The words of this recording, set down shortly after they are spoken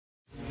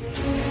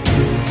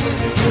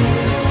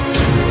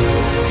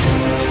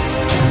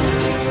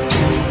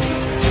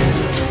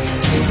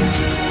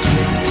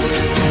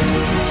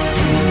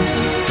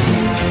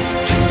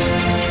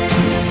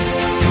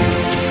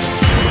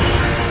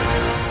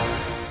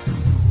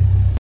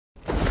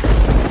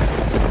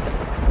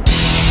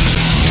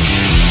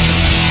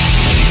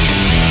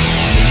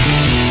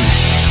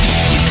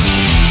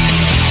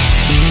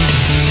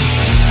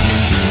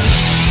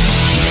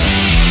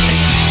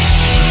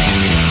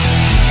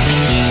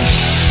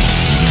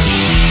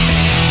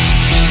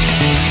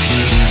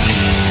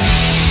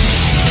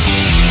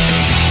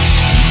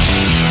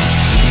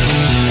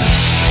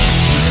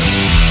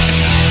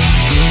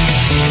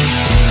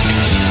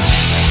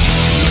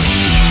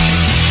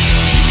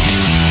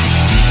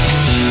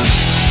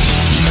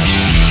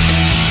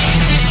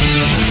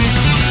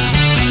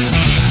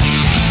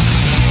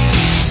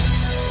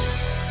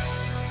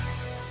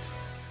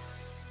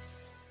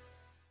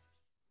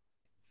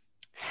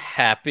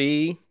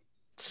Happy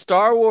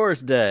Star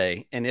Wars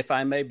Day. And if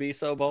I may be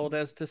so bold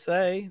as to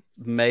say,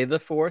 may the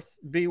 4th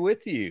be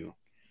with you.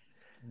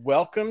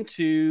 Welcome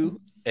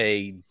to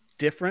a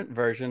different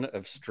version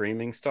of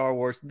streaming Star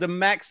Wars, the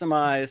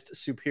maximized,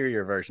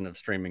 superior version of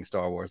streaming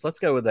Star Wars. Let's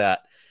go with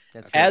that.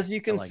 As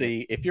you can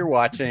see, if you're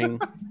watching,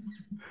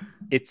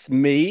 it's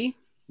me.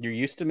 You're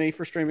used to me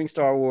for streaming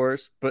Star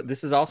Wars, but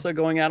this is also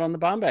going out on the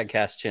Bombad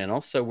Cast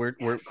channel. So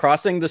we're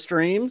crossing the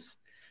streams.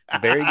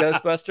 Very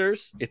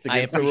Ghostbusters. It's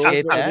against the rules,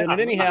 but we're doing it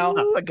anyhow.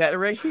 Ooh, I got it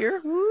right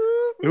here.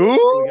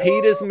 Ooh.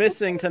 Pete is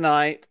missing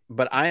tonight,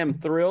 but I am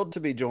thrilled to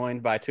be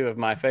joined by two of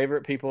my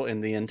favorite people in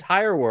the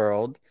entire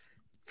world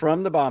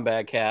from the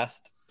Bombad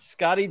Cast,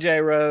 Scotty J.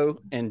 Rowe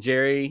and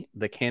Jerry,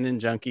 the Canon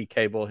Junkie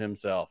Cable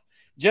himself.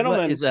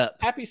 Gentlemen, what is up?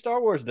 Happy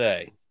Star Wars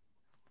Day.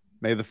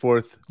 May the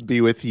 4th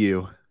be with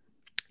you.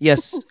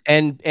 Yes,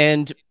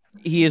 and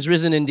he is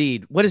risen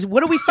indeed. What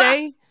do we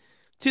say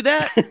to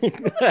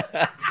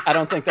that? I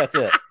don't think that's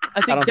it. I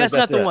think that's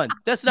not the one.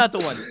 That's not the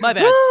one. My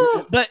bad.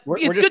 But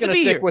it's good to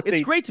be here.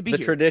 It's great to be here.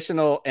 The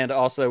traditional and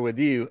also with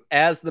you.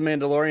 As the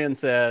Mandalorian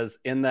says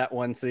in that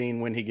one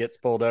scene when he gets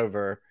pulled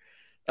over,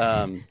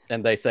 and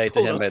they say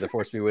to him, may the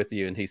force be with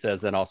you. And he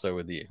says, and also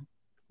with you.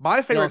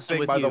 My favorite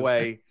thing, by the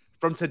way,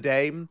 from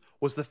today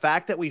was the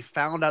fact that we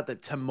found out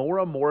that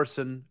Tamora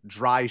Morrison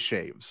dry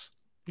shaves.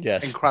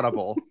 Yes.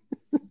 Incredible.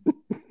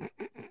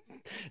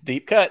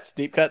 Deep cuts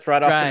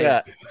right off the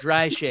bat.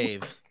 Dry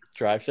shave.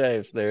 Dry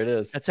shaves. There it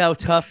is. That's how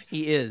tough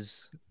he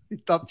is.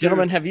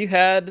 Gentlemen, have you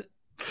had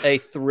a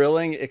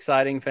thrilling,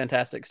 exciting,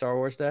 fantastic Star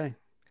Wars Day?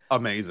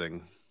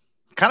 Amazing.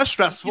 Kind of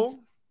stressful.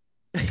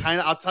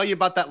 I'll tell you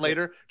about that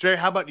later. Jerry,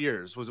 how about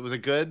yours? Was it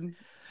good?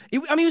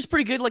 It was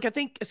pretty good. Like, I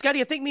think,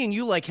 Scotty, me and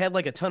you had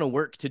a ton of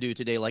work to do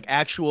today, like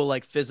actual,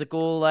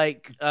 physical,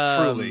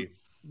 truly,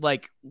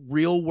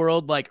 real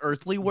world,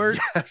 earthly work.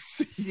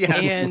 Yes.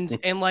 And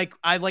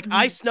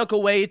I snuck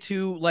away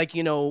to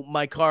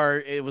my car.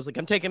 It was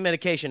I'm taking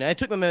medication. I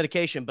took my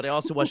medication, but I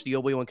also watched the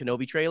Obi-Wan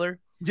Kenobi trailer.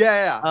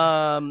 Yeah.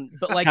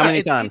 But how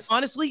many times?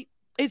 Honestly,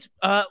 it's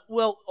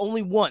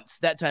only once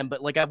that time,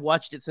 but I've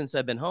watched it since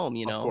I've been home,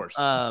 Of course.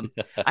 I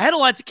had a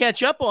lot to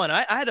catch up on.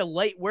 I had a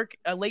late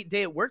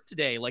day at work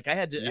today. I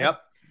had to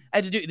I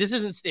had to do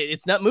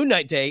it's not Moon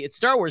Knight Day, it's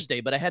Star Wars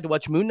Day, but I had to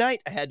watch Moon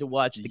Knight, I had to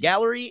watch The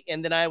Gallery,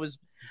 and then I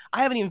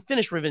haven't even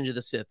finished Revenge of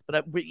the Sith,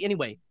 but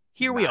anyway,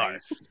 here we are.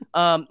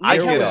 How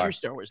was your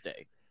Star Wars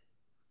Day?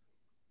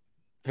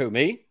 Who,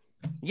 me?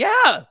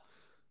 Yeah.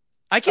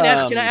 Can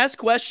I ask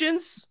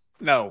questions?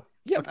 No.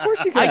 Yeah, of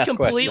course you can ask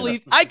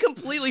questions. I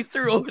completely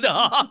threw it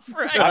off,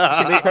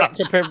 right?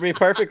 To be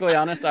perfectly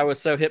honest, I was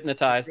so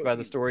hypnotized by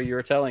the story you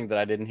were telling that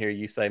I didn't hear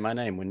you say my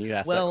name when you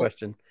asked that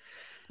question.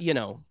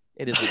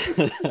 It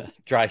is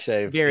dry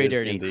shave. Very is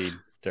dirty. Indeed,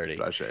 dirty.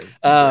 Dry shave.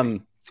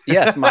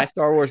 Yes, my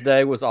Star Wars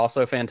Day was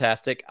also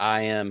fantastic.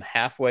 I am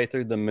halfway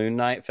through the Moon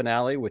Knight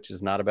finale, which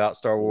is not about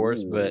Star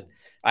Wars, but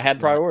I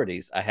had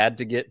priorities. I had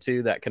to get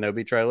to that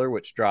Kenobi trailer,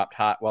 which dropped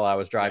hot while I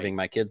was driving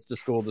my kids to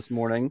school this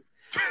morning.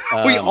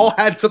 We all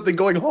had something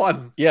going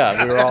on.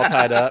 Yeah, we were all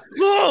tied up.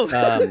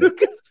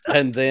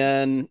 And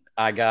then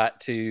I got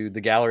to the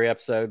Gallery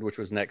episode, which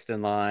was next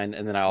in line.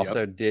 And then I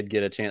also did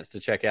get a chance to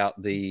check out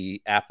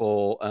the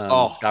Apple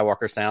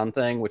Skywalker sound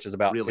thing, which is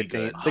about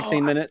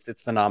 16 minutes.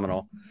 It's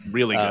phenomenal.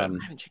 Really good.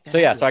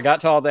 So I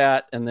got to all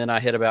that. And then I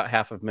hit about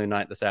half of Moon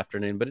Knight this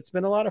afternoon. But it's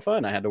been a lot of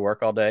fun. I had to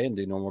work all day and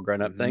do normal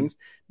grown-up things.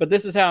 But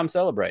this is how I'm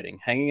celebrating,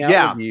 hanging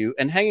out with you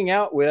and hanging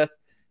out with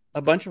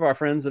a bunch of our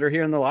friends that are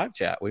here in the live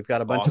chat. We've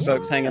got a bunch of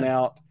folks hanging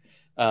out.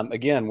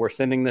 Again, we're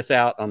sending this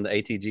out on the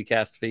ATG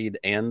cast feed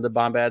and the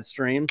Bombad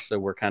stream. So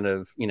we're kind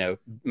of,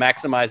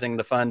 maximizing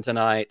the fun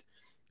tonight,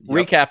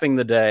 recapping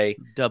the day,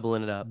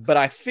 doubling it up. But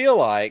I feel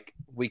like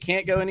we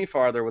can't go any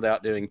farther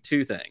without doing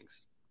two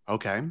things.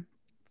 Okay.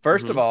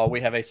 First of all,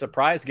 we have a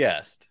surprise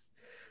guest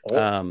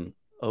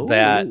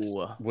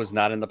that was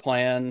not in the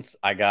plans.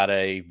 I got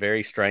a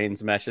very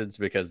strange message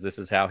because this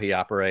is how he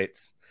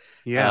operates.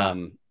 Yeah.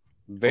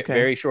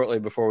 Very shortly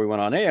before we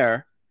went on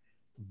air,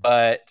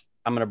 but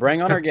I'm going to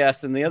bring on our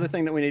guests. And the other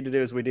thing that we need to do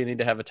is we do need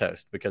to have a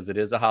toast because it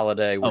is a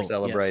holiday we're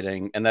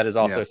celebrating. Yes. And that is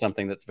also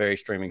something that's very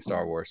streaming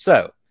Star Wars.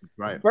 So,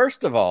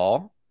 first of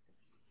all,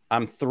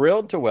 I'm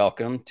thrilled to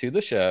welcome to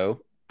the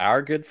show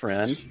our good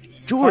friend,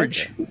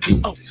 George. Hey,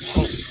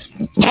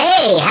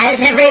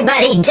 how's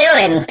everybody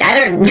doing? I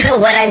don't know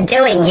what I'm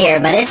doing here,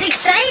 but it's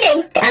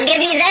exciting. I'll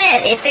give you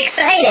that. It's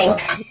exciting.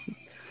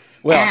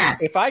 Well,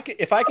 if I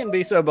can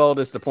be so bold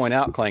as to point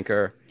out,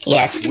 Clanker,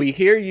 yes, we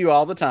hear you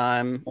all the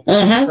time,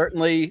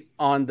 certainly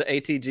on the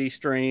ATG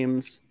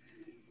streams,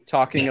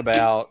 talking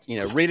about,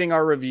 reading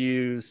our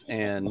reviews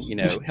and,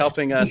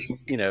 helping us,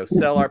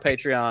 sell our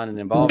Patreon and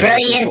involve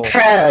brilliant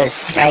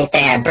prose right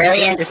there.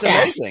 Brilliant it's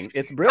stuff. Amazing.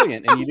 It's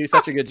brilliant. And you do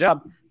such a good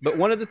job. But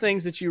one of the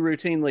things that you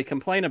routinely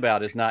complain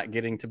about is not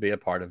getting to be a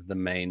part of the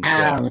main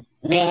show.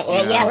 Let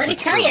me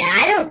tell you,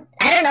 I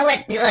don't know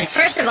what. Look,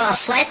 first of all,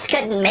 Fletch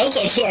couldn't make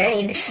it here.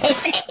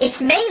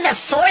 It's May the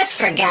 4th,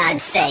 for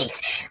God's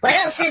sakes. What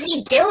else is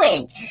he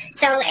doing?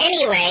 So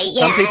anyway,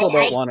 some people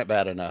don't want it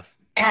bad enough.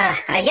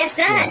 I guess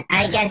not.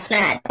 I guess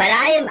not. But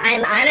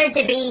I'm honored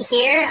to be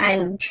here.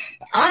 I'm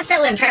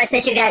also impressed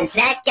that you got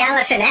Zach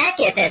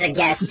Galifianakis as a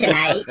guest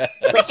tonight,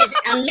 which is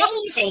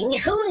amazing.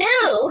 Who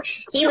knew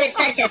he was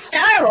such a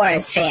Star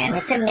Wars fan?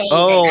 It's amazing.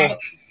 Oh.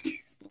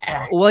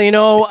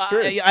 Well,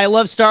 I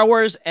love Star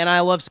Wars and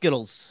I love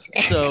Skittles.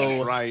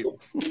 So right.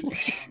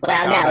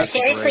 Well, no,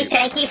 seriously,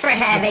 thank you for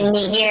having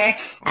me here.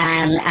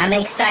 I'm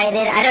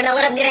excited. I don't know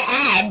what I'm going to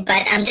add,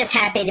 but I'm just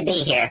happy to be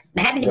here.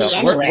 I'm happy to be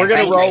anywhere. We're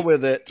going to roll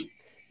with it.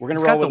 We're going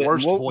to roll with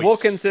it. We'll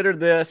consider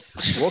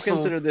this. We'll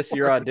consider this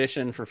your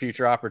audition for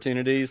future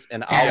opportunities,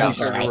 and I'll be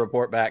sure to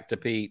report back to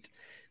Pete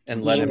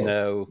and let him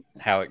know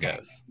how it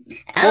goes.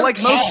 Well, like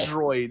most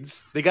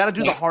droids, they got to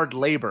do the hard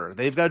labor.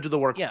 They've got to do the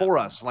work for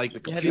us, like the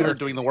computer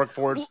doing the work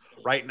for us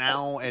right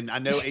now. And I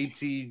know I'm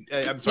sorry.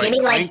 You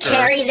mean like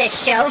carry the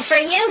show for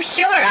you?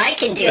 Sure, I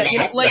can do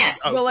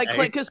that.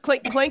 Because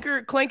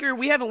Clanker,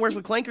 we haven't worked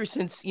with Clanker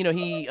since he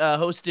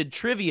hosted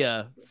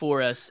trivia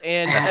for us,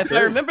 and if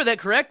I remember that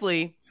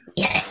correctly,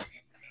 yes.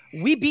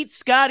 We beat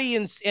Scotty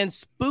and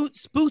Spooksker.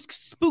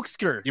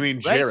 You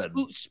mean Jared?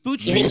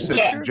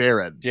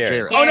 Right?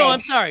 Jared. Oh no, I'm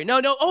sorry.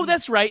 No. Oh,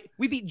 that's right.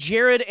 We beat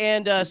Jared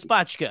and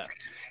Spotchka.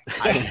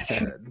 I beat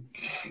Jared.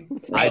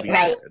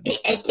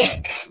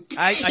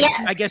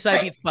 I guess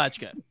I beat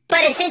Spotchka. But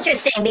it's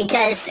interesting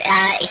because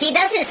he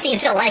doesn't seem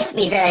to like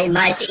me very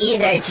much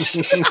either.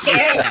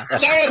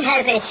 Jared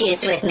has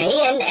issues with me,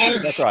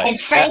 and that's right. And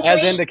frankly,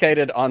 as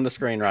indicated on the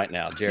screen right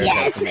now, Jared.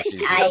 Yes, and you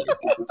know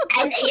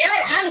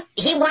what?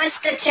 He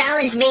wants to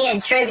challenge me in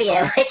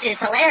trivia, which is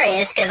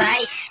hilarious because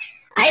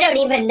I don't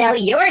even know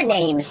your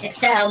names,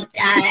 so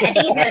I think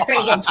he's got a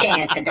pretty good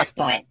chance at this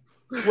point.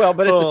 Well,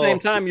 but at the same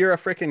time, you're a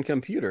freaking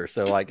computer,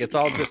 so it's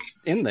all just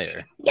in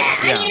there. Yeah,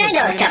 I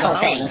know a couple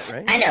things.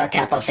 Right? I know a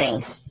couple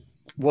things.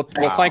 Well,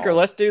 Clanker,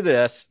 let's do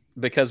this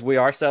because we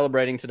are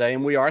celebrating today,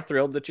 and we are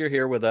thrilled that you're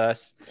here with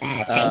us.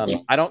 Thank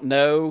you. I don't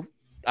know.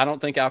 I don't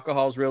think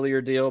alcohol is really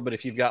your deal, but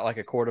if you've got like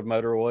a quart of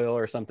motor oil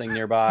or something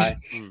nearby,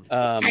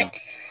 I'm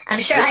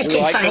sure I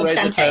can find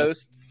something.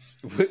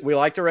 We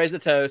like to raise a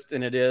toast,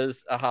 and it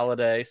is a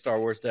holiday, Star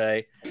Wars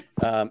Day.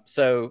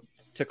 So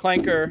to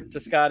Clanker, to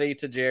Scotty,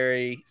 to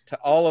Jerry, to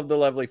all of the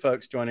lovely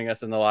folks joining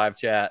us in the live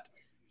chat,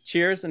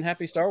 cheers and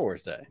happy Star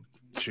Wars Day.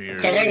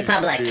 Cheers. To the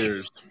Republic.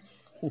 Cheers.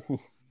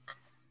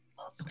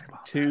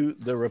 To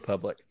the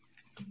Republic.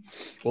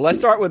 Well, let's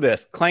start with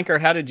this. Clanker,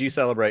 how did you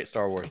celebrate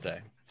Star Wars Day?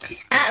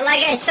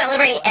 Like I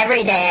celebrate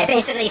every day. I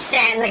basically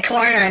sat in the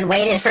corner and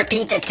waited for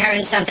Pete to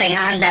turn something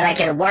on that I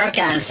could work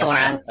on for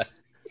him.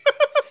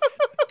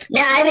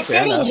 No, I was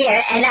sitting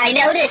here and I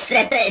noticed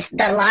that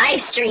the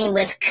live stream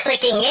was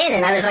clicking in,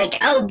 and I was like,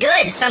 oh,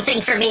 good,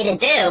 something for me to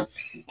do.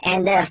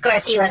 And of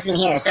course, he wasn't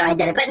here, so I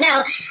did it. But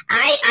no,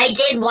 I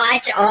did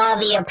watch all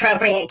the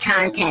appropriate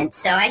content,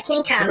 so I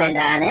can comment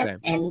on it.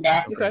 And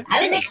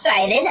I was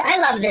excited.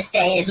 I love this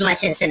day as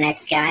much as the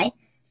next guy.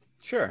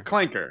 Sure.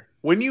 Clanker,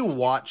 when you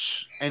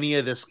watch any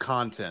of this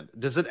content,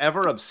 does it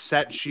ever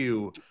upset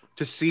you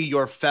to see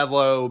your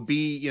fellow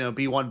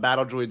B1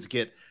 battle droids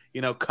get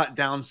cut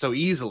down so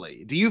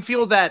easily? Do you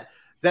feel that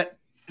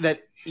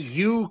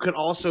you could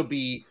also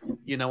be,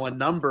 a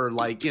number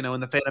like, in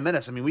the Phantom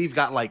Menace? I mean, we've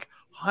got like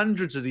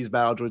hundreds of these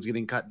battle droids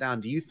getting cut down.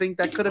 Do you think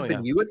that could have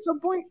been you at some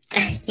point?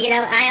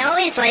 I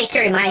always like to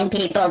remind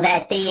people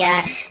that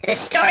the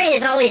story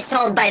is always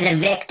told by the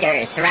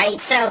victors, right?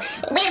 So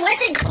it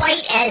wasn't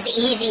quite as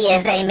easy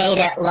as they made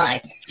it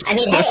look. I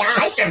mean, hey,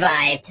 I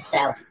survived,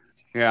 so.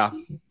 Yeah.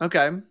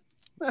 Okay.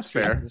 That's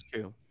fair. That's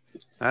true.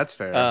 That's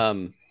fair.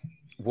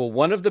 Well,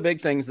 one of the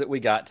big things that we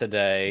got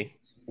today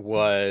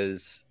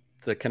was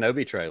the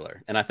Kenobi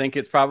trailer. And I think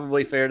it's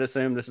probably fair to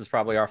assume this is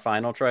probably our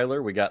final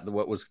trailer. We got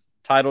what was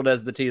titled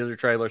as the teaser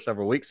trailer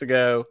several weeks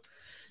ago.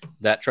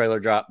 That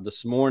trailer dropped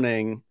this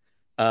morning.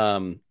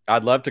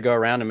 I'd love to go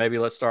around and maybe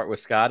let's start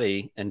with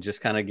Scotty and just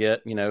kind of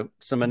get,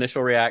 some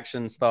initial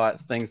reactions,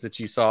 thoughts, things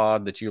that you saw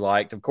that you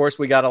liked. Of course,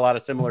 we got a lot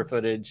of similar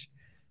footage,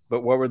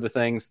 but what were the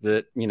things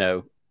that,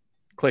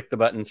 clicked the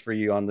buttons for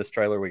you on this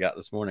trailer we got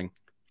this morning?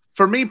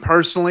 For me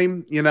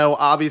personally,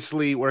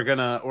 obviously we're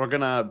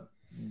gonna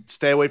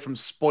stay away from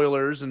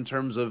spoilers in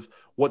terms of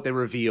what they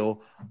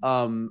reveal.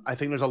 I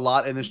think there's a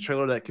lot in this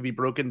trailer that could be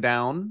broken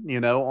down,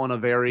 on a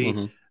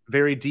very,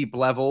 very deep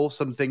level.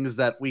 Some things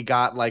that we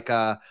got, like,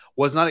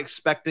 was not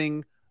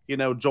expecting,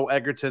 Joel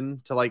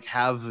Edgerton to like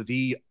have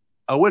the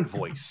Owen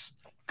voice,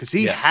 because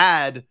he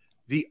had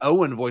the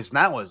Owen voice, and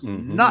that was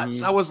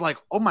nuts. I was like,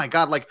 oh my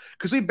God, like,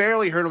 because we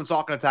barely heard him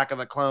talk in Attack of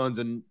the Clones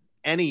and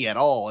any at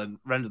all in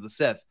Revenge of the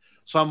Sith.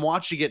 So I'm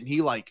watching it, and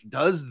he like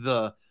does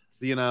the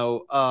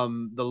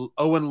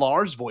Owen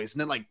Lars voice, and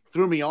then like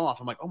threw me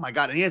off. I'm like, oh my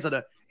God. And he has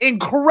an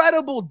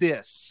incredible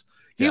diss.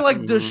 He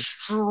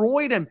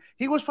destroyed him.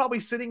 He was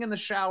probably sitting in the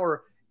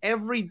shower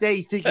every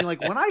day thinking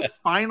like, when I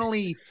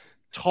finally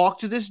talk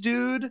to this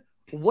dude,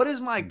 what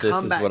is my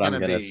comeback going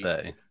to be?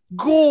 Say.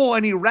 Goal,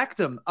 and he wrecked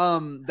him.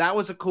 That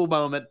was a cool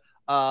moment.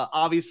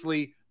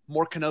 Obviously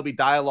more Kenobi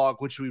dialogue,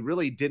 which we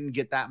really didn't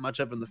get that much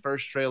of in the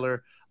first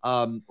trailer.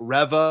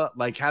 Reva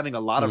like having a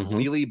lot of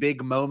really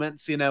big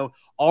moments,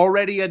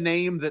 already a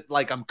name that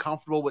like I'm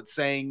comfortable with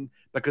saying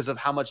because of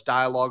how much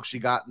dialogue she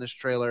got in this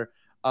trailer.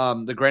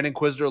 The Grand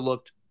Inquisitor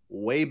looked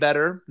way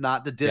better,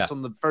 not the diss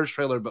on the first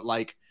trailer, but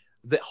like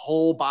the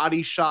whole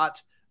body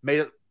shot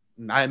made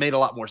a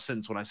lot more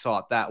sense when I saw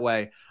it that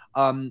way.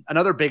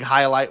 Another big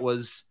highlight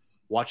was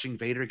watching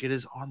Vader get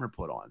his armor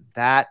put on.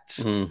 That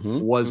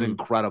was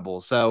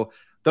incredible. So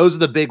those are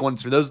the big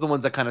ones. Those are the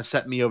ones that kind of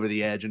set me over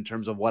the edge in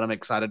terms of what I'm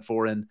excited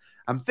for. And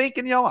I'm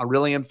thinking, I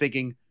really am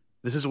thinking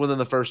this is within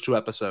the first 2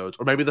 episodes,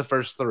 or maybe the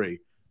first 3,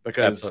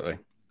 because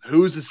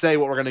who's to say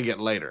what we're going to get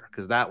later?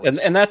 Because that was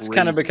and that's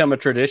kind of become a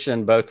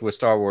tradition, both with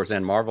Star Wars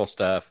and Marvel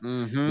stuff.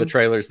 The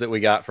trailers that we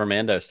got for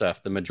Mando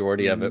stuff, the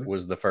majority of it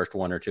was the first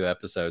 1 or 2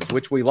 episodes,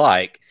 which we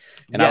like.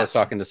 And I was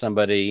talking to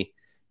somebody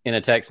in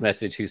a text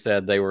message who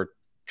said they were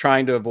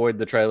trying to avoid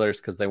the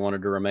trailers because they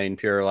wanted to remain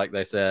pure, like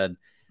they said.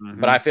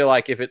 But I feel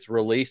like if it's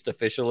released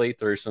officially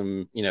through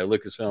some,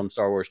 Lucasfilm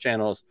Star Wars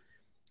channels,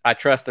 I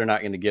trust they're not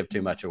going to give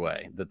too much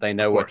away, that they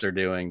know what they're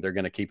doing. They're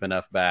going to keep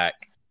enough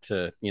back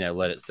to,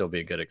 let it still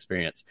be a good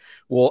experience.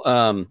 Well,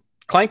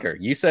 Clanker,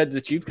 you said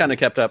that you've kind of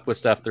kept up with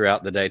stuff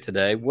throughout the day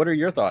today. What are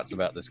your thoughts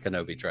about this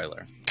Kenobi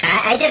trailer?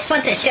 I just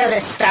want the show to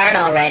start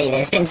already.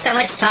 There's been so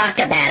much talk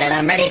about it.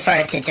 I'm ready for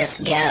it to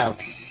just go.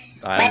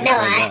 But no,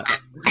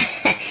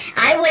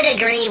 I would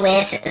agree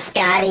with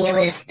Scotty. It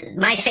was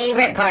my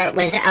favorite part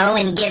was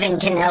Owen giving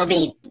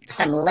Kenobi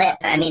some lip.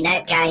 I mean,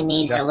 that guy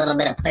needs a little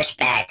bit of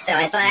pushback. So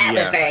I thought that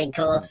was very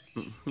cool.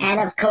 And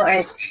of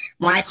course,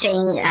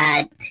 watching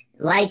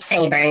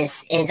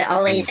lightsabers is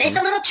always, it's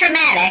a little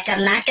traumatic.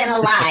 I'm not going to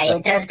lie.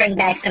 It does bring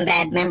back some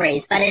bad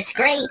memories, but it's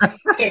great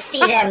to see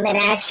them in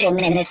action.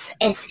 And it's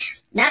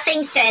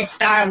nothing says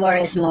Star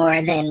Wars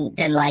more than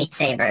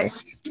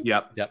lightsabers.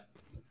 Yep.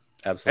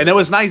 Absolutely. And it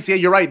was nice. Yeah,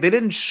 you're right. They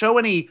didn't show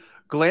any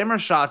glamour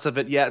shots of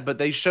it yet, but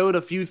they showed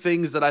a few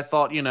things that I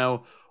thought,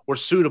 were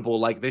suitable.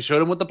 Like they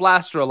showed him with the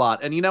blaster a lot.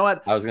 And you know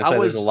what? I was going to say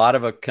there's a lot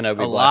of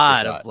Kenobi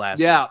blaster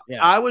shots. Yeah.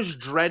 I was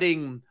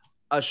dreading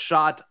a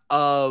shot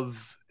of,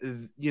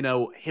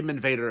 him and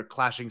Vader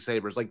clashing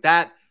sabers. Like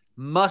that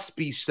must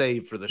be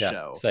saved for the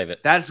show. Save it.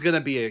 That's going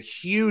to be a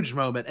huge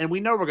moment. And we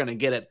know we're going to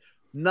get it.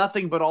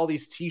 Nothing but all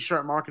these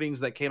t-shirt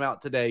marketings that came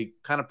out today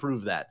kind of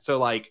prove that. So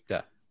like,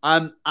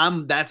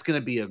 that's going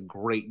to be a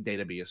great day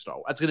to be a Star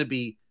Wars. That's going to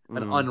be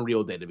an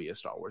unreal day to be a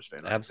Star Wars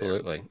fan.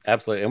 Absolutely.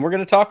 Absolutely. And we're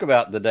going to talk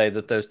about the day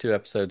that those 2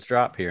 episodes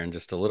drop here in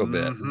just a little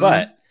bit.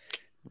 But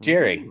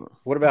Jerry,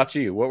 what about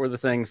you? What were the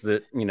things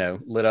that,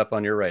 lit up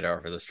on your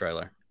radar for this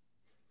trailer?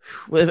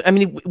 Well, I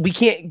mean, we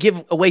can't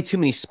give away too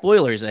many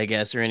spoilers, I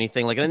guess, or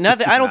anything like that. Not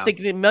that I don't think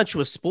that much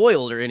was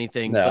spoiled or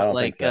anything, but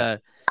like, so.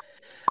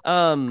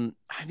 I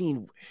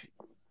mean,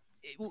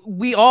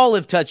 we all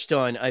have touched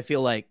on, I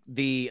feel like,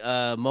 the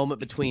moment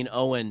between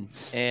Owen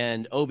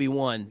and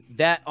Obi-Wan.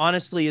 That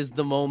honestly is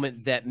the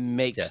moment that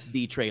makes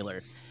the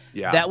trailer.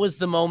 Yeah. That was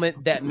the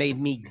moment that made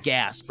me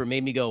gasp or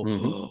made me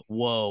go,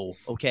 whoa,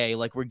 okay,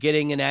 like we're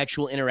getting an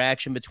actual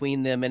interaction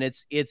between them. And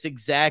it's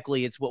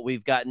what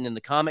we've gotten in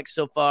the comics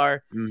so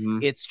far.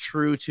 It's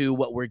true to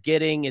what we're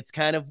getting. It's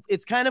kind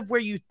of where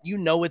you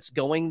know it's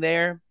going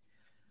there.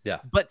 Yeah.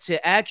 But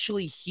to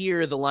actually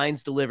hear the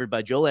lines delivered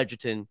by Joel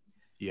Edgerton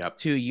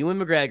to Ewan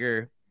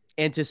McGregor,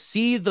 and to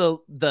see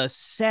the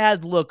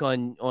sad look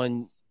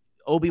on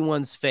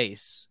Obi-Wan's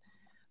face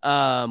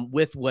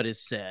with what is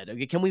said.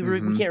 Okay, can we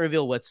we can't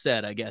reveal what's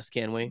said, I guess,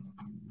 can we?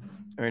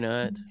 Or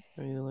not?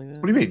 Or anything like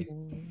that? What do you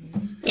mean?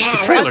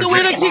 Yeah, we're not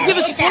going to give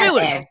us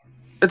spoilers.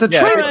 It's a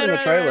trailer. It's in the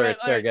trailer.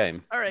 It's fair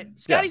game. All right.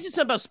 Scotty said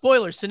something about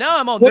spoilers, so now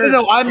I'm all nervous.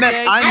 No, I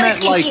was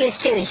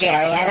confused too,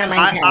 Jerry. I don't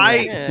mind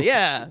telling you.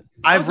 Yeah.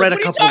 I've read a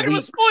couple of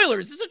leaks. About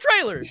spoilers? It's a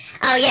trailer.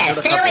 Oh yeah,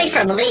 stay away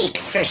from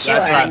leaks for sure.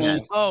 Right.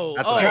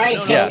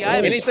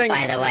 I mean, anything,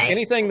 by the way.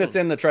 Anything that's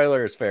in the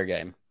trailer is fair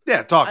game.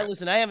 Yeah, talk.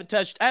 Listen, I haven't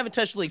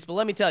touched leaks, but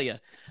let me tell you,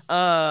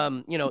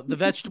 the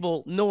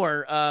vegetable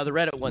nor the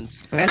Reddit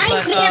ones.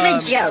 Reminds me of a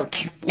joke.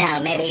 No,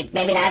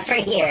 maybe not for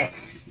here.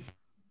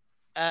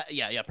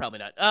 Yeah, probably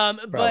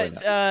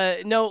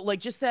not. No, like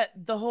just that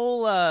the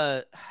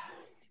whole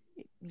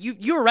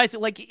you were right.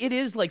 Like it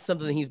is like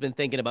something that he's been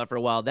thinking about for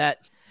a while. But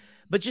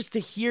just to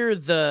hear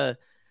the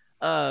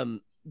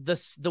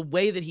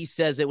way that he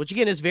says it, which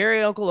again is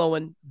very Uncle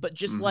Owen, but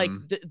just like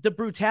the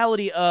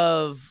brutality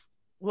of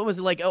what was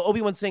it like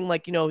Obi-Wan saying,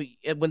 like, you know,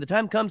 when the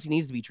time comes, he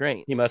needs to be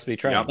trained. He must be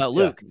trained about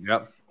Luke.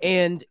 Yep.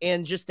 And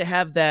just to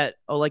have that,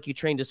 like you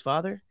trained his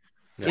father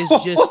is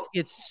just,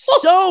 it's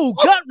so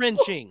gut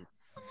wrenching.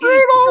 It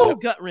is so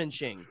gut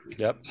wrenching.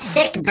 Yep.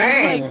 Sick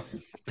burn.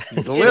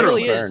 It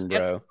literally is. Burn,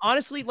 bro. And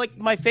honestly, like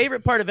my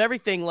favorite part of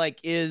everything, like,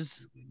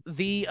 is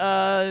the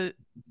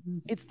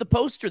it's the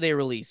poster they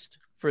released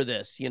for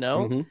this. You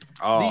know, do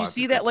you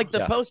see that? Like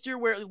the poster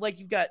where like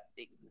you've got.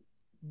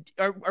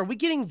 Are we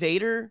getting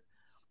Vader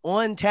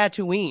on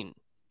Tatooine?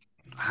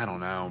 I don't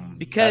know,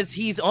 because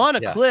he's on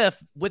a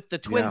cliff with the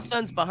twin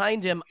sons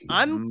behind him.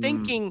 I'm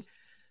thinking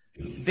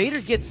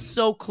Vader gets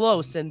so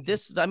close, and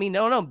this, I mean,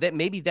 no, that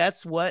maybe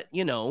that's what,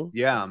 you know.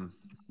 Yeah.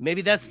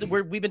 Maybe that's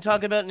we've been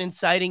talking about an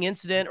inciting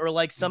incident or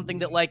like something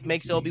that like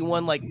makes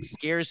Obi-Wan like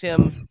scares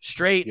him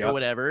straight or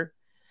whatever.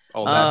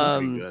 Oh, that's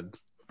pretty good.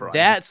 Brian.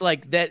 That's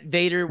like that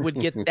Vader would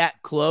get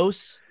that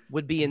close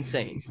would be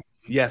insane.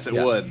 Yes, it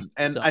would.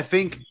 And I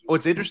think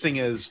what's interesting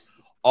is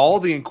all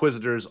the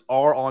Inquisitors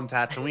are on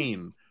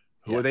Tatooine.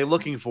 Who are they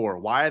looking for?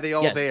 Why are they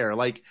all there?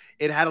 Like,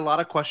 it had a lot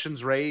of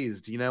questions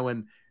raised, you know.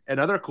 And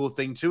another cool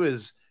thing too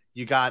is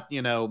you got,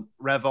 you know,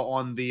 Reva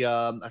on the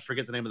I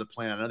forget the name of the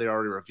planet. I know they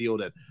already revealed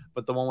it,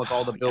 but the one with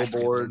all the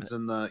billboards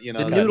and the, you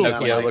know, the noodle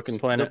looking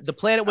planet, the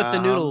planet with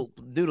the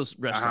noodles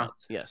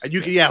restaurants. Yes, and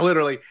you can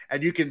literally,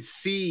 and you can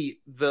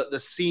see the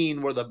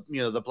scene where the,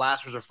 you know, the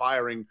blasters are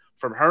firing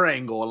from her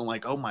angle, and I'm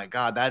like, oh my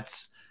god,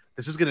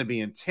 this is going to be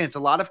intense. A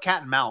lot of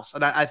cat and mouse,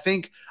 and I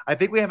think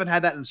we haven't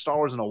had that in Star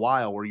Wars in a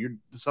while, where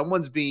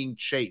someone's being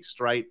chased,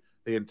 right,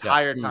 the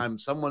entire time.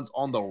 Someone's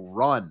on the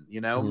run,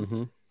 you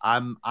know.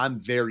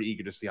 I'm very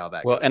eager to see how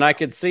that goes. And I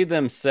could see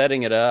them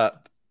setting it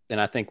up, and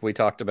I think we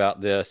talked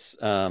about this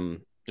a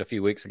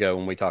few weeks ago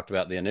when we talked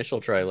about the initial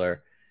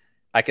trailer.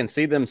 I can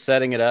see them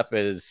setting it up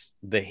as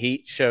the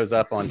heat shows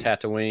up on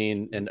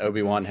Tatooine and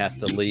Obi-Wan has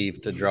to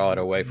leave to draw it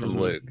away from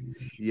Luke.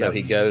 So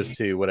he goes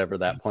to whatever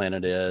that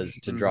planet is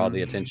to draw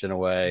the attention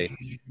away,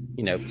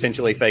 you know,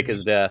 potentially fake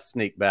his death,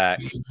 sneak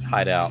back,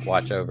 hide out,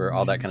 watch over,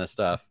 all that kind of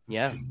stuff.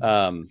 Yeah.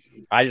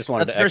 I just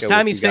wanted That's to the first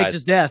time he's faked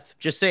his death.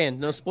 Just saying,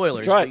 no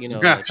spoilers. That's right.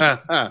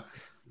 But, you know,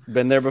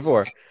 been there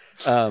before.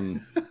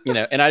 You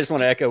know, and I just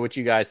want to echo what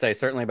you guys say,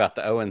 certainly about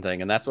the Owen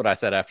thing. And that's what I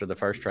said after the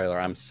first trailer.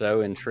 I'm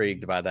so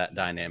intrigued by that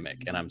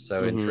dynamic, and I'm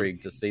so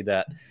intrigued to see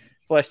that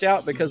fleshed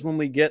out, because when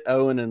we get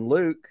Owen and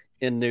Luke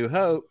in New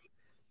Hope,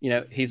 you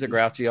know, he's a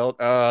grouchy old,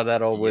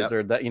 that old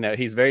wizard, that, you know,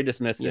 he's very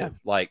dismissive.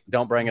 Like,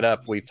 don't bring it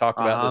up. We've talked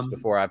about this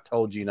before. I've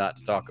told you not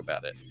to talk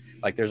about it.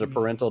 Like, there's a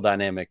parental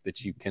dynamic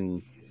that you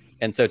can.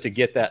 And so to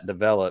get that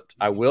developed,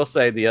 I will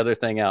say the other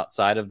thing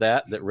outside of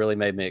that really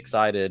made me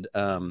excited.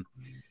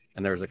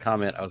 And there was a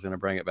comment, I was going to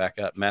bring it back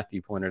up.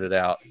 Matthew pointed it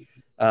out.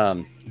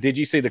 Did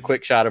you see the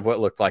quick shot of what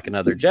looked like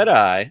another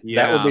Jedi?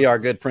 Yeah. That would be our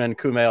good friend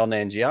Kumail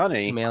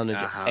Nanjiani.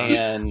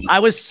 And I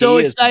was so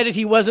excited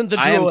he wasn't the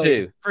droid. I am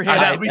too. For him.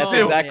 That's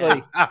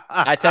exactly.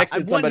 I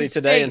texted somebody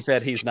today and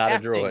said he's not a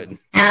droid.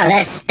 Oh,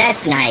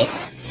 that's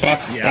nice.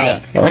 That's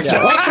great. What's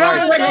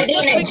wrong with it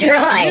being a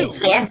droid?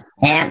 Okay.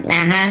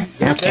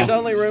 There's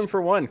only room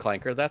for one,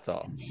 Clanker. That's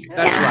all.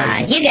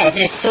 You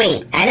guys are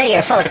sweet. I know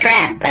you're full of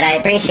crap, but I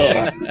appreciate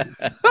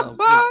it.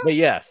 But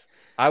yes,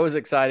 I was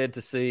excited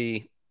to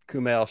see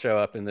Kumail show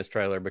up in this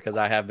trailer because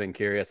I have been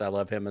curious. I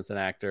love him as an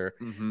actor.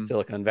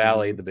 Silicon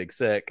Valley, The Big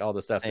Sick, all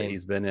the stuff that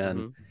he's been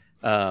in.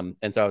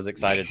 And so I was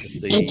excited to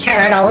see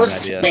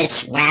Eternals,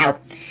 which, wow.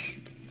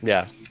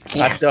 Yeah.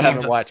 I still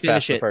haven't watched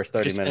past the first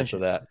 30 minutes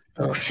of that.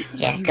 Oof.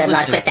 Yeah, good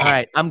luck with that. All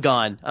right, I'm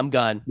gone.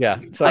 Yeah.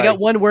 I got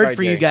one word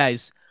for you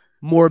guys.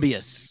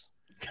 Morbius.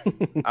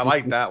 I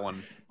like that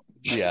one.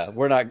 Yeah,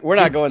 we're not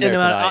going there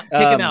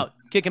tonight.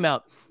 Kick him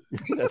out.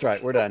 That's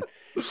right. We're done.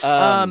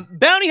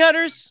 Bounty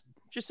hunters.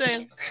 Just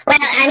saying. Well,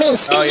 I mean,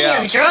 speaking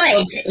of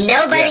droids,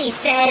 nobody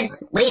said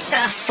we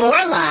saw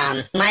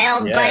Forlom. My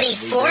old buddy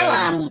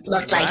Forlom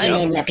looked like he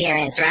made an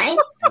appearance, right?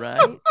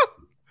 Right.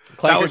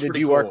 Clanker, did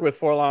you work with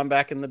Forlom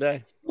back in the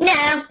day?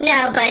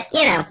 No, but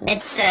you know,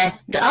 it's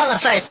all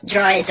of us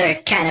droids are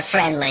kind of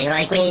friendly.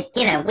 Like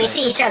we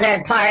see each other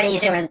at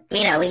parties, and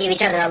we give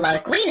each other a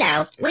look. We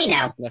know.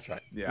 That's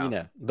right. Yeah, we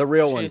know the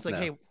real ones. Like,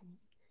 know. hey,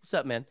 what's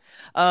up, man?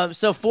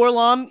 So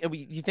Forlom,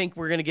 you think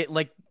we're gonna get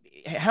like?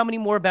 How many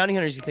more bounty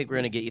hunters do you think we're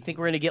gonna get? You think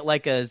we're gonna get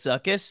like a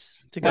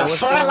Zuckuss to go? Well,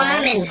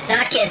 Forlom and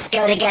Zuckuss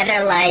go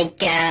together like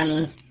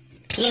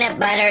peanut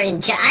butter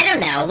and I don't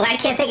know. I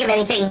can't think of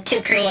anything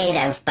too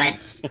creative, but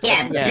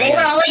they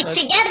were always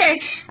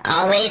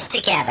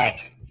together.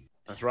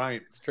 That's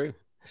right. It's true.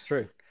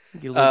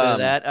 Get a little bit of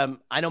that.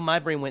 I know my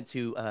brain went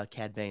to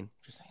Cad Bane.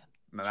 Just saying.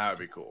 No, that would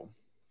be cool.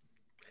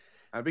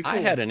 I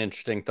had an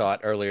interesting thought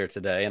earlier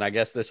today, and I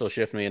guess this will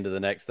shift me into the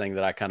next thing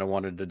that I kind of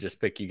wanted to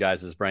just pick you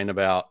guys' brain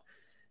about.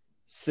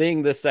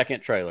 Seeing this second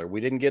trailer,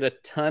 we didn't get a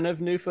ton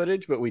of new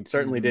footage, but we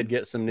certainly did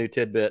get some new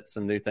tidbits,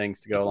 some new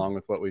things to go along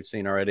with what we've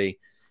seen already.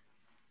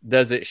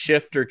 does it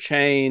shift or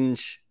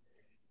change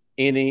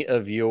any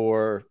of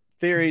your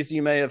theories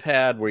you may have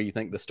had, where you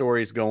think the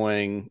story's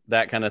going,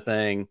 that kind of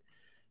thing?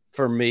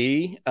 For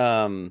me,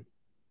 the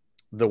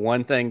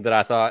one thing that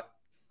I thought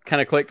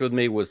kind of clicked with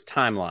me was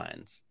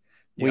timelines.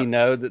 Yep. We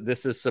know that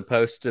this is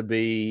supposed to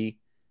be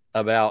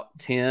about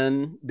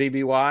 10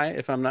 BBY,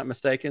 if I'm not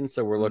mistaken.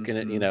 So we're looking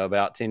at,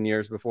 about 10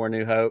 years before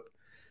New Hope.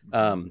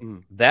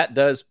 That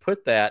does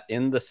put that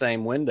in the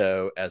same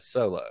window as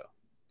Solo.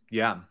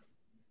 Yeah.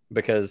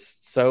 Because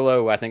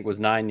Solo, I think, was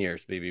 9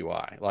 years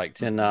BBY, like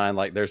 10-9.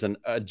 Like there's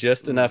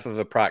just enough of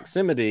a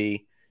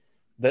proximity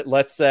that,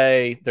 let's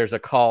say there's a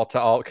call to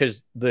all,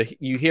 because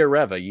you hear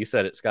Reva, you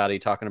said it, Scotty,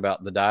 talking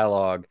about the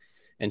dialogue,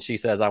 and she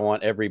says, I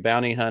want every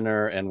bounty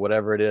hunter, and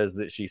whatever it is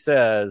that she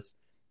says,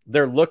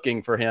 they're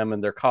looking for him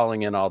and they're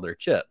calling in all their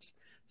chips.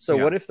 So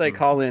what if they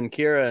call in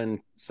Kira and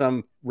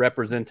some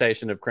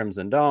representation of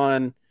Crimson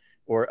Dawn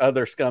or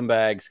other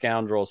scumbags,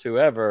 scoundrels,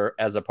 whoever,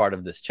 as a part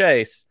of this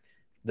chase?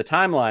 The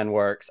timeline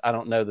works. I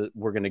don't know that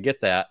we're going to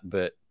get that,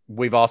 but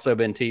we've also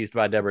been teased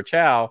by Deborah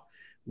Chow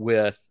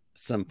with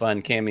some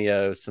fun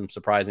cameos, some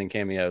surprising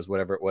cameos,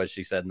 whatever it was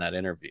she said in that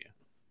interview.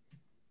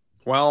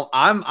 Well,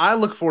 I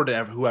look forward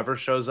to whoever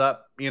shows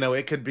up.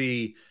 It could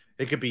be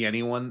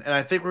anyone, and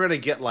I think we're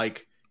going to get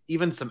like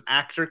even some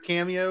actor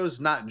cameos,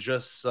 not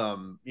just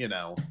some,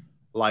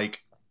 like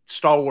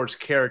Star Wars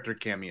character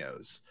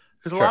cameos,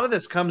 because a lot of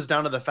this comes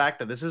down to the fact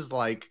that this is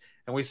like,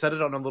 and we said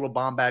it on a little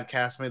Bombad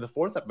Cast May the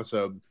 4th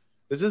episode.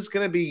 This is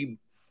going to be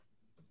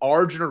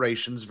our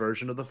generation's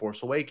version of The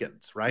Force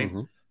Awakens, right?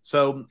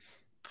 So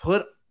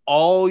put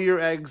all your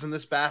eggs in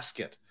this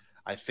basket.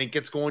 I think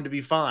it's going to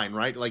be fine,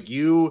 right? Like,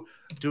 you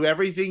do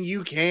everything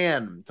you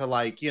can to,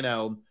 like,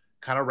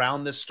 kind of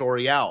round this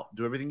story out.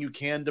 Do everything you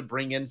can to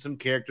bring in some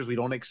characters we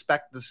don't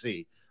expect to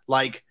see.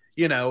 Like,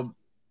 is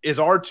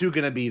R2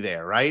 going to be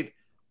there, right?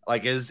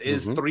 Like, is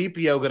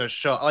 3PO going to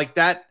show? Like,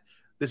 that,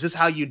 this is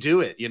how you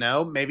do it,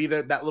 Maybe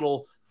that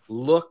little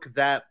look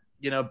that,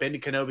 Ben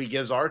Kenobi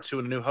gives R2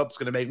 in A New Hope is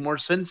going to make more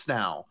sense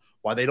now.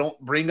 Why they don't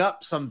bring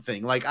up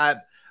something.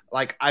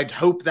 I'd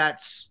hope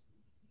that's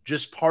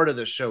just part of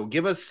the show.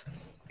 Give us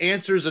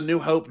answers A New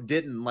Hope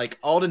didn't. Like,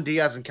 Alden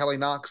Diaz and Kelly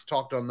Knox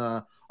talked on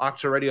the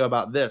Octa Radio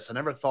about this. I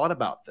never thought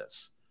about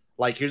this.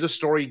 Like, here's a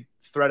story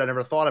thread I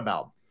never thought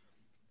about.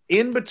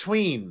 In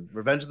between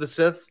Revenge of the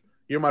Sith,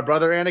 You're My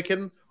Brother,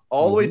 Anakin,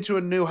 all the way to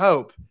A New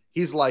Hope,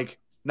 he's like,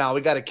 nah,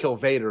 we got to kill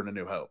Vader in A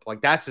New Hope.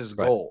 Like, that's his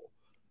goal.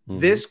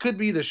 This could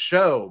be the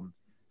show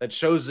that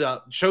shows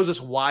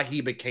us why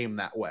he became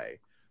that way.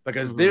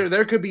 Because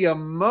there could be a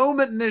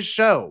moment in this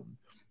show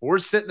where we're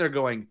sitting there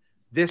going,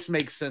 this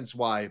makes sense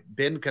why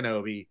Ben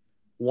Kenobi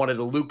wanted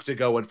Luke to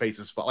go and face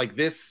his father. Like,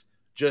 this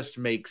just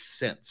makes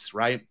sense,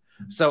 right?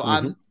 So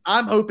I'm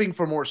hoping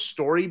for more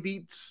story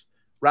beats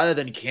rather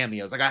than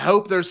cameos. Like, I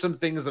hope there's some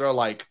things that are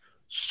like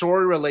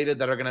story related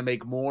that are going to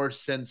make more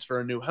sense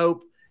for A New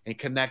Hope and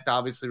connect,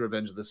 obviously,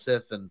 Revenge of the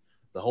Sith and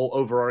the whole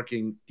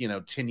overarching,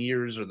 10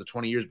 years or the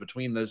 20 years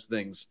between those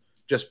things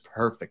just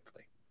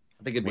perfectly.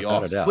 I think it'd be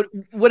awesome.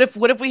 What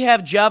if we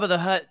have Jabba the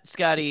Hutt,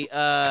 Scotty,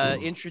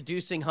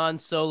 introducing Han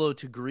Solo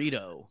to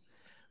Greedo?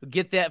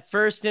 Get that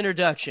first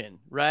introduction,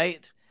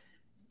 right?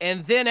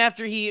 And then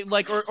after he,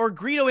 like, or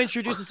Greedo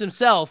introduces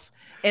himself,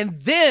 and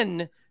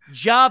then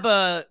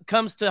Jabba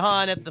comes to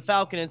Han at the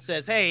Falcon and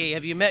says, "Hey,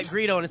 have you met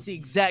Greedo?" And it's the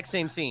exact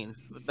same scene.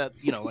 That,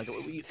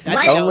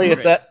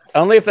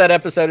 only if that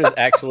episode is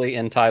actually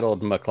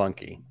entitled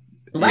McClunky.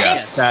 What if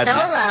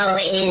Solo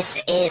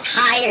is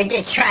hired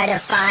to try to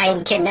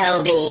find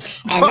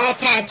Kenobi, and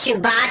that's how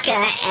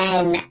Chewbacca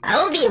and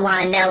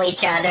Obi-Wan know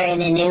each other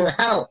in A New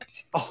Hope?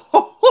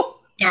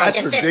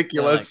 That's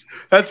ridiculous.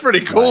 That's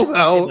pretty cool,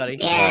 though. Hey,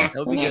 yeah,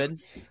 that would be good.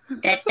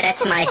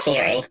 That's my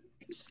theory.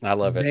 I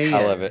love it. Man.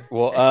 I love it.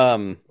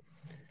 Well,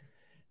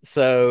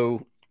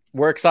 so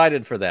we're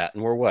excited for that,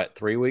 and we're what,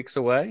 3 weeks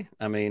away?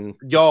 I mean,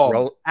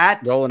 y'all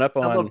rolling up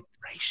on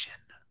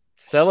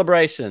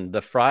Celebration,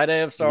 the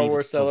Friday of Star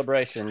Wars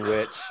Celebration,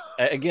 which,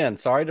 again,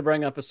 sorry to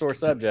bring up a sore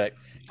subject.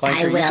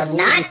 Clanker, I will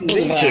not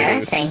be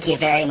there. Thank you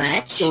very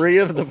much. 3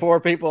 of the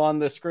 4 people on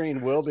the screen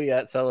will be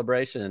at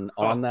Celebration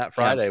on that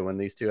Friday when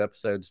these 2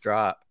 episodes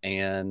drop.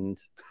 And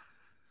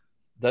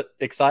the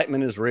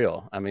excitement is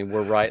real. I mean,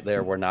 we're right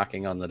there. We're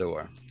knocking on the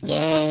door.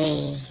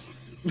 Yay.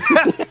 You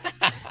get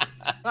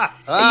to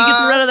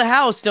run out of the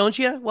house, don't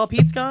you, while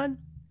Pete's gone?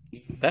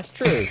 That's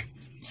true.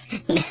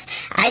 He's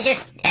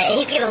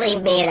going to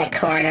leave me in a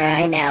corner.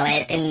 I know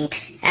it. And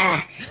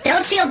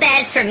don't feel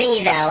bad for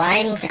me, though.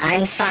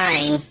 I'm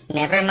fine.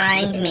 Never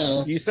mind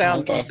me. You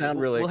sound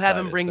really We'll have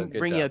him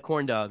bring you a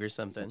corn dog or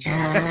something.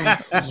 Yeah.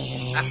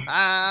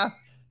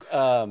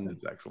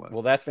 That's excellent.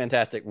 Well, that's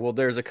fantastic. Well,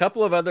 there's a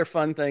couple of other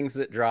fun things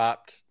that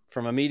dropped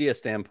from a media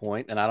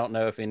standpoint, and I don't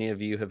know if any of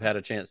you have had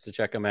a chance to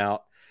check them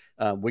out.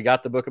 We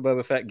got the Book of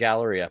Boba Fett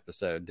gallery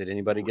episode. Did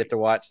anybody get to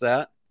watch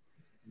that?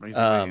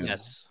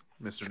 Yes.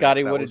 Mr.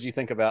 Scotty, what did you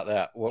think about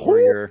that? What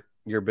were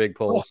your big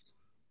pulls?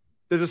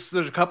 There's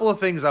a couple of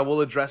things I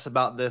will address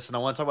about this, and I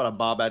want to talk about a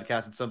Bob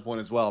Adcast at some point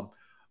as well.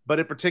 But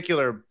in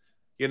particular,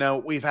 You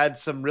know, we've had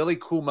some really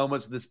cool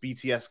moments in this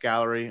BTS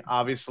gallery.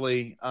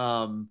 Obviously,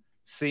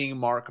 seeing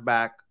Mark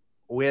back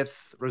with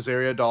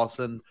Rosario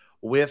Dawson,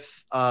 with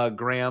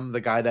Graham, the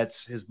guy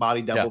that's his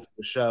body double for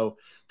the show.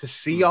 To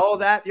see all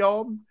that,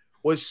 y'all,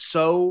 was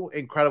so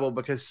incredible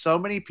because so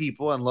many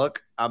people, and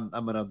look, I'm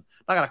not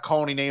gonna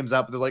call any names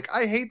out, but they're like,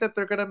 I hate that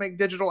they're gonna make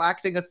digital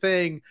acting a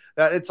thing,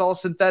 that it's all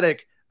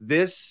synthetic.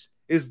 This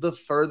is the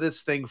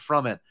furthest thing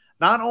from it.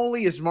 Not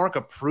only is Mark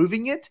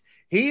approving it,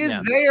 he is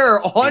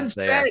there on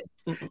set.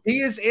 He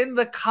is in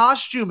the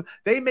costume.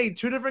 They made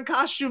 2 different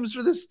costumes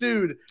for this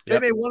dude. They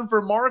made one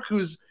for Mark,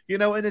 who's, you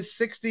know, in his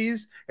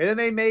 60s, and then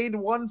they made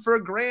one for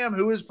Graham,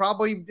 who is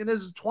probably in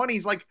his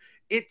 20s. Like,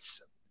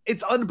 it's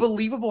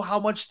unbelievable how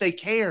much they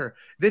care.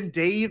 Then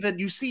Dave, and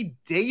you see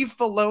Dave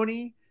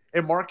Filoni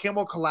and Mark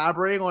Hamill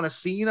collaborating on a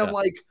scene. I'm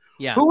like,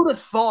 who would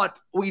have thought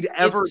we'd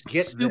ever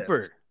get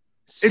this?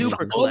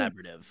 Super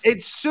collaborative.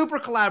 It's super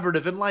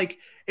collaborative, and like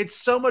it's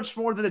so much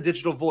more than a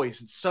digital voice.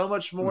 It's so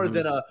much more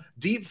than a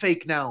deep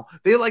fake now.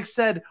 They like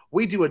said,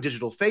 we do a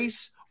digital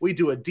face, we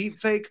do a deep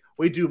fake,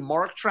 we do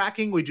Mark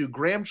tracking, we do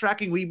Graham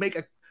tracking, we make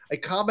a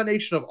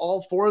combination of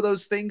all 4 of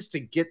those things to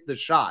get the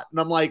shot. And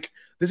I'm like,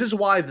 this is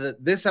why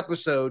this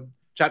episode,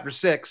 Chapter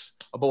 6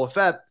 of Boba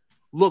Fett,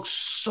 looks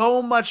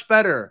so much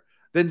better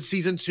than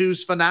Season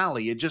 2's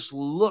finale. It just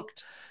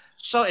looked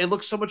so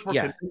much more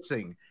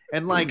convincing.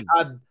 And like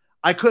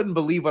I couldn't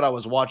believe what I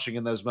was watching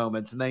in those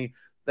moments. And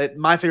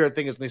my favorite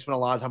thing is they spent a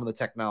lot of time on the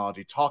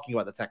technology, talking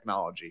about the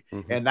technology.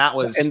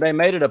 And they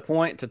made it a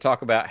point to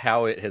talk about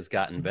how it has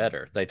gotten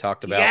better. They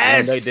talked about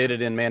when they did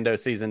it in Mando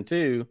Season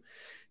 2.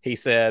 He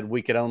said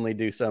we could only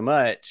do so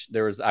much.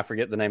 I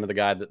forget the name of the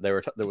guy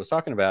that was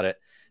talking about it,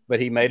 but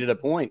he made it a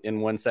point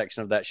in one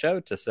section of that show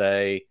to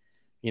say,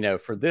 you know,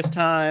 for this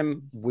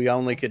time, we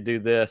only could do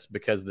this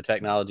because the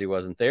technology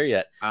wasn't there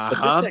yet.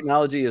 But this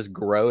technology is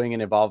growing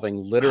and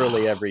evolving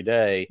literally every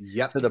day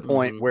to the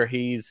point where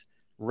he's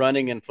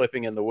running and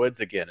flipping in the woods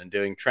again and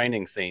doing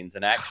training scenes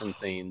and action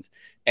scenes.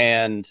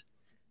 And,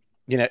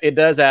 you know, it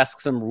does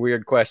ask some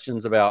weird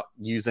questions about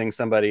using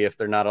somebody if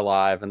they're not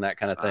alive and that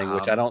kind of thing,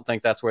 which I don't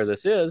think that's where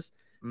this is.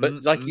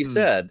 But like you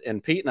said,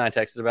 and Pete and I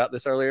texted about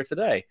this earlier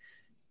today,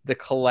 the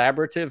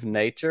collaborative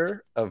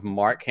nature of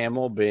Mark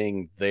Hamill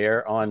being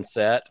there on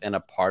set and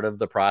a part of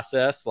the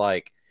process,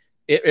 like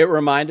it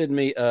reminded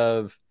me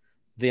of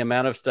the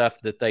amount of stuff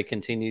that they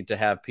continued to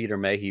have Peter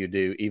Mayhew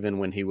do, even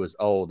when he was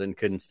old and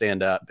couldn't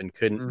stand up and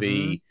couldn't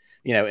be,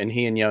 you know, and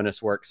he and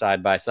Jonas worked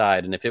side by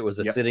side. And if it was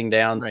a sitting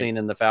down scene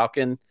in the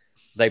Falcon,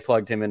 they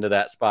plugged him into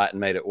that spot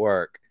and made it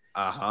work.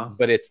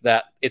 But it's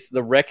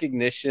the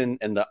recognition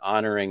and the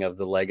honoring of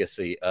the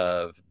legacy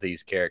of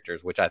these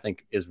characters, which I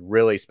think is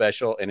really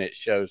special, and it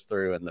shows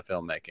through in the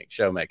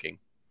show making.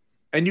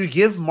 And you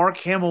give Mark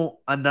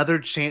Hamill another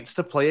chance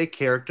to play a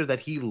character that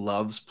he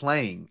loves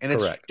playing. And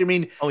correct.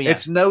 And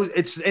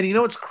you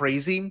know what's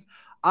crazy?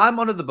 I'm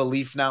under the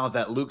belief now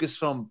that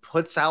Lucasfilm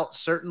puts out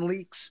certain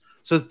leaks,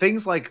 so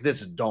things like this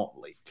don't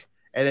leak.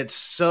 And it's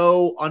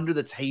so under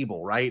the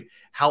table, right?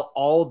 How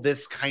all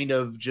this kind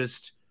of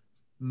just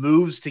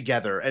moves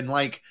together, and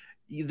like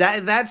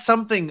that's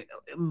something.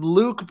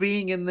 Luke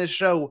being in this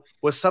show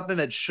was something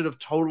that should have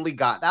totally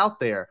gotten out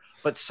there,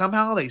 but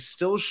somehow they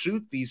still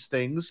shoot these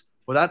things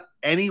without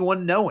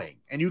anyone knowing,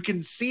 and you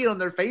can see it on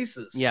their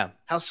faces.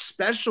 How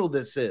special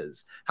this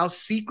is, how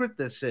secret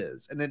this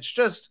is, and it's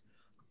just,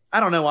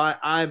 I don't know.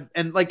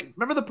 And like,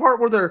 remember the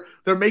part where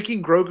they're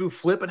making Grogu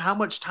flip and how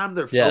much time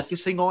they're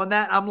focusing on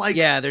that? I'm like,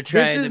 they're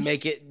trying to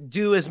make it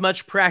do as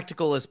much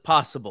practical as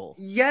possible.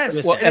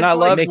 Yes, well, and I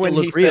loved when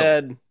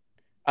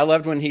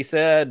he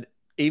said,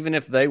 even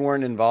if they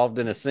weren't involved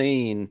in a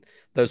scene,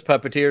 those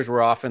puppeteers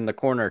were off in the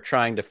corner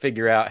trying to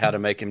figure out how to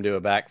make him do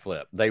a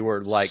backflip. They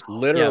were like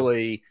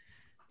literally,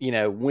 you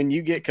know, when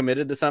you get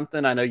committed to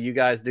something, I know you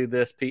guys do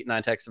this. Pete and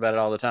I text about it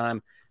all the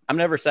time. I'm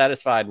never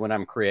satisfied when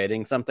I'm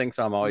creating something,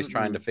 so I'm always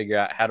trying to figure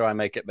out how do I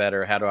make it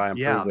better? How do I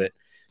improve it?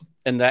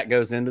 And that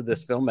goes into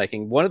this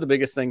filmmaking. One of the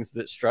biggest things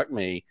that struck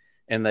me,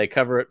 and they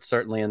cover it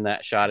certainly in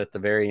that shot at the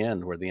very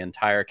end where the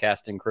entire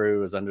cast and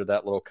crew is under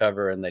that little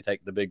cover and they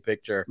take the big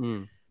picture.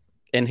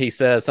 And he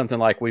says something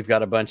like, we've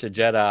got a bunch of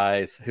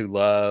Jedis who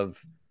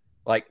love,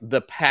 like,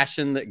 the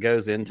passion that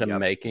goes into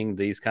making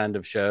these kind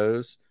of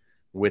shows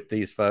with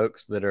these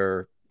folks that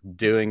are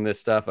doing this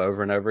stuff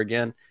over and over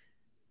again.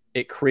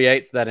 It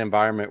creates that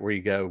environment where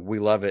you go, we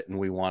love it and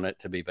we want it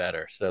to be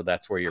better. So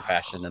that's where your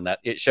passion, and that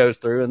it shows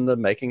through in the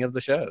making of the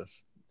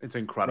shows. It's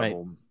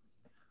incredible. Right.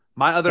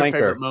 My other Clanker.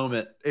 Favorite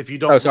moment, if you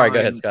don't go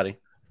ahead, Scotty.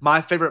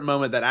 My favorite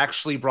moment that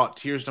actually brought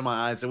tears to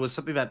my eyes, it was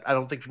something that I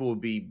don't think people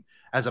would be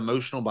as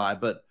emotional by,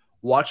 but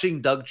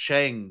watching Doug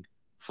Chang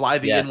fly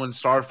the N1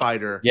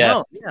 Starfighter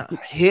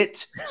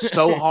hit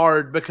so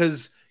hard,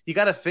 because you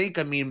got to think,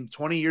 I mean,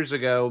 20 years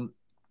ago,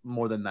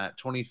 more than that,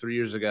 23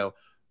 years ago,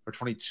 or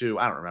 22,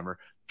 I don't remember.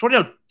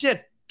 23.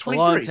 A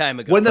long time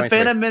ago. When the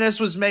Phantom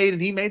Menace was made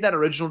and he made that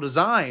original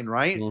design,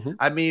 right?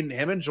 I mean,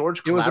 him and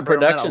George, it was a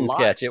production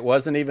sketch. It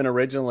wasn't even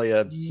originally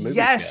a movie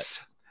sketch.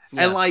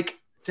 And like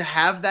to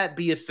have that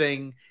be a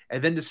thing,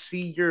 and then to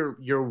see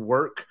your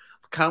work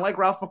kind of like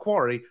Ralph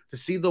McQuarrie, to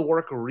see the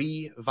work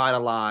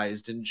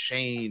revitalized and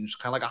changed,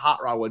 kind of like a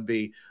Hot Rod would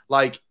be.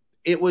 Like,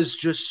 it was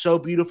just so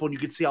beautiful, and you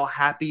could see how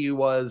happy he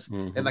was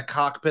in the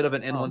cockpit of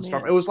an Inland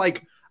Storm. It was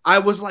like, I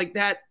was like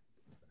that.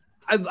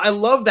 I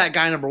love that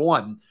guy, number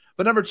one.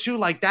 But number two,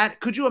 like that,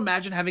 could you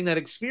imagine having that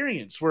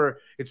experience where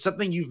it's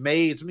something you've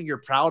made, something you're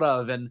proud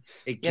of, and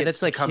it gets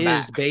that's like come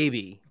his back.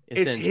 baby.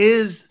 It's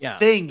his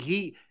thing.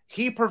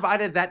 He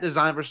provided that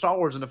design for Star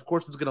Wars, and of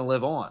course it's going to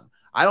live on.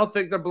 I don't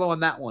think they're blowing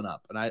that one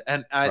up.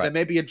 And that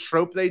may be a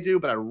trope they do,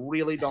 but I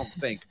really don't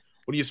think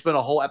when you spend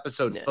a whole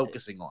episode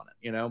focusing on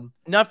it,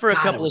 Not for a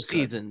couple of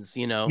seasons,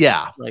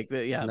 Yeah. Like,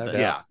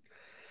 Yeah.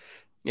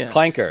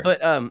 Clanker.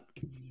 But,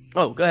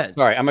 oh, go ahead.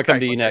 Sorry, I'm going to come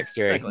to you next,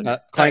 Jerry.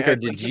 Clanker,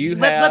 did you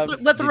have...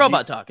 Let the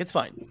robot talk. It's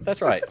fine.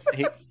 That's right.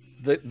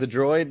 The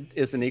droid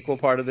is an equal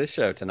part of this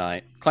show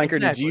tonight. Clanker,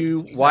 did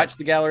you watch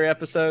the gallery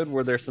episode?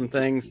 Were there some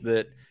things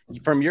that,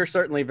 from your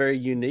certainly very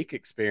unique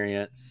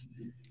experience,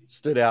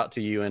 stood out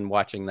to you in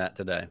watching that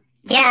today?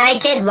 Yeah, I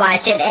did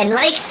watch it, and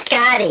like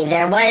Scotty,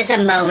 there was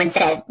a moment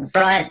that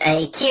brought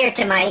a tear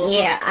to my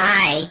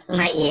eye,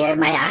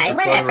 whatever. I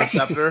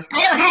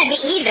don't have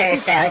either,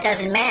 so it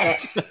doesn't matter.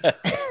 But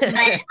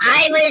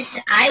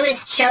I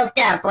was choked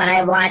up when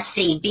I watched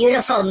the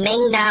beautiful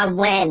Ming-Na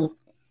Wen.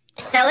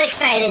 So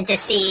excited to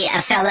see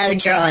a fellow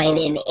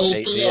droid in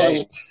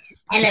 88.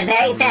 And the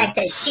very fact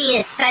that she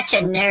is such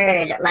a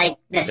nerd, like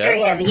the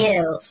three of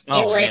you,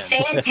 it was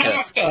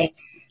fantastic.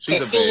 To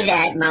see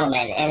that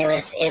moment, and it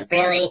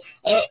really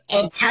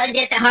tugged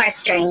at the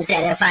heartstrings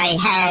that if I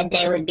had,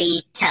 they would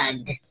be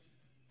tugged.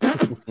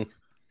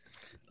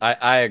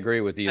 I agree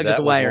with you.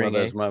 That was one of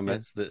those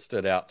moments that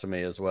stood out to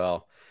me as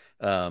well.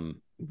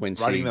 When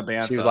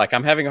she was like,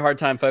 "I'm having a hard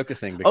time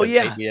focusing because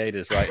 88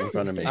 is right in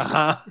front of me."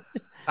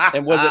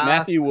 And was it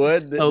Matthew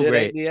Wood that did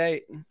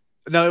 88?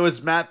 No, it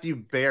was Matthew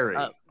Berry.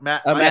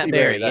 Matthew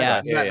Berry.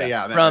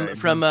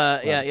 From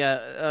What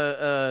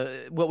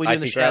We Do in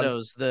the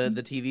Shadows,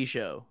 the TV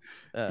show.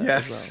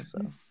 Yes. As well,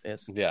 so,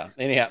 yes. Yeah.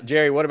 Anyhow,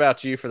 Jerry, what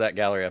about you for that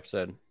gallery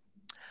episode?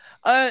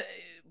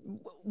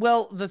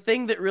 Well, the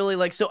thing that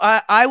really so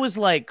I was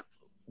like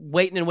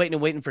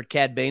waiting for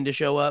Cad Bane to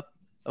show up.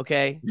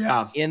 Okay.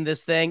 Yeah. In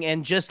this thing,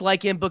 and just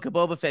like in Book of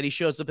Boba Fett, he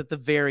shows up at the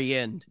very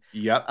end.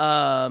 Yep.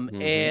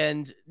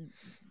 And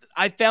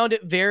I found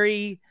it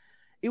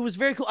it was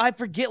very cool. I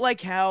forget like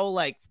how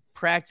like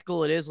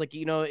practical it is. Like,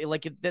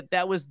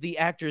 that was the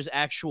actor's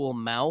actual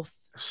mouth.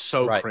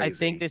 So crazy. I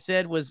think they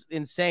said was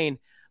insane.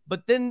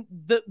 But then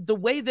the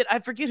way that I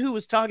forget who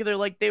was talking,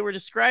 they were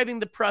describing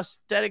the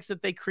prosthetics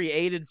that they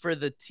created for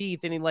the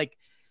teeth. And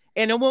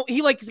I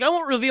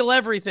won't reveal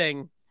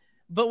everything,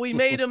 but we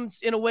made them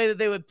in a way that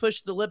they would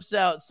push the lips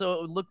out. So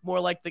it would look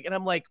more like and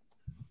I'm like,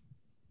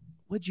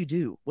 what'd you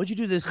do? What'd you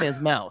do to this man's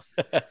mouth?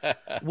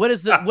 What are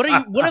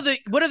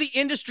the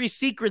industry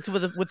secrets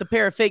with a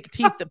pair of fake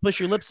teeth that push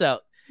your lips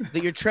out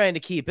that you're trying to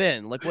keep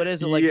in? Like, what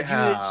is it? Like, did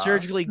you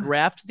surgically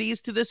graft these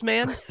to this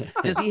man?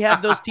 Does he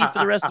have those teeth for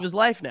the rest of his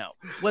life now?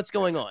 What's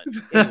going on?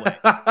 Anyway,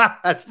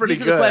 that's pretty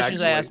good. These are the questions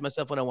I ask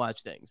myself when I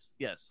watch things.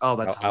 Yes. Oh,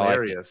 that's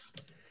hilarious.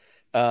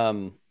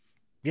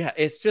 Yeah,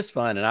 it's just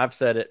fun. And I've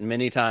said it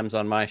many times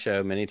on my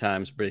show, many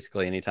times,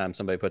 basically anytime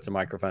somebody puts a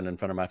microphone in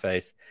front of my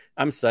face.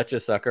 I'm such a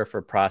sucker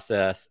for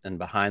process and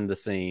behind the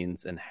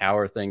scenes and how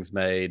are things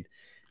made.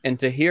 And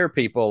to hear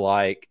people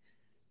like,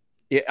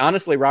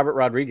 honestly, Robert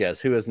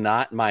Rodriguez, who is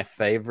not my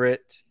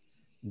favorite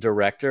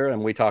director.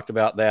 And we talked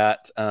about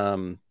that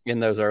in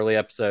those early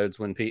episodes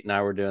when Pete and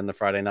I were doing the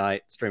Friday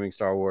night streaming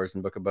Star Wars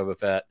and Book of Boba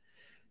Fett.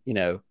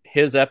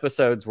 His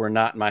episodes were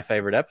not my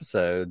favorite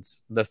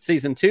episodes. The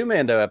season 2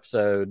 Mando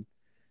episode,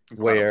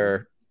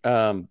 where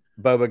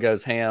Boba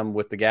goes ham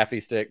with the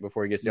gaffy stick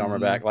before he gets the armor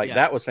back.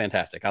 That was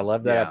fantastic. I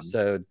love that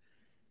episode.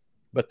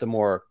 But the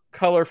more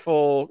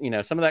colorful,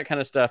 some of that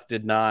kind of stuff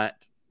did not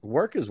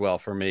work as well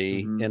for me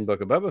in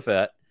Book of Boba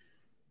Fett.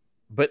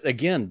 But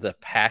again, the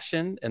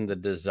passion and the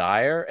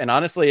desire, and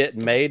honestly, it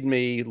made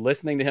me,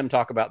 listening to him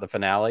talk about the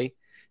finale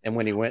and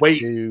when he went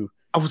to...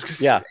 I was going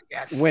to say,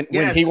 yes. When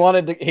he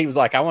wanted to, he was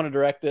like, I want to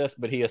direct this,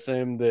 but he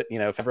assumed that,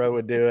 Favreau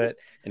would do it.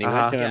 And he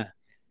went to him.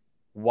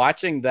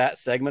 Watching that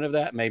segment of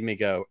that made me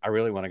go, I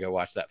really want to go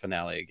watch that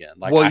finale again.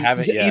 I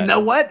haven't yet. You know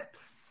what?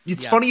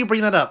 It's funny you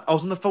bring that up. I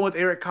was on the phone with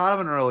Eric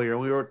Conovan earlier,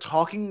 and we were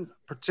talking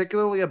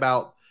particularly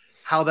about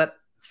how that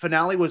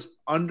finale was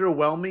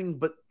underwhelming,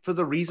 but for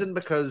the reason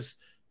because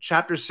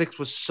Chapter 6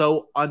 was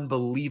so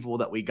unbelievable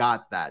that we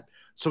got that.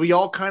 So we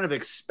all kind of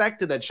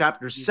expected that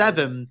Chapter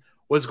 7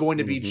 was going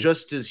to be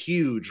just as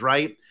huge,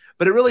 right?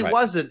 But it really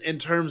wasn't in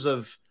terms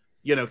of,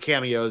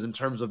 cameos, in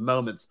terms of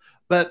moments.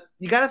 But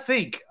you got to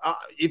think,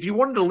 if you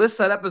wanted to list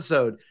that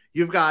episode,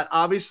 you've got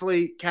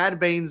obviously Cad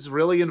Bane's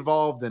really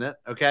involved in it.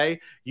 Okay,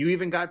 you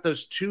even got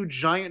those 2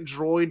 giant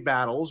droid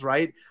battles,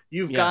 right?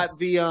 You've got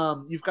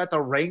the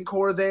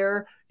Rancor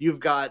there. You've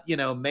got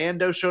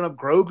Mando showing up,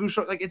 Grogu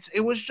showing up.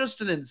 It was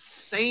just an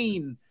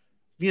insane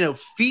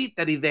feat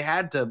that they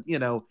had to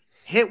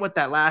hit with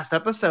that last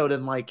episode,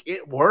 and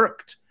it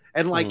worked.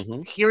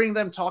 And hearing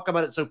them talk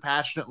about it so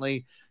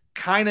passionately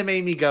kind of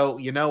made me go,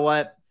 you know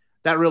what?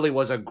 that really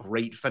was a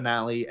great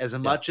finale. As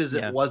much as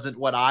it wasn't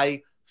what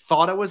I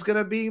thought it was going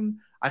to be,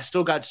 I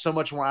still got so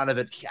much more out of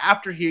it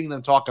after hearing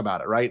them talk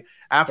about it, right?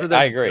 After them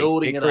I agree.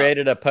 building It it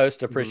created a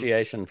post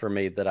appreciation for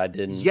me that I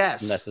didn't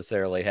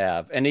necessarily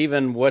have. And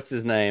even what's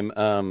his name?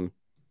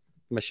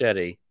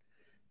 Machete.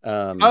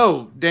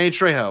 Danny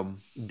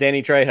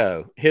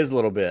Trejo, his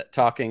little bit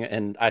talking,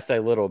 and I say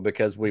little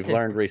because we've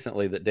learned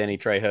recently that Danny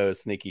Trejo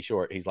is sneaky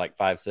short. He's like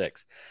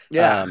 5'6".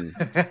 Yeah.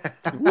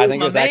 I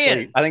think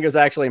it was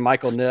actually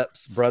Michael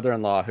Nipp's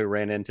brother-in-law who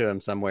ran into him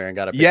somewhere and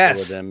got a picture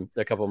with him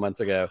a couple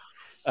months ago.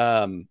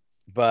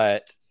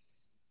 But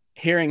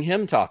hearing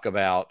him talk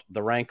about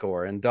the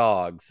Rancor and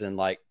dogs, and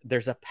like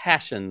there's a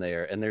passion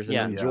there, and there's an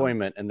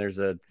enjoyment, and there's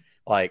a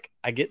like,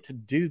 I get to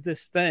do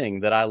this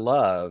thing that I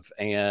love.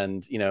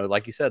 And, you know,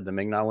 like you said, the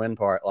Ming-Na Wen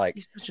part, like,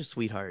 he's such a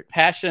sweetheart.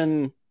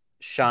 Passion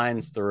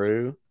shines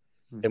through.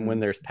 And when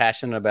there's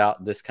passion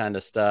about this kind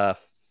of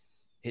stuff,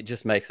 it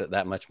just makes it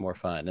that much more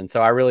fun. And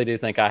so I really do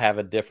think I have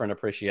a different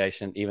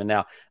appreciation even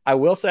now. I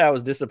will say I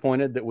was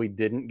disappointed that we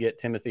didn't get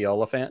Timothy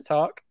Oliphant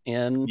talk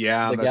in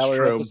the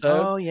gallery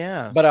episode. Oh,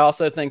 yeah. But I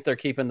also think they're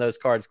keeping those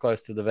cards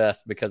close to the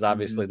vest because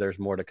obviously there's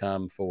more to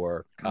come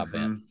for Cobb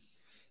Vanth.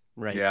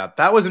 Right. Yeah,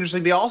 that was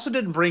interesting. They also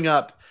didn't bring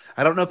up,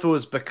 I don't know if it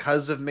was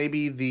because of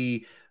maybe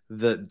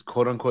the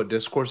quote unquote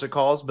discourse it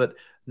calls, but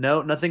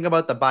nothing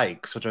about the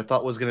bikes, which I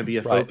thought was going to be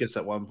a focus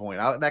at one point.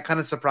 That kind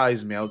of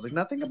surprised me. I was like,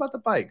 nothing about the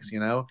bikes,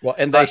 you know? Well,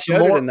 and they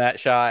showed it in that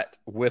shot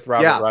with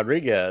Robert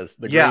Rodriguez,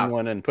 the green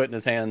one, and putting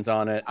his hands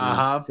on it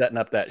and setting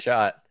up that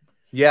shot.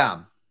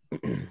 Yeah.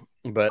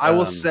 But I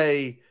will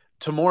say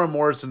Tamora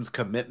Morrison's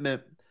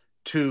commitment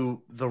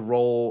to the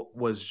role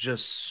was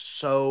just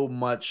so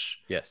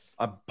much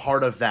a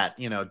part of that,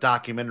 you know,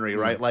 documentary,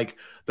 right? Like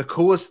the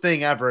coolest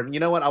thing ever. And you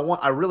know what?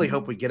 I really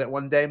hope we get it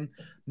one day.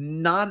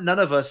 None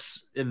of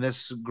us in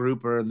this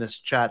group or in this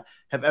chat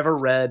have ever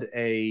read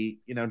a,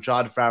 you know,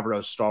 Jon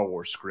Favreau Star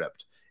Wars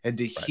script. And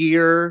to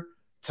hear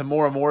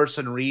Tamora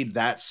Morrison read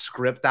that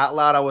script out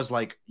loud, I was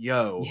like,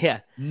 yo,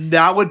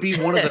 that would be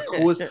one of the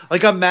coolest.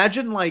 Like,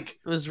 imagine like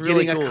it was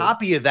really getting a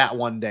copy of that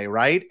one day,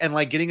 right? And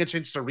like getting a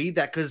chance to read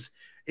that, because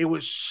it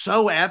was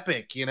so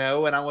epic, you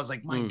know? And I was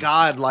like, my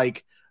God,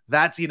 like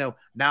that's, you know,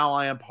 now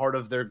I am part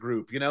of their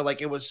group, you know?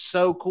 Like it was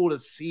so cool to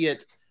see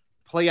it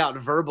play out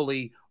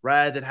verbally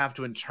rather than have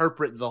to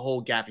interpret the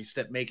whole Gaffy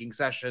step making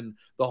session,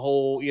 the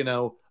whole, you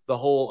know, the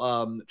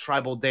whole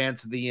tribal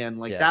dance at the end.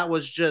 Like that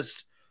was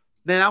just,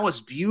 man, that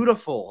was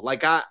beautiful.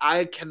 Like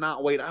I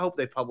cannot wait. I hope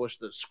they publish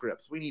those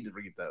scripts. We need to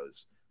read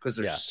those because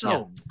they're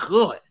so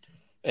good.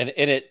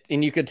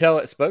 And you could tell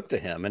it spoke to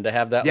him, and to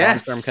have that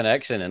long-term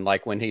connection. And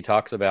like when he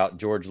talks about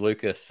George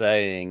Lucas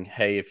saying,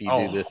 hey, if you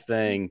do this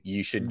thing,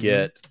 you should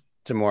get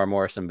Tamora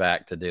Morrison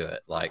back to do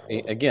it. Like,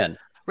 again,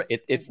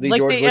 it's the like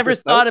George they Lucas ever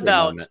thought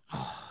about.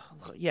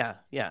 Yeah,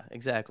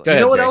 exactly.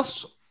 You know what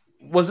else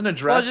wasn't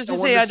addressed? Well, I was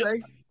just going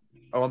to say,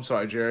 oh, I'm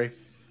sorry, Jerry.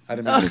 I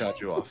didn't mean to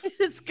cut you off.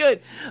 It's good.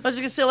 I was just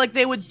going to say, like,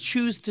 they would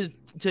choose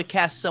to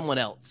cast someone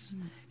else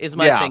is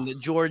my thing.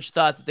 That George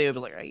thought that they would be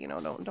like, hey, you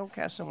know, don't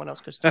cast someone else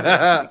because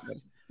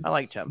I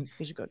like Tim.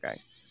 He's a good guy.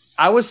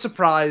 I was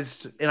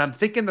surprised, and I'm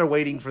thinking they're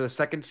waiting for the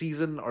second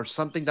season or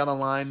something down the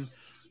line.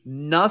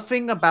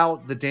 Nothing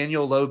about the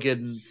Daniel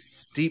Logan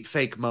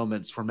deepfake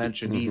moments were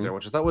mentioned either,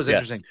 which I thought was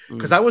interesting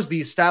because that was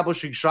the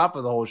establishing shot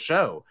for the whole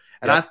show.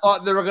 And I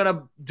thought they were going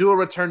to do a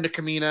return to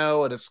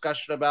Camino, a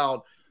discussion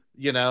about,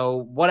 you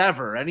know,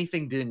 whatever,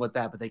 anything dealing with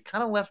that. But they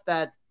kind of left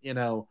that, you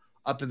know,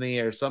 up in the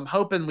air. So I'm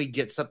hoping we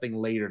get something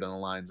later down the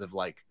lines of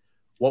like,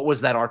 what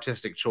was that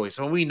artistic choice?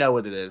 I mean, we know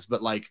what it is,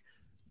 but like,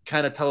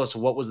 kind of tell us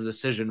what was the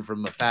decision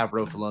from a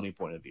Favreau Filoni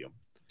point of view.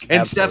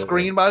 And Steph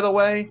Green, by the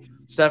way,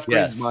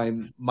 Green's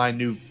my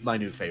new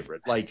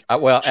favorite. Like, I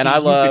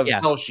love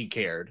how she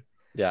cared.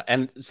 Yeah,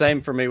 and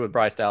same for me with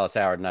Bryce Dallas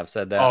Howard, and I've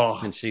said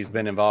that since she's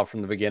been involved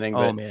from the beginning.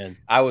 But man,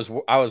 I was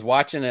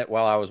watching it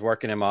while I was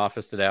working in my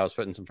office today. I was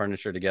putting some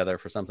furniture together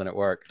for something at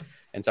work,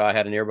 and so I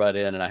had an earbud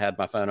in, and I had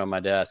my phone on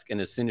my desk.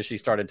 And as soon as she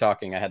started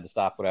talking, I had to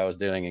stop what I was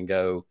doing and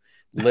go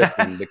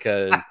listen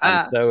because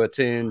I'm so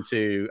attuned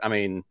to. I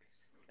mean,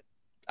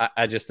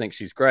 I just think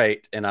she's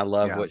great, and I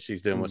love what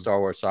she's doing with Star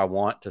Wars. So I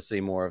want to see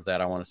more of that.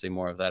 I want to see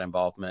more of that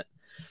involvement.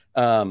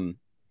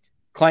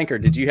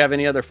 Clanker, did you have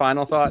any other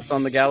final thoughts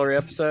on the gallery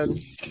episode?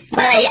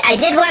 Well, I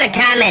did want to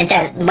comment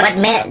that what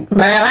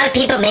a lot of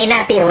people may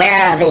not be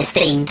aware of is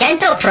the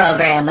dental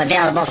program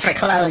available for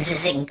clones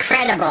is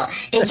incredible.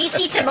 Did you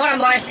see Tamora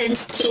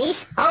Morrison's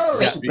teeth?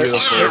 Holy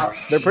cow.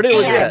 They're pretty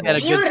legit. And a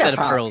good set of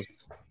pearls.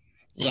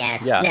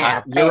 Yes.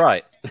 Yeah, you're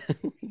right.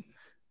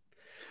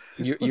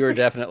 You're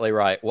definitely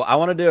right. Well, I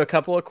want to do a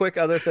couple of quick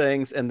other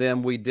things, and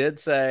then we did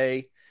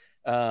say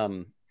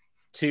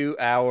to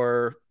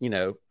our,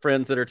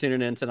 friends that are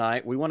tuning in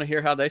tonight, we want to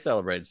hear how they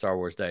celebrated Star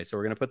Wars Day. So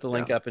we're going to put the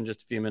link up in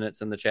just a few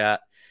minutes in the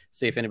chat.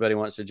 See if anybody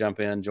wants to jump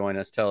in, join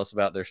us, tell us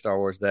about their Star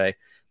Wars Day.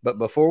 But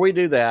before we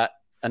do that,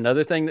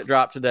 another thing that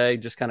dropped today,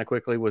 just kind of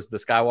quickly, was the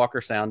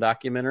Skywalker Sound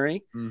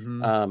documentary.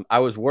 I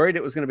was worried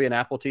it was going to be an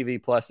Apple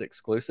TV Plus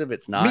exclusive.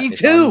 It's not. Me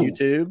it's too. on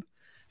YouTube.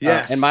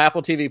 Yes. And my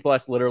Apple TV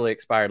Plus literally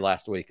expired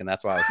last week, and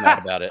that's why I was mad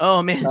about it.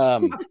 Oh man.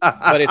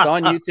 But it's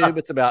on YouTube.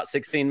 It's about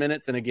 16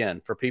 minutes. And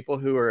again, for people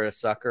who are a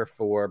sucker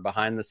for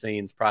behind the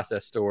scenes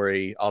process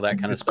story, all that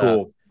kind of stuff,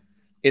 cool.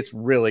 It's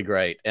really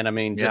great. And I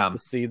mean, just to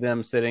see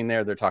them sitting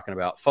there, they're talking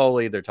about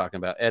Foley, they're talking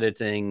about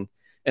editing.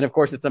 And of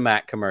course, it's a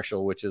Mac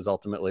commercial, which is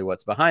ultimately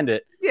what's behind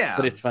it. Yeah.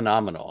 But it's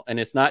phenomenal. And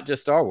it's not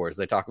just Star Wars.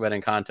 They talk about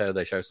Encanto.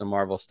 They show some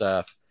Marvel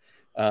stuff.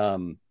 You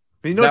know,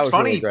 that it's was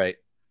funny. really great.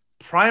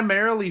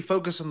 Primarily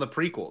focus on the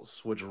prequels,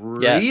 which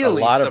really a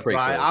lot of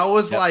surprised. prequels. I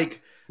was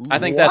like, I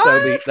think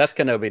what? that's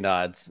Kenobi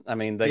nods. I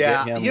mean, they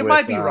get him you with,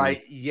 might be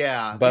right.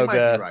 Yeah, Boga, you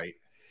might be right.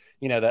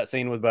 You know, that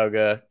scene with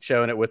Boga,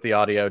 showing it with the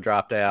audio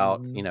dropped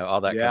out, you know,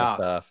 all that kind of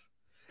stuff.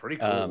 Pretty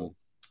cool.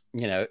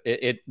 You know,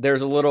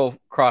 there's a little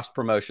cross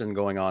promotion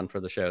going on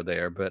for the show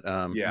there, but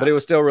it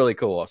was still really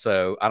cool.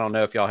 So I don't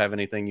know if y'all have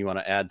anything you want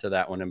to add to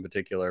that one in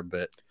particular,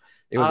 but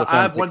it was a fun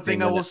I have one 16 thing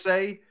minutes. I will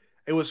say.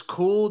 It was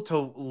cool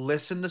to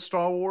listen to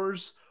Star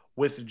Wars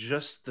with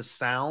just the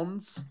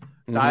sounds,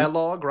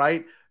 dialogue,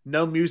 right?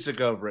 No music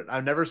over it.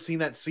 I've never seen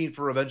that scene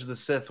for Revenge of the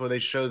Sith where they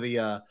show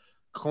the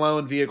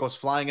clone vehicles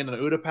flying into an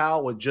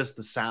Utapau with just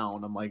the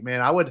sound. I'm like,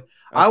 man, I would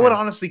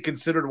honestly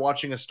consider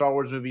watching a Star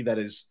Wars movie that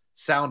is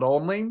sound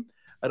only,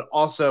 but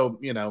also,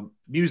 you know,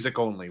 music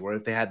only, where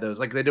if they had those,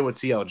 like they did with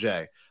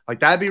TLJ, like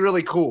that'd be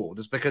really cool,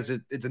 just because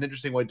it's an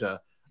interesting way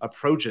to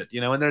approach it,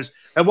 you know. And there's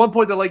at one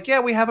point they're like, yeah,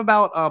 we have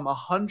about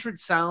 100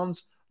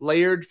 sounds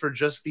layered for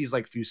just these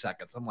like few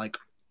seconds. I'm like,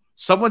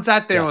 someone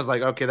sat there and was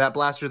like, okay, that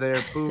blaster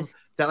there, boom,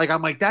 that, like,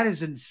 I'm like, that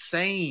is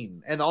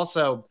insane. And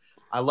also,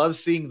 I love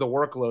seeing the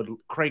workload.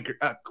 Clanker.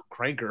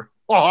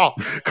 Oh,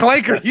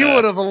 Clanker, you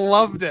would have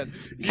loved it.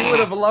 You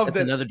would have loved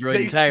it. Another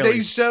droid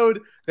entirely.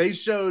 They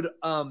showed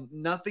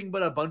nothing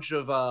but a bunch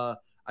of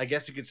I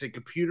guess you could say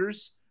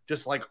computers,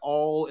 just like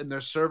all in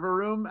their server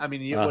room. I mean,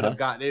 you would have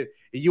gotten it.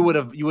 You would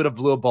have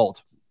blew a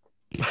bolt.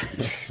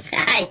 There's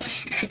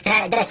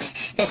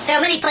so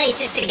many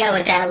places to go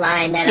with that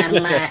line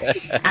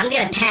that I'm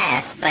gonna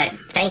pass. But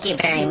thank you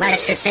very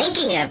much for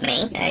thinking of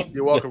me.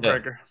 You're welcome,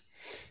 Clanker.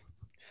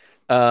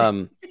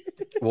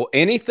 Well,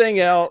 anything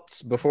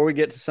else before we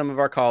get to some of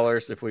our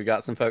callers? If we've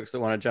got some folks that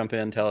want to jump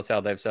in, tell us how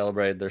they've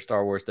celebrated their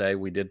Star Wars Day.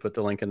 We did put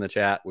the link in the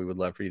chat. We would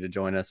love for you to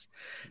join us.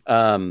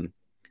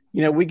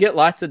 You know, we get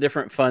lots of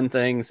different fun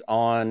things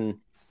on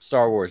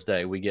Star Wars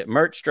Day. We get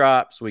merch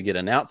drops. We get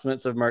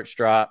announcements of merch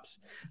drops.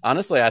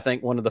 Honestly, I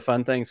think one of the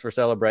fun things for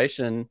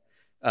Celebration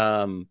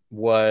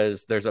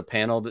was there's a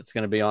panel that's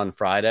going to be on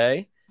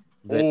Friday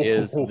that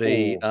is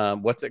the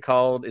what's it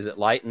called? Is it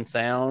Light and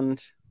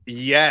Sound?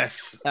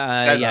 Yes.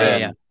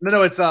 Yeah.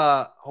 No, it's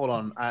hold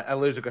on. I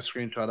literally took a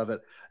screenshot of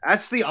it.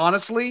 That's the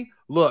honestly,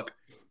 look,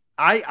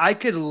 I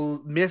could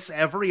miss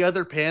every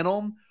other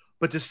panel,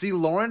 but to see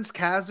Lawrence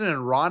Kasdan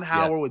and Ron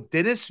Howard with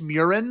Dennis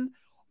Murin,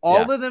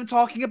 all of them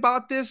talking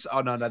about this. Oh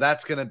no,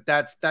 that's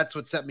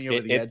what set me over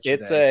the edge.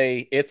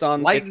 It's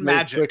on Light and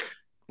Magic.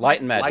 Light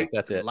and Magic.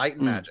 That's it. Light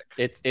and Magic.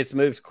 It's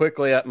moved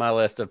quickly up my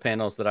list of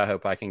panels that I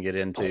hope I can get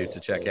into to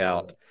check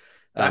out.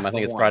 I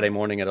think it's Friday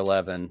morning at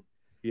 11.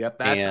 Yep,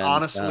 that's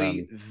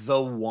honestly the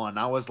one.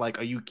 I was like,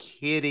 are you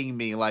kidding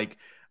me? Like,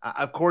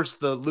 of course,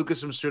 the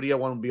Lucasfilm Studio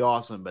one would be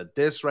awesome, but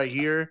this right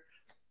here,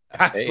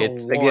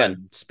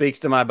 again, speaks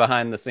to my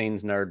behind the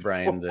scenes nerd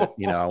brain that,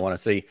 you know, I want to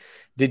see.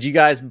 Did you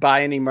guys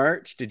buy any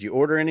merch? Did you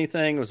order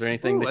anything? Was there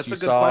anything that you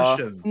saw?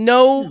 Question.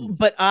 No,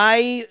 but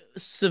I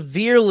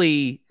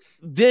severely,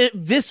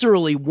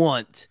 viscerally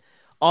want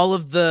all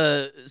of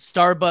the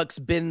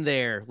Starbucks Been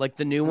There, like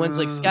the new ones.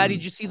 Like, Scott,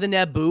 did you see the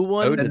Naboo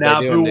one? Oh, the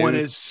Naboo one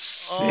is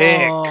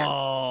sick.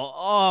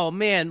 Oh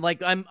man,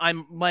 like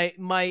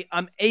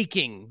I'm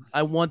aching.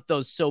 I want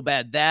those so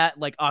bad. That,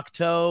 like,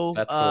 Octo,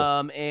 that's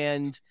cool.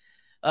 and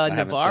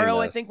Navarro,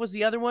 I think, was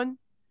the other one.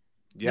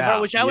 Yeah,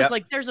 Navarro, which I was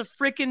like, there's a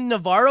freaking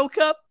Navarro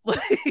cup.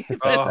 That's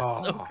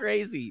so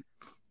crazy.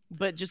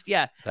 But just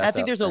I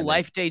think there's a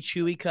Life Day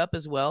Chewy cup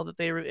as well that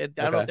they. I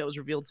don't know if that was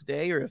revealed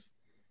today or if.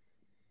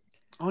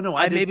 Oh no,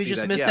 I maybe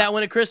just missed that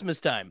one at Christmas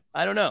time.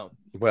 I don't know.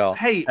 Well,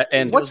 hey,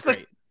 and what's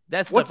the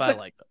that stuff I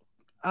like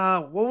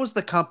though. What was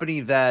the company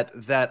that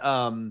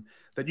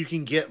you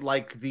can get,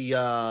 like, the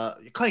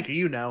Clanker?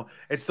 You know,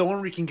 it's the one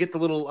where you can get the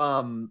little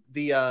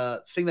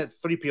the thing that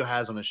 3PO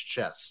has on his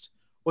chest.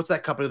 What's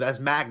that company that has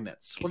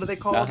magnets? What are they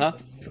called?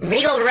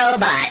 Regal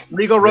Robot.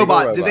 Regal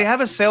Robot. Did they have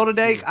a sale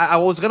today? I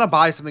was gonna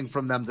buy something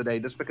from them today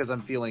just because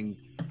I'm feeling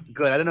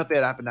good. I don't know if they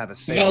happen to have a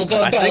sale.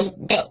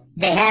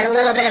 They had a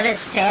little bit of a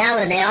sale,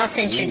 and they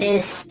also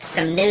introduced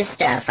some new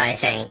stuff, I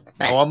think.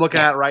 But, I'm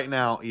looking at it right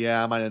now.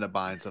 Yeah, I might end up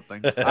buying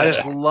something. I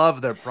just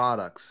love their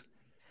products.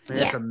 Man,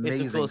 it's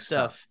amazing cool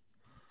stuff.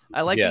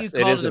 I like that you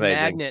called it a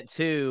magnet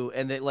too,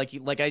 and that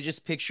like I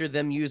just picture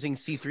them using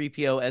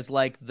C-3PO as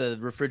like the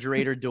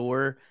refrigerator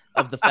door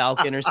of the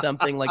Falcon or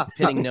something, like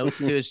pinning notes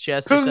to his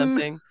chest or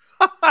something.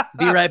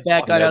 Be right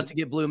back. Got out to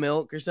get blue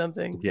milk or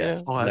something.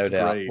 Yes, yeah. No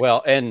doubt. Great.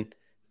 Well, and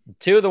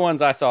two of the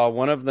ones I saw,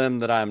 one of them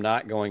that I'm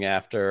not going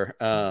after.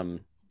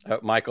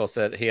 Michael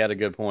said he had a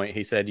good point.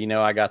 He said, you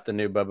know, I got the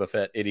new Boba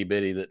Fett itty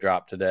bitty that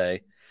dropped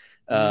today.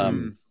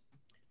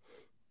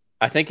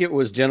 I think it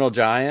was Gentle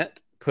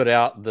Giant put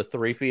out the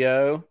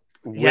 3PO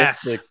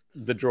with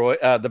the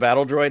droid, the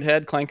battle droid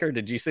head Clanker.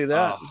 Did you see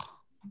that?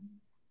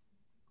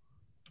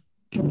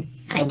 Oh.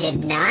 I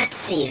did not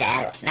see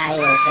that. I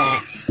was,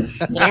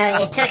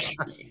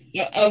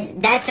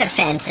 that's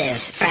offensive,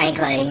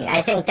 frankly.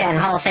 I think that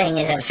whole thing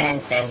is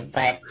offensive,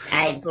 but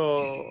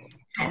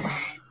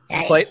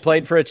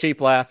Played for a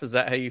cheap laugh. Is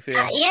that how you feel?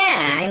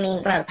 Yeah, I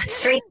mean, well,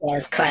 3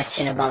 is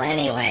questionable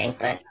anyway,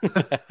 but.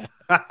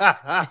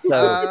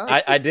 So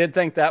I did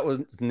think that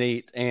was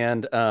neat,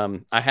 and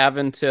I have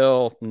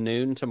until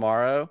noon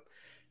tomorrow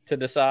to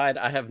decide.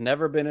 I have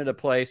never been at a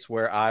place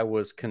where I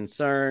was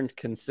concerned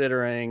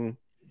considering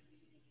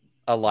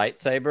a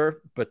lightsaber,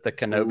 but the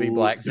Kenobi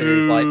Black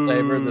Series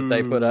lightsaber that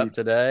they put up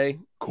today,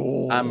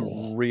 cool.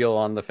 I'm real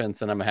on the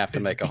fence, and I'm gonna have to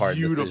make a hard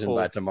decision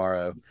by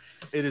tomorrow.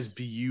 It is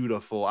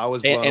beautiful. I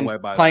was blown away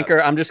by Clanker,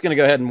 that. I'm just gonna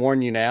go ahead and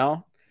warn you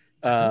now.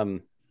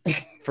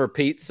 For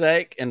Pete's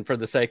sake and for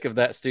the sake of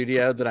that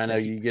studio that I know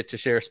you get to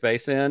share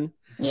space in,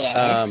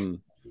 yes.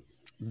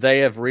 They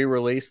have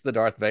re-released the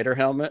Darth Vader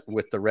helmet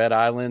with the red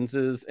eye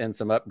lenses and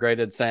some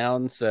upgraded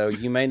sound, so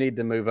you may need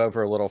to move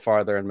over a little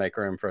farther and make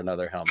room for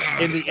another helmet.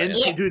 And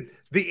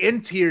the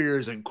interior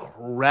is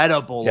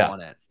incredible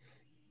on it.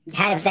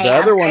 Have they the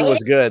other one upgraded?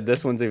 was good.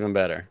 This one's even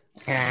better.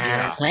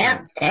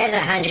 Well, there's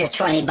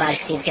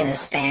 $120 he's going to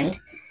spend.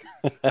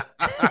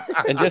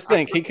 And just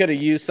think, he could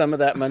have used some of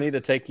that money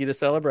to take you to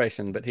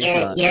Celebration, but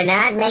you're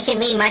not making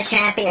me much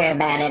happier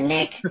about it,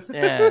 Nick.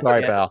 Yeah,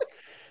 sorry, pal.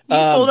 You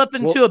fold up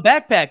into a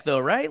backpack, though,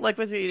 right? Like,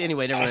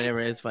 anyway, never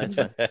mind. It's fine. It's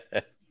fine.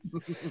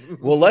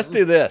 Well, let's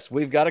do this.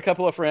 We've got a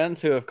couple of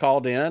friends who have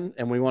called in,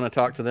 and we want to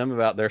talk to them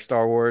about their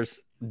Star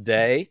Wars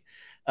day.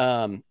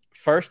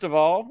 First of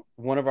all,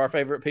 one of our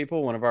favorite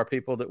people, one of our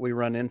people that we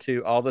run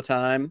into all the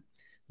time,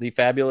 the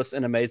fabulous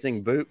and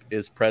amazing Boop,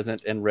 is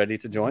present and ready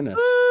to join us.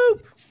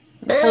 Boop.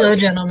 Hello,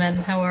 gentlemen.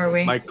 How are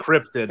we? My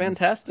cryptid.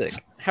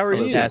 Fantastic. How are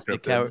you?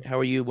 Fantastic. How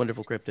are you,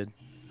 wonderful cryptid?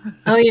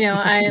 Oh,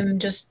 I am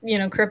just,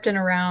 crypting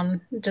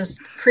around,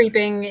 just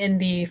creeping in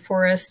the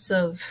forests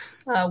of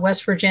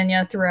West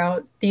Virginia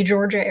throughout the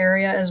Georgia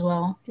area as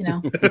well,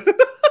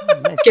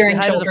 Nice. Scaring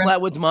Say hi children. to the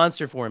Flatwoods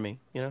Monster for me,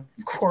 Of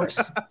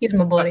course. He's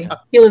my buddy.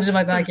 He lives in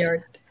my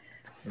backyard.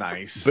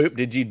 Nice. Boop,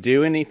 did you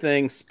do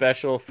anything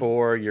special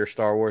for your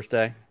Star Wars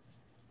day?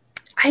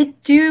 I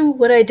do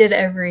what I did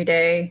every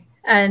day,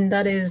 and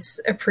that is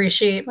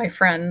appreciate my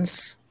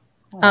friends.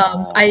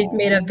 I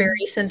made a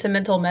very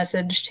sentimental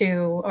message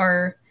to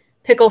our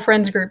Pickle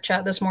Friends group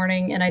chat this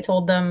morning, and I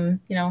told them,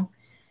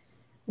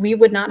 we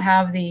would not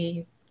have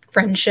the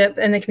friendship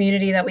and the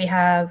community that we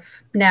have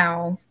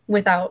now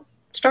without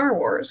Star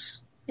Wars.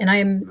 And I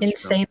am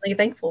insanely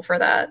thankful for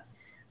that.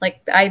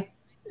 Like I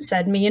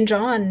said, me and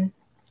John,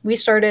 we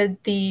started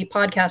the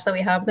podcast that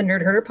we have, the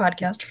Nerd Herder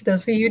podcast. For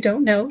those of you who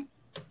don't know,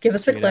 give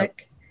us a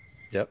click.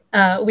 Yep.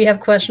 We have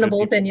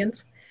questionable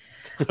opinions.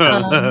 You're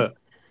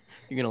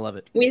gonna love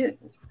it.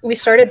 We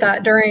started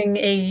that during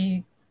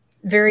a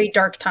very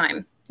dark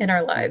time in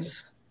our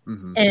lives,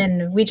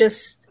 and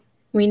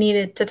we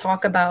needed to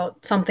talk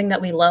about something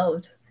that we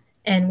loved,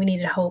 and we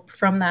needed hope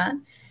from that,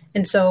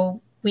 and so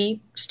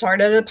we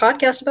started a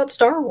podcast about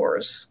Star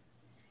Wars,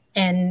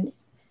 and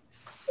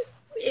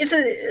it's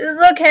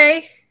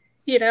okay,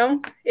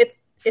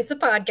 it's a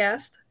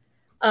podcast,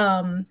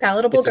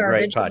 palatable it's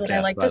garbage, podcast, is what I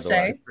like to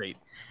say. Great.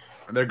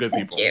 They're good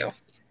people. Thank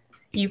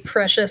you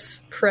precious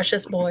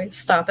boys.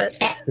 Stop it.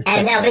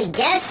 And there'll be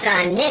guests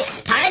on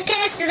Nick's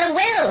Podcast of the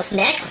Wills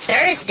next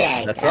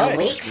Thursday. That's right. A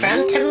week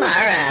from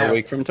tomorrow. A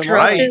week from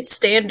tomorrow. Dropped his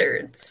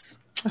standards.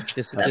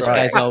 This right.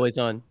 guy's always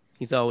on.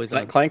 He's always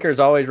on. Clanker's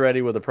always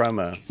ready with a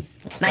promo.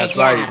 It's my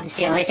job. It's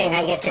the only thing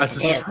I get to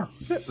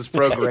do. It's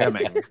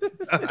programming.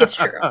 It's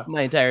true.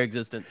 My entire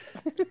existence.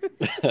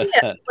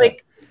 Yeah,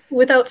 like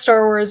without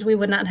Star Wars, we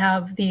would not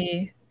have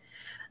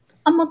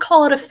I'm gonna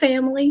call it a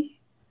family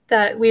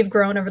that we've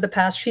grown over the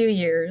past few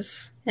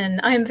years, and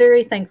I'm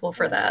very thankful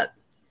for that.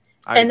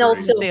 I agree.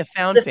 Also, say a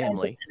found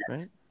family,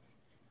 right?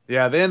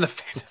 Yeah, they're in the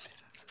family.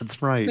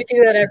 That's right. We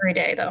do that every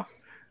day, though.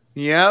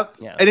 Yep.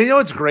 Yeah. And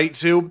it's great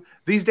too.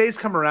 These days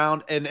come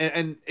around,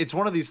 and it's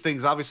one of these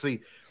things.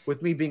 Obviously,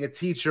 with me being a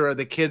teacher,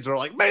 the kids are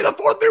like, "May the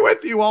Fourth be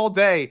with you" all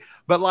day.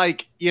 But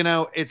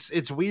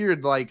it's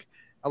weird. Like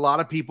a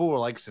lot of people were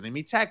like sending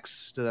me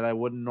texts that I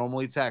wouldn't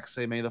normally text.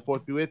 Say, "May the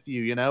Fourth be with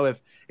you."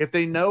 If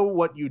they know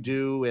what you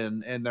do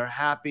and they're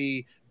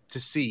happy to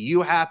see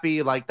you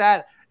happy like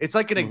that, it's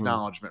like an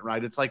acknowledgement,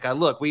 right? It's like,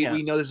 look,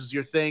 we know this is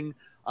your thing.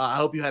 I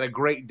hope you had a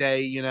great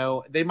day.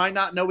 They might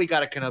not know we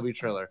got a Kenobi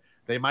trailer.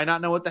 They might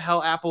not know what the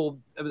hell Apple,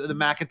 the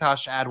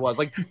Macintosh ad was.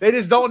 Like, they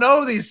just don't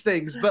know these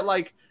things, but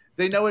like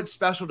they know it's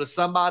special to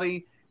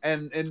somebody.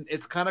 And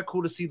it's kind of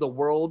cool to see the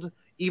world,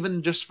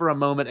 even just for a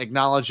moment,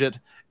 acknowledge it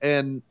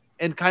and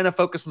kind of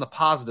focus on the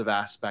positive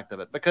aspect of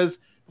it. Because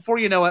before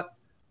you know it,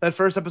 that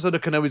first episode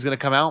of Kenobi is going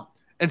to come out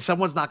and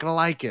someone's not going to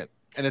like it.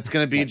 And it's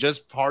going to be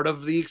just part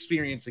of the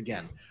experience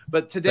again.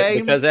 But today...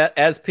 Because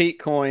as Pete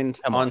coined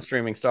on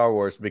streaming Star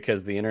Wars,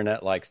 because the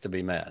internet likes to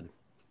be mad.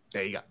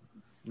 There you go.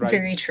 Right?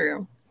 Very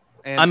true.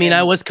 I mean,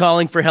 I was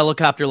calling for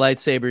helicopter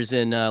lightsabers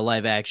in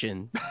live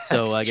action,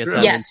 so I guess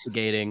I'm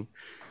instigating.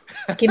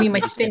 Give me my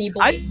spinny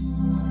blade.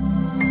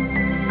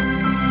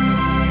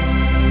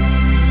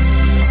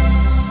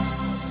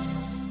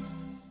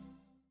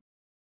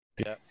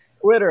 Yeah.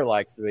 Twitter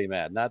likes to be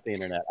mad, not the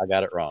internet. I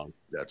got it wrong.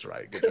 That's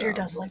right. Good Twitter job.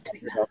 does like to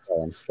be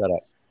mad. Shut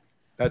up.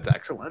 That's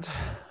excellent.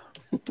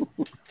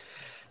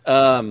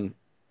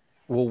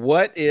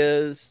 Well,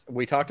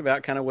 we talked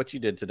about kind of what you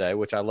did today,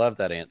 which I love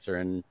that answer.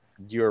 And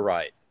you're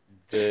right.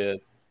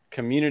 The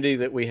community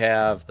that we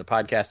have, the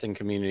podcasting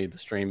community, the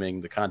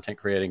streaming, the content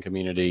creating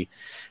community,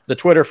 the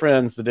Twitter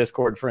friends, the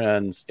Discord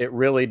friends, it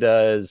really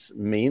does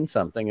mean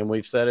something. And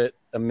we've said it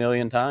a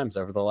million times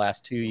over the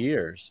last 2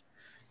 years.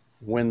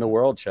 When the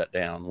world shut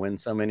down, when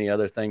so many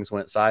other things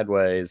went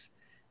sideways,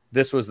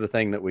 this was the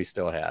thing that we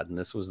still had. And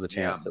this was the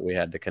chance that we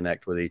had to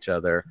connect with each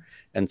other.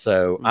 And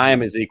so I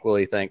am as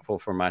equally thankful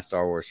for my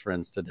Star Wars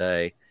friends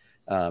today,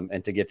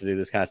 and to get to do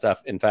this kind of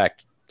stuff. In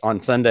fact, on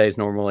Sundays,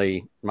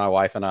 normally my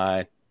wife and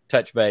I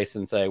touch base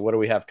and say, what do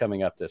we have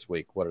coming up this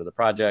week? What are the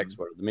projects?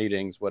 What are the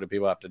meetings? What do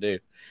people have to do?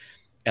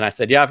 And I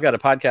said, yeah, I've got a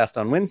podcast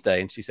on Wednesday.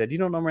 And she said, you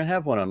don't normally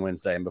have one on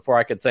Wednesday. And before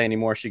I could say any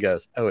more, she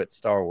goes, oh, it's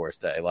Star Wars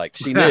Day. Like,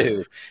 she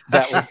knew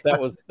that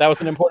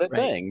was an important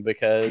thing,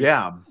 because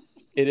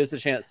it is a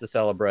chance to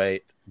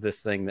celebrate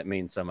this thing that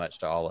means so much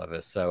to all of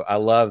us. So I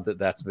love that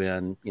that's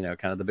been,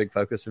 kind of the big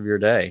focus of your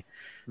day.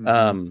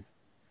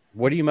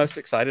 What are you most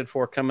excited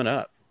for coming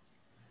up?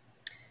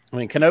 I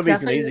mean,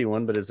 Kenobi's an easy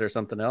one, but is there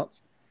something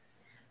else?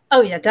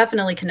 Oh yeah,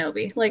 definitely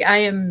Kenobi. Like, I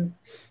am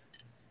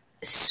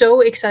so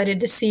excited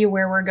to see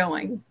where we're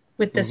going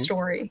with this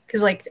story,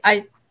 because like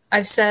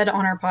I've said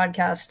on our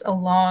podcast a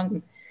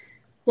long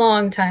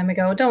time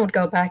ago, don't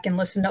go back and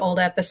listen to old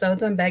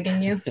episodes, I'm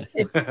begging you.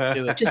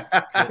 Just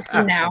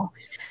listen now.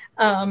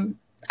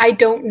 I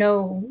don't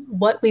know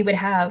what we would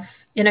have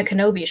in a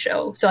Kenobi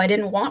show, so I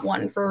didn't want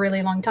one for a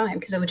really long time,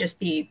 because it would just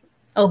be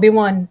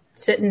Obi-Wan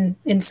sitting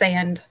in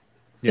sand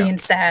being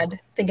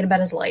sad, thinking about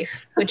his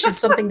life, which is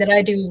something that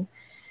I do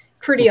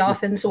pretty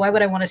often, so why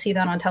would I want to see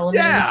that on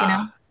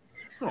television?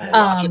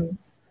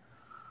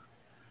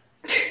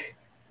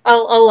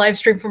 I'll live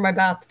stream from my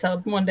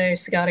bathtub one day,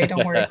 Scotty.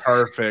 Don't worry.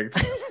 Perfect.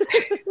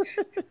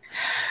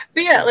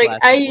 But yeah,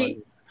 like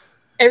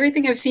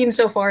everything I've seen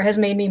so far has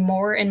made me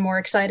more and more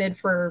excited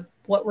for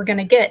what we're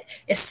gonna get,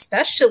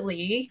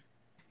 especially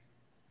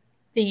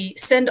the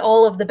send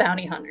all of the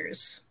bounty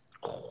hunters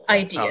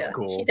idea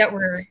that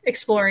we're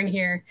exploring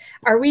here.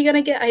 Are we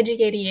gonna get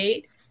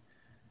IG-88?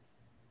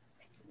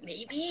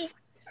 Maybe.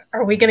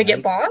 Are we gonna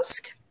get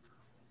Bosk?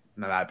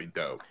 No, that'd be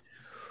dope.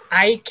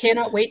 I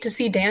cannot wait to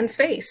see Dan's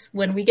face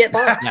when we get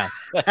Bosk.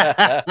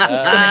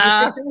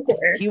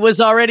 He was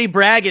already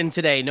bragging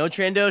today. No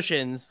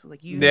Trandoshans.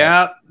 Like, you,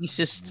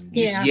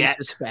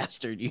 this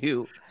bastard.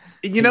 You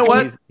know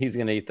what? He's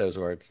gonna eat those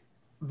words.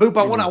 Boop.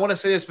 I want to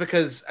say this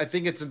because I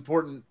think it's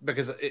important,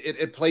 because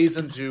it plays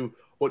into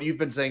what you've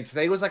been saying.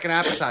 Today was like an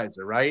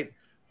appetizer, right?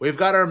 We've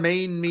got our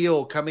main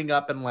meal coming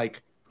up in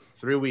like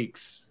 3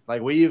 weeks.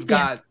 Like, we've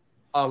got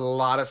a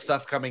lot of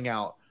stuff coming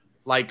out.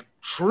 Like,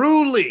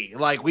 truly,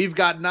 like, we've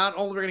got, not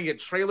only we're going to get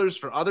trailers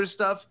for other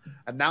stuff,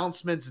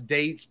 announcements,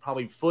 dates,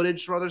 probably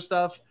footage for other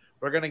stuff.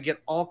 We're going to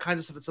get all kinds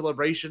of stuff at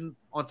Celebration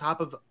on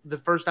top of the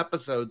first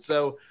episode.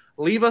 So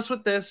leave us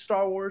with this,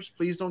 Star Wars.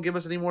 Please don't give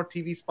us any more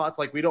TV spots.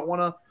 Like, we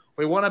want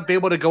to be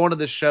able to go into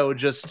the show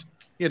just,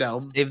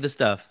 save the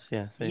stuff.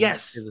 Yeah. Save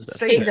the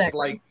stuff.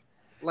 Exactly.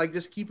 Like,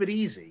 just keep it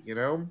easy,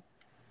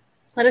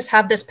 Let us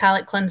have this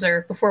palate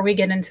cleanser before we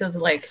get into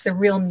the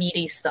real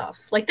meaty stuff.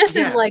 Like, this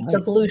is like the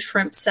blue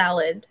shrimp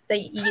salad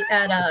that you eat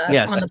at on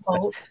the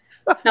boat,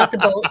 not the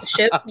boat, the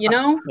ship. Yeah,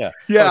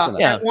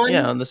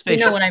 on the spaceship.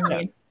 You know what I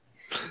mean?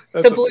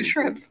 The blue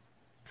shrimp.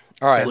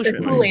 All right, the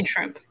Kool-Aid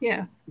shrimp.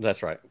 Yeah,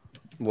 that's right.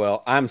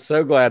 Well, I'm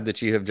so glad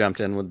that you have jumped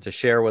in to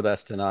share with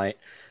us tonight.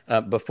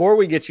 Before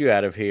we get you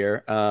out of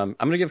here, I'm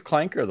going to give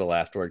Clanker the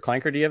last word.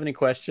 Clanker, do you have any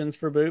questions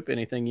for Boop?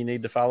 Anything you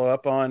need to follow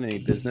up on? Any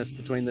business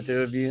between the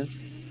two of you?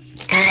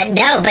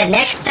 No, but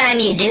next time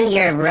you do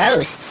your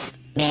roasts,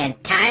 man,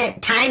 tie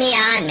me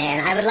on,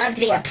 man. I would love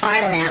to be a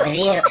part of that with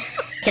you.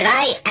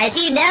 Because as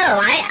you know,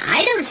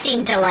 I don't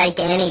seem to like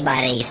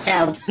anybody, so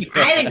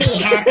I would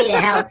be happy to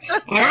help.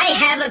 And I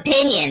have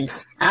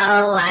opinions.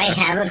 Oh, I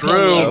have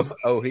opinions.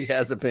 Oh, he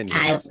has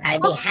opinions.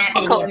 I'd be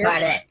happy to be a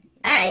part of it.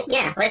 All right,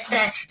 yeah,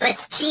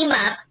 let's team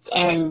up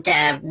and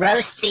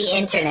roast the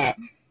internet.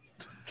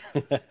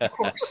 Of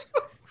course.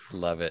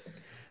 Love it.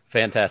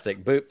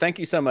 Fantastic. Boop, thank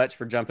you so much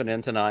for jumping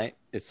in tonight.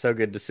 It's so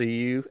good to see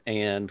you,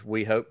 and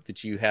we hope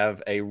that you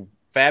have a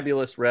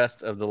fabulous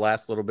rest of the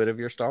last little bit of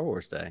your Star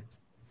Wars day.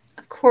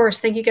 Of course.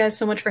 Thank you guys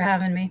so much for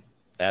having me.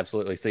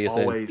 Absolutely. See you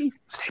soon.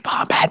 Stay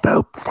bombad,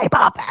 Boop. Stay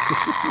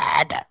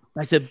bombad.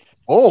 I said,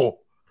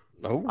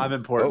 I'm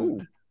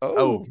important.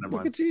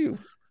 Look at you.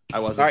 I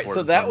was all right,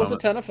 so that was a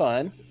ton of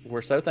fun.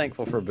 We're so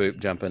thankful for Boop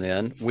jumping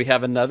in. We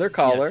have another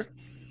caller. Yes.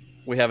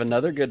 We have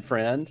another good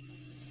friend.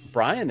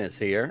 Brian is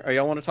here.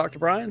 Y'all want to talk to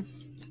Brian?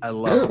 I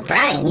love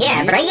Brian.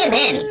 Yeah, bring him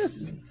in.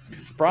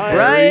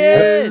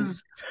 Brian.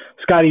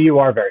 Scotty, you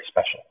are very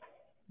special.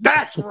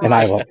 That's right. And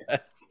I love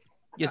it.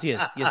 Yes, he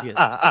is. Yes, he is.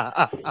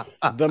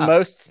 The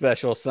most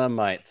special, some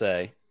might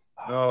say.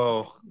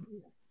 Oh,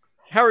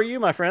 How are you,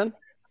 my friend?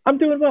 I'm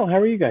doing well. How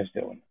are you guys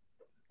doing?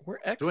 We're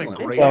excellent.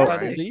 great, We're so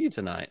glad right? to see you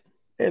tonight.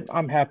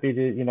 I'm happy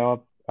to,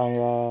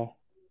 I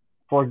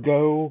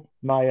forego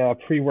my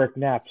pre-work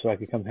nap so I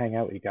can come hang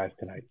out with you guys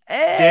tonight.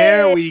 Hey,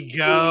 there we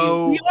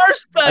go. you are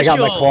special. I got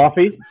my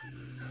coffee.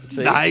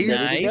 See, Nice.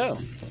 there we go.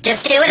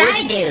 Just do what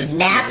I do.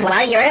 Nap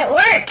while you're at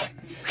work.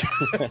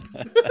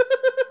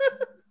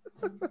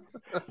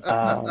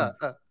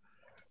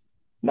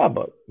 No,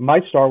 but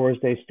my Star Wars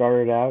day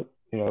started out,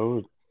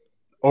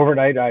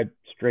 overnight.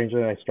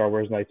 Strangely, my Star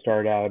Wars night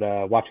started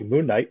out watching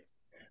Moon Knight.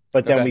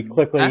 But then we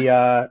quickly,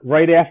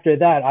 right after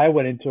that, I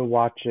went into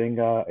watching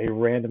a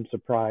random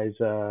surprise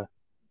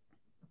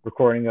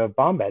recording of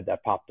Bombad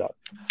that popped up.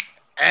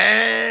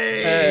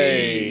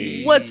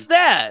 Hey. What's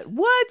that?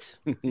 What?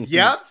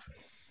 Yep.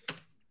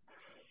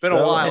 Been a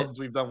So, while since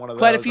we've done one of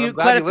those. Quite a few, I'm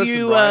glad you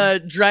listened,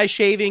 Brian. dry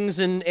shavings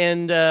and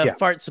Yeah.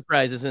 fart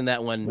surprises in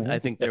that one. I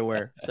think there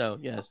were. So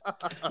yes.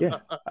 Yeah.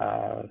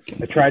 I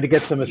tried to get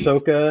some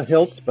Ahsoka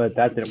hilts, but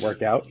that didn't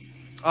work out.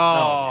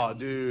 Oh,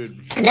 dude.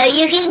 No,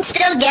 you can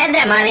still get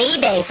them on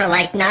eBay for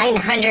like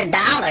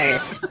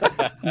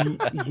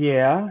 $900.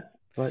 Yeah,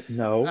 but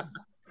no.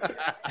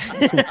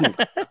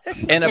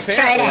 And Just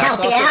trying to apparently I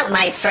help saw you some- out,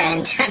 my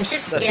friend. I'm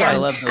just, That's you why I know,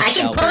 love those I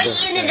can scalpels.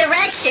 point you in the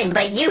direction,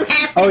 but you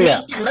have to Oh, yeah.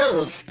 make the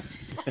move.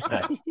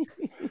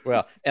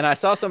 Well, and I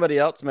saw somebody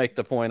else make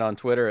the point on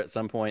Twitter at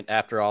some point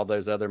after all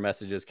those other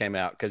messages came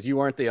out, because you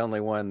weren't the only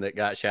one that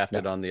got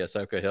shafted on the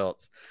Ahsoka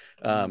hilts.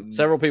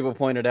 Several people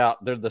pointed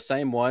out they're the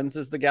same ones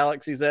as the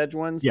Galaxy's Edge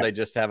ones. Yeah. They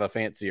just have a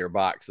fancier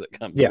box that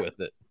comes with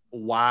it.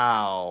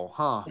 Wow.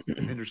 Huh.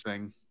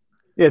 Interesting.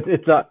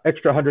 It's an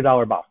extra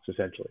 $100 box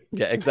essentially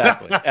Yeah,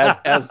 exactly.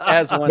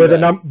 As one with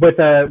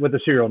does. with a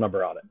serial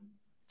number on it.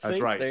 That's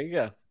See? right. There you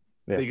go.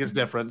 Yeah. Biggest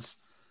difference.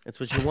 That's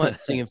what you want.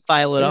 So you can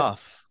file it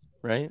off,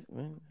 right?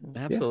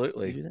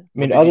 Absolutely. Do that. I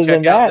mean, Did other you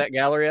check than out that, that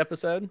gallery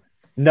episode?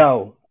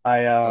 no.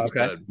 That's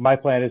good. My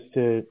plan is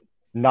to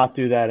not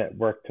do that at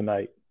work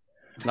tonight.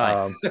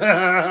 Nice.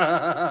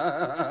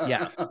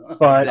 Yeah.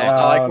 But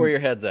I like where your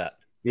head's at.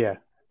 yeah.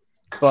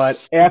 But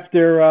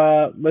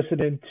after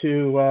listening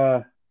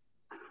to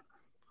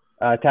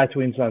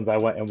Tatooine Sons, I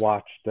went and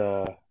watched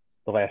The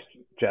Last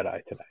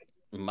Jedi tonight.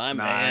 My Nice.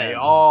 man.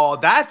 Oh,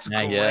 that's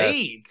Nice.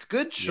 great.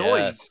 Good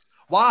choice. Yes.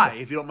 Why,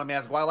 if you don't mind me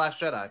asking, why Last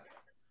Jedi?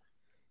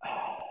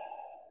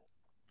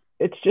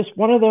 It's just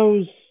one of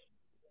those,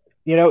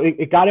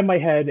 it got in my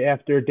head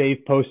after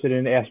Dave posted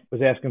and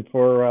was asking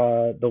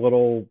for the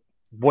little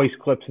voice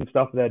clips and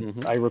stuff that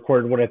I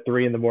recorded one at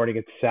 3 a.m.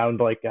 It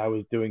sounded like I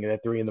was doing it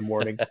at 3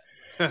 a.m.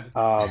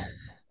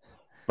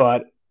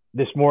 But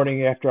this morning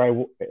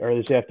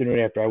this afternoon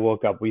after I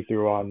woke up, we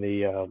threw on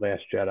the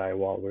Last Jedi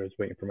while we was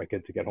waiting for my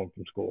kids to get home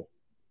from school.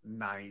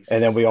 Nice.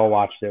 And then we all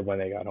watched it when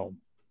they got home.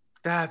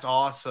 That's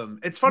awesome.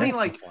 It's funny, That's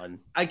like, fun.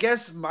 I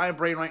guess my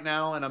brain right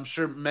now, and I'm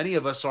sure many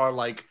of us are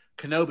like,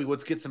 Kenobi,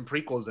 let's get some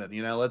prequels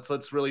in,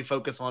 let's really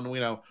focus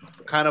on,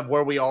 kind of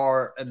where we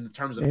are in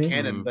terms of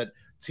canon. But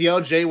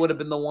TLJ would have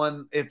been the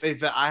one,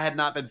 if I had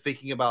not been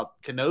thinking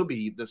about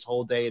Kenobi this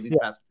whole day in these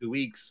past 2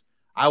 weeks,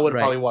 I would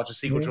probably watch a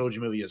sequel trilogy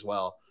movie as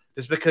well.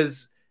 Just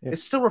because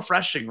it's still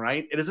refreshing,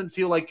 right? It doesn't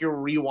feel like you're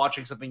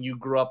rewatching something you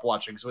grew up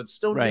watching, so it's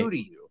still new to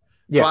you.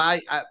 So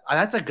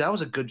that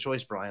was a good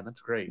choice, Brian. That's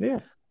great. Yeah.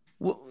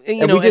 Well,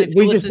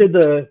 we just did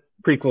the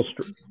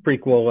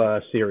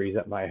prequel series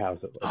at my house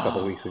a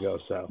couple weeks ago.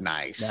 So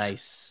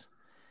Nice.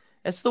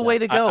 That's the way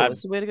to go.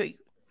 That's the way to go.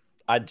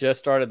 I just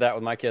started that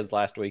with my kids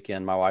last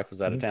weekend. My wife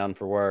was out of town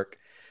for work,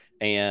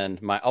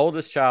 and my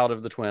oldest child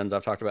of the twins,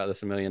 I've talked about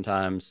this a million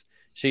times,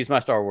 she's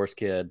my Star Wars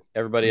kid.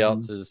 Everybody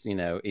else is,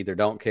 either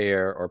don't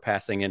care or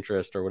passing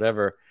interest or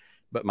whatever.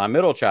 But my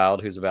middle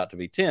child, who's about to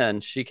be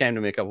 10, she came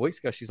to me a couple weeks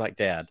ago. She's like,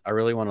 Dad, I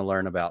really want to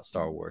learn about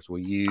Star Wars. Will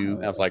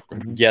you? I was like,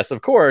 yes,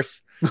 of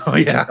course. Oh,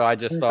 yeah. So I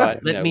just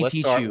thought, Let me let's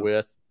teach start you.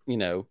 with,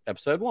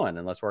 episode 1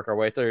 and let's work our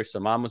way through. So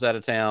Mom was out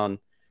of town.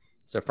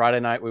 So Friday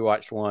night we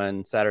watched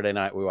 1. Saturday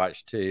night we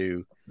watched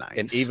 2. Nice.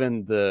 And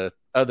even the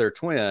other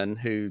twin,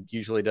 who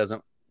usually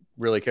doesn't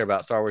really care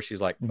about Star Wars,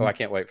 she's like, oh, I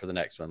can't wait for the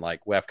next one.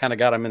 Like, well, I've kind of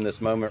got them in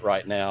this moment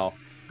right now.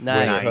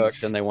 They're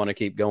hooked and they want to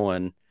keep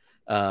going.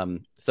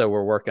 So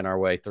we're working our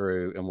way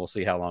through and we'll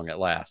see how long it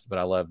lasts. But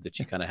I love that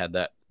you kind of had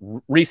that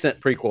recent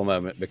prequel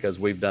moment, because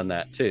we've done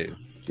that too.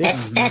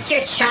 That's your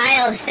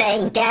child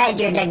saying, Dad,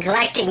 you're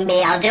neglecting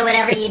me. I'll do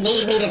whatever you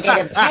need me to do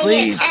to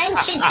pay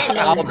attention to me.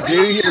 I'll do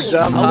your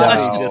dumb I'll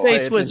hobby. watch the Just pay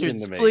Space attention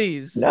Wizards, to me.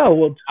 please. no,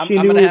 well, she I'm knew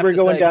gonna we have were to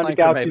going say down the Clanker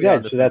Galaxy's maybe Edge,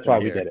 onto so that's why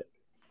something we here. did it.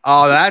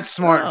 Oh, that's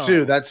smart Oh,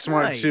 too. That's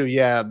smart nice. too.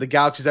 Yeah, the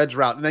Galaxy's Edge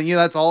route, and then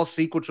that's all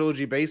sequel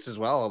trilogy based as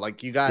well.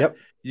 Like you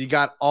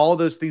got all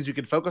those things you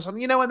can focus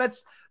on. And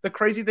that's the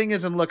crazy thing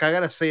is, and look, I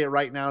gotta say it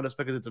right now, just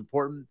because it's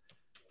important.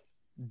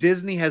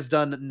 Disney has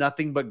done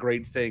nothing but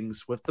great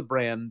things with the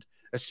brand,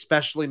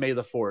 especially May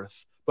the 4th.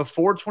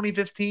 Before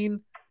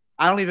 2015,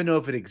 I don't even know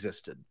if it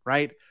existed.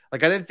 Right?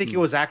 Like I didn't think it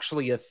was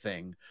actually a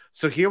thing.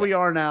 So here we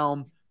are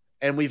now.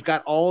 and we've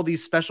got all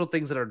these special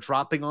things that are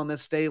dropping on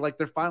this day. Like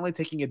they're finally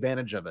taking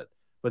advantage of it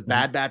with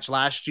Bad Batch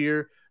last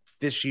year,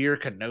 this year,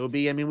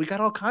 Kenobi. I mean, we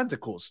got all kinds of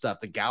cool stuff.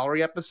 The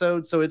gallery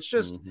episode. So it's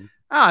just,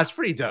 it's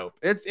pretty dope.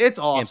 It's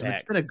awesome.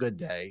 It's been a good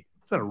day.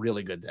 It's been a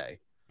really good day.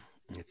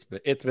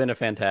 It's been a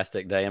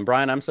fantastic day. And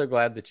Brian, I'm so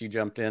glad that you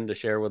jumped in to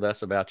share with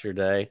us about your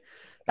day.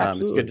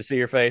 It's good to see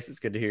your face. It's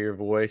good to hear your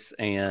voice.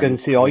 And good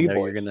to see all you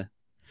boys. You're gonna,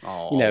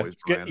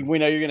 it's good. We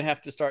know you're going to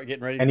have to start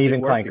getting ready to do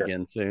work Clanker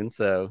again soon.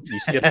 So you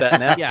skip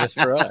that now just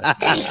for us.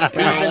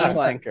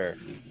 Clanker.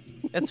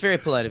 That's very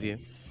polite of you.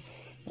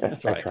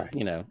 That's right.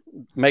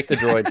 Make the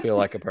droid feel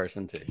like a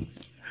person too.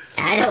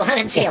 I don't want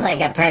to feel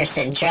like a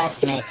person.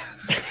 Trust me.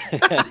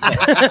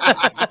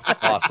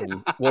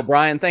 Awesome. Well,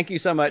 Brian, thank you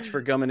so much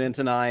for coming in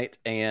tonight,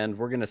 and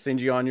we're going to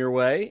send you on your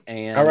way.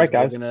 And all right,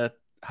 guys. We're going to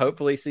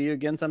hopefully see you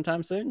again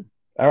sometime soon.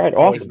 All right.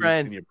 Awesome. Thanks,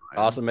 Brian.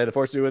 Awesome. May the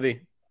force be with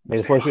you. May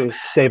the force be with you.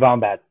 Stay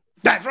Bombad.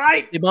 That's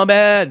right. Stay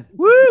Bombad.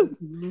 Woo!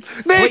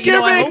 Make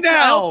your big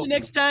now. I hope the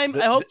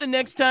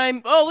next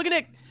time. Oh, look at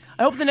Nick.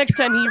 I hope the next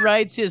time he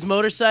rides his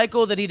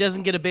motorcycle that he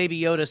doesn't get a Baby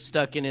Yoda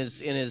stuck in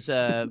his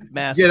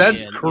mask. Yeah,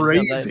 that's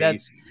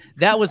crazy.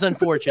 That was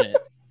unfortunate.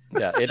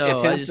 Yeah, it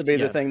tends to be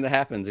the thing that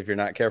happens if you're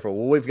not careful.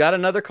 Well, we've got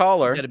another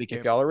caller. Gotta be careful.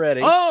 If y'all are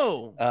ready.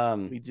 Oh,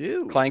 we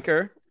do.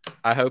 Clanker,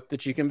 I hope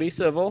that you can be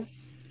civil.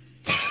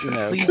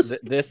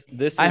 This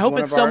is I hope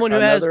it's someone who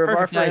has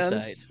perfect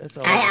eyesight. That's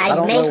all.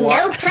 I make no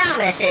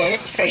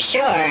promises for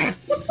sure.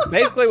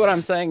 Basically, what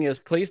I'm saying is,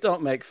 please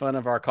don't make fun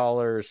of our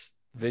callers'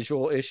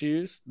 visual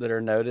issues that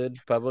are noted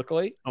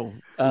publicly.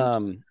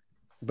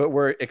 But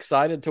we're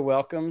excited to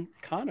welcome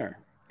Connor.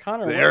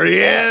 Connor, there he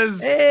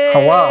is. Hey.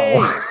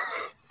 Hello.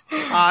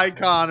 Hi,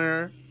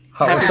 Connor.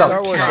 What's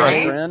up,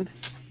 friend?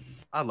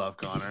 I love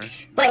Connor.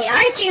 Wait,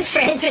 aren't you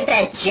friends with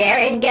that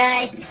Jared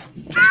guy?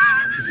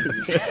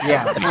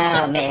 Yeah.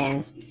 Oh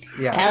man.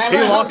 Yeah. Well, I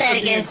won't hold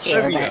that against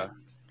you. But...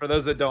 For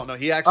those that don't know,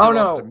 he actually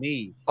lost to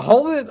me.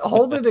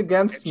 Hold it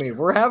against me.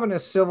 We're having a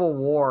civil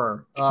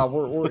war. Not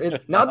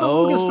the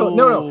Lucasfilm.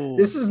 No,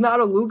 this is not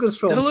a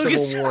Lucasfilm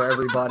civil war.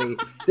 Everybody,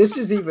 this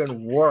is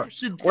even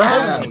worse. We're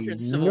having a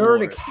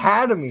Nerd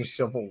Academy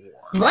civil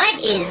war. What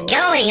is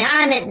going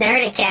on at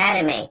Nerd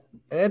Academy?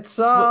 It's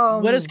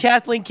What does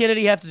Kathleen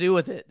Kennedy have to do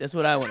with it? That's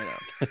what I want to know.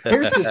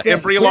 Here's the thing.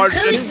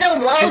 Who's the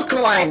woke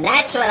one?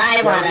 That's what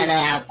I want to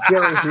know.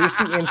 Jerry,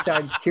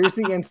 here's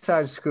the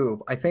inside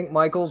scoop. I think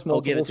Michael's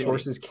multiple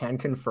sources can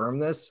confirm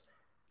this.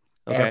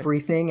 Okay.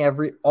 Everything,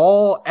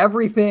 all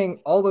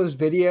those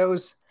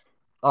videos,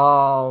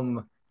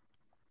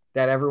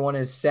 that everyone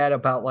has said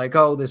about like,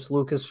 oh, this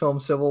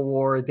Lucasfilm Civil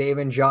War, Dave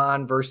and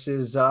John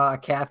versus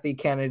Kathy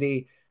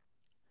Kennedy.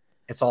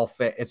 It's all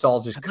fit. It's all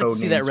just code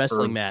names. See that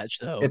wrestling match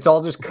though. It's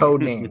all just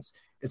code names.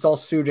 It's all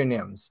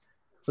pseudonyms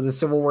for the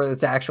Civil War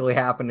that's actually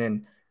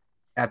happening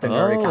at the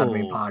Nerd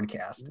Academy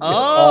podcast. It's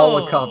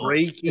all a cover.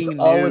 It's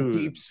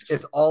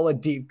all a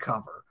deep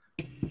cover.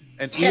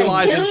 And so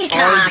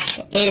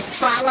Doomcock is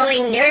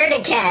following Nerd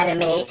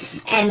Academy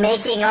and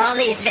making all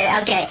these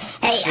videos. Okay,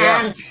 hey,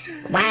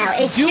 wow,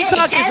 it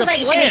sounds like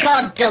it should be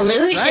called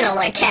Delusional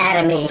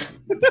Academy.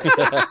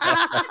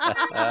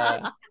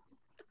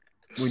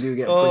 We do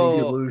get pretty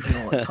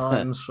delusional at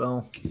times,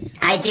 so.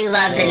 I do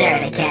love the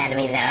Nerd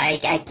Academy, though. I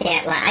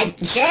can't lie.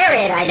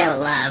 Jared, I don't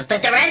love,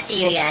 but the rest of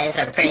you guys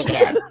are pretty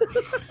good.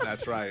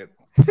 That's right.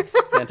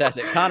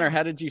 Fantastic. Connor,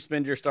 how did you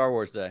spend your Star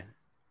Wars day?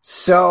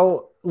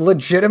 So,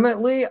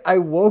 legitimately, I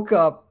woke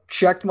up,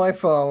 checked my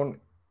phone,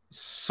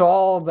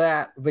 saw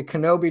that the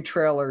Kenobi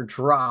trailer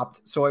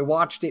dropped, so I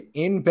watched it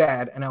in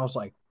bed, and I was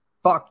like,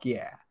 fuck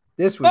yeah,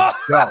 this was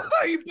go.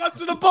 You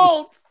busted a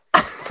bolt!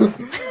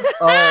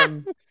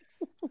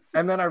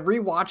 And then I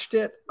rewatched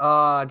it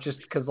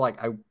just because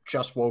like I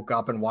just woke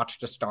up and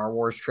watched a Star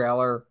Wars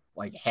trailer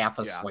like half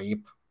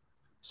asleep.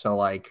 So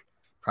like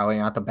probably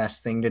not the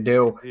best thing to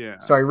do. Yeah.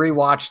 So I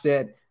rewatched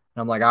it and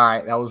I'm like, all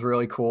right, that was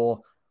really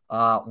cool.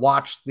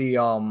 Watched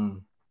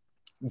the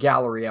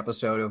gallery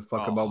episode of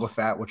Book of Boba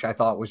Fett, which I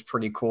thought was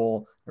pretty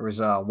cool. There was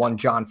one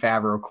Jon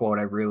Favreau quote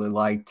I really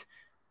liked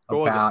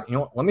about,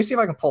 let me see if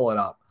I can pull it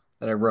up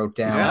that I wrote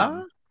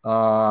down.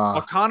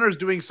 While Connor's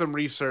doing some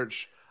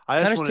research,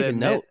 I just want to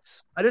admit,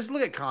 notes. I just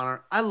look at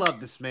Connor. I love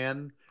this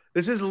man.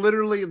 This is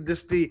literally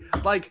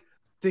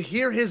to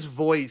hear his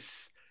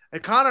voice.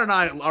 And Connor and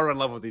I are in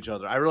love with each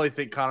other. I really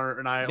think Connor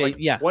and I,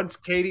 once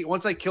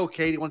I kill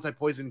Katie, once I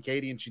poison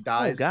Katie and she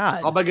dies,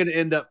 how am I going to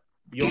end up?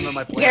 You'll know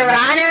my plan. Your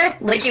Honor,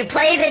 would you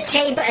play the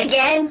tape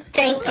again?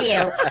 Thank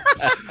you.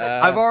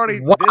 I've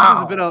already. Wow. This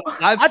has been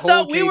I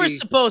thought we were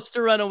supposed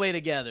to run away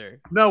together.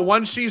 No,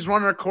 once she's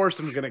run her course,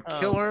 I'm going to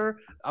kill her.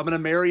 I'm going to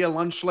marry a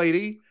lunch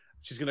lady.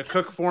 She's going to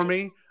cook for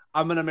me.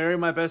 I'm going to marry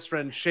my best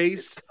friend,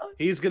 Chase.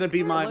 He's going to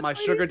be my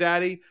sugar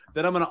daddy.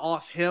 Then I'm going to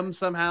off him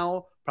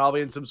somehow, probably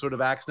in some sort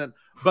of accident.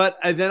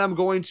 And then I'm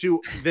going to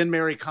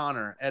marry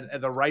Connor at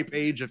the ripe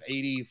age of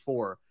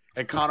 84.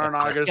 and Connor and I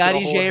are going to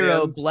Scotty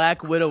Jero,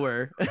 Black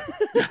Widower.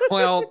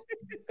 Well,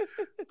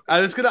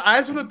 I just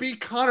want to be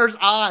Connor's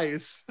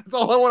eyes. That's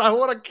all I want. I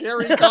want to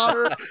carry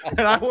Connor,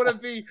 and I want him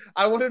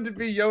to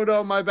be Yoda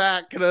on my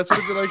back, and I just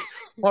want to be like,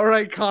 all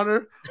right,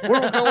 Connor,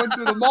 we're going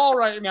through the mall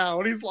right now,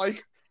 and he's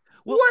like,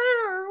 well,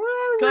 where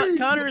are we?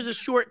 Connor is a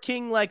short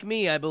king like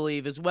me, I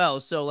believe, as well.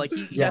 So, like,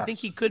 I think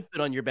he could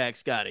fit on your back,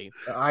 Scotty.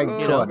 I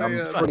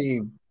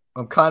could.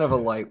 I'm kind of a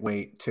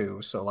lightweight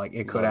too, so like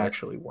it could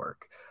actually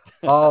work.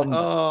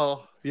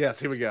 Oh, yes,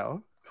 here we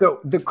go. So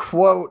the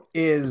quote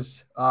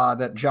is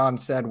that John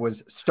said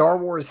was, Star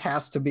Wars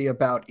has to be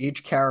about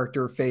each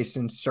character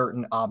facing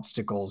certain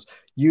obstacles,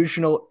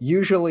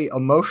 usually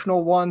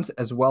emotional ones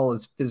as well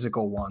as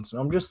physical ones.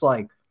 And I'm just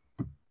like,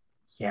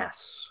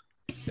 yes.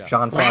 Yeah.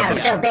 John. Wow,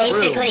 so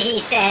basically he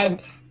said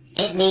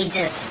it needs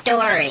a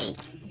story.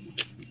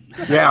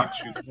 Yeah.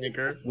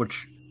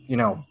 Which,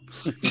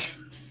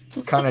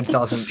 kind of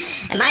doesn't.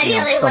 Am I the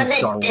only one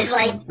that is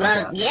like,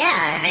 well,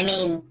 yeah, I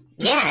mean,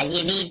 yeah,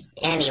 you need,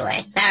 anyway.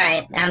 All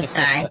right, I'm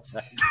sorry.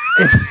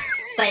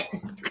 But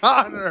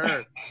Connor,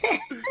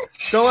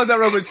 don't let that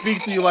robot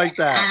speak to you like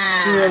that.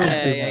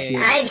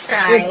 I'm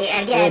sorry.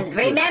 Again,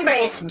 remember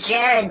it's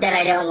Jared that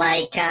I don't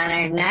like,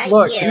 Connor, not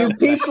you. You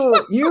people,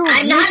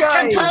 I'm not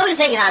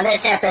proposing on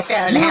this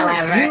episode,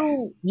 however.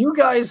 You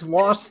guys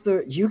lost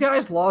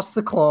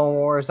the Clone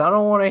Wars. I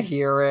don't want to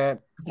hear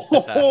it. Hey,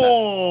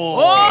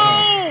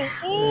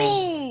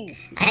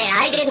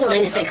 I didn't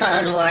lose the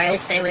Clone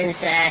Wars. It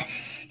was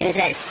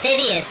that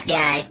Sidious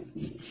guy.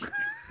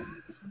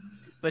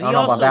 But he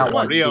also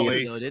won,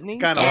 really, didn't he?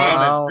 Kind of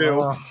won it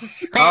too.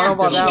 I don't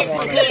know about that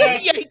one.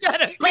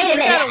 Wait a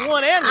minute.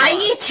 Are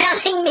you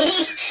telling me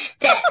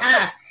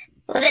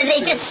that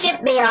they just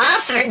shipped me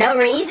off for no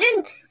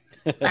reason?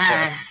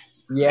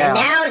 Yeah.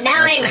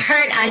 Now I'm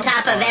hurt on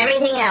top of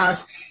everything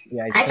else.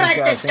 Yeah, I thought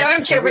the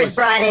stormtroopers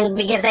brought in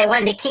because they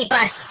wanted to keep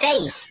us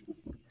safe.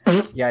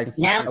 Yeah,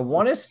 I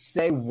want to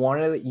say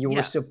you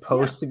were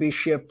supposed to be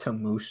shipped to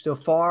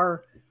Mustafar,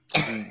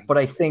 but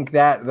I think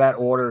that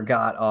order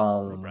got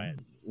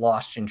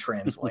lost in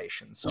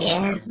translation. So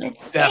yeah,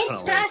 it's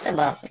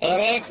possible.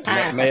 It is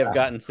possible. May have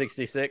gotten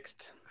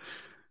 66th.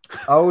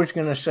 I was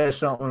gonna say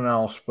something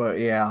else, but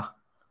yeah.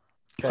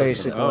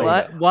 Basically,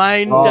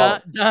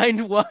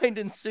 dined, wined,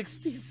 and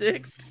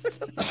 66.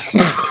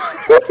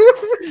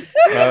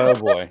 Oh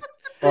boy!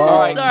 All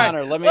right,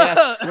 Connor. Let me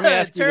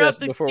ask you this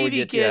before we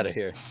get you out of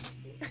here.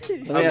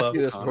 Let me ask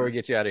you this before we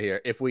get you out of here.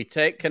 If we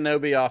take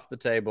Kenobi off the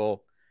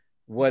table,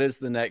 what is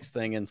the next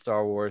thing in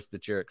Star Wars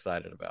that you're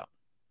excited about?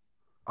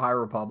 High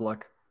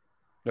Republic.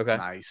 Okay.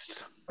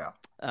 Nice.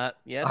 Yeah.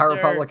 Yes, High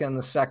Republic and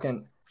the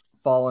second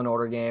Fallen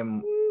Order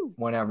game,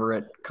 whenever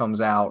it comes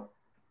out.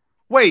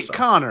 Wait,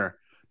 Connor.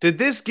 Did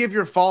this give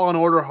your Fallen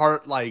Order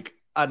heart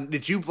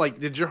did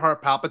your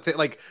heart palpitate?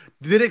 Like,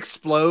 did it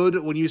explode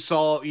when you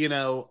saw,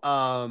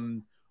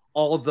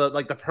 all of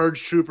the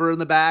Purge Trooper in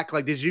the back?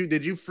 Like, did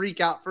you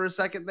freak out for a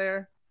second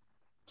there?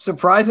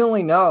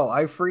 Surprisingly, no.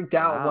 I freaked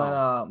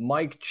out when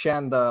Mike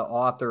Chen, the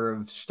author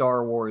of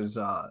Star Wars,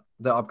 the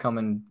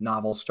upcoming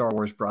novel Star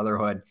Wars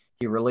Brotherhood,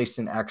 he released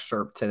an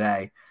excerpt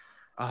today.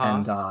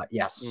 And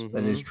yes,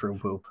 that is true,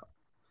 Poop.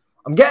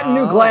 I'm getting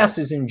new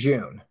glasses in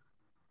June.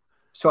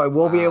 So I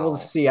will be able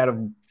to see out of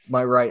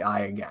my right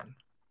eye again.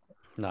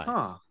 Nice.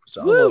 Huh.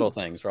 So little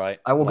things, right?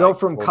 I will go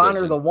from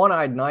Connor the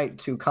One-Eyed Knight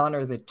to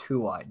Connor the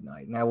Two-Eyed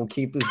Knight, and I will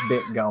keep this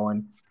bit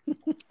going.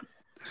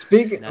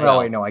 Speaking,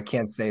 no, I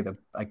can't say the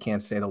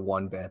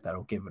one bit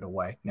that'll give it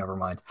away. Never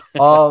mind.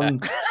 I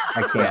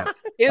can't.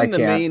 In the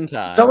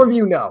meantime, some of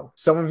you know.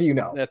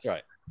 That's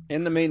right.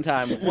 In the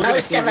meantime,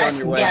 most of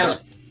us don't.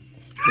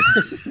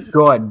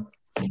 Good.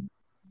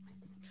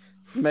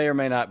 May or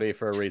may not be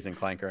for a reason,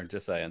 Clanker.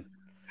 Just saying.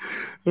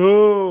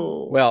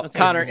 Oh, well,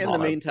 Connor, in the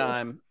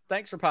meantime,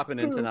 thanks for popping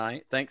in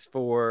tonight. Thanks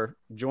for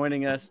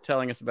joining us,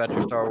 telling us about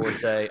your Star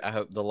Wars Day. I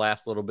hope the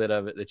last little bit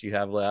of it that you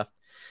have left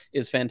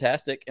is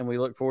fantastic, and we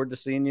look forward to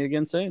seeing you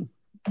again soon.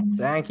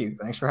 Thank you.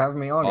 Thanks for having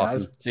me on,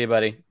 guys. See you,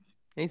 buddy.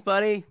 Thanks,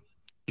 buddy.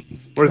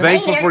 We're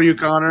thankful for you,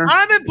 Connor.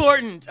 I'm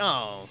important.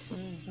 Oh,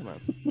 come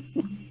on.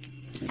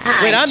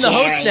 Wait, I'm the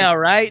host now,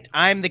 right?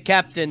 I'm the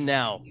captain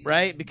now,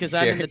 right? Because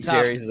I'm in the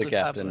top. Jerry's the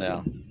captain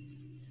now.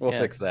 We'll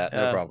fix that.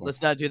 No problem.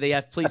 Let's not do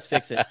the please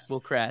fix it.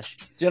 We'll crash.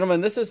 Gentlemen,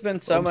 this has been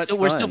so much fun.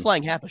 We're still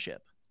flying half a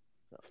ship.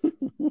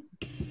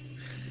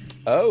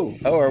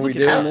 Are we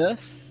doing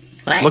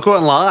this? Look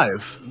what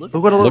live. Look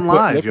what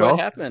live, y'all. What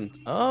happened?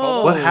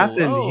 What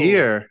happened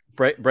here?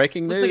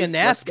 Breaking news. Looks like a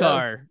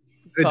NASCAR.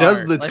 It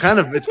does.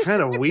 It's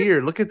kind of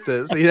weird. Look at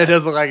this. It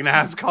does look like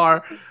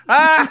NASCAR.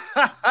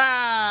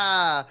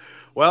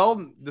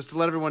 Well, just to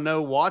let everyone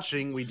know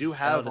watching, we do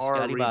have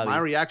my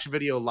reaction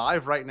video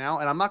live right now,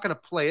 and I'm not going to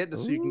play it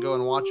just so you can go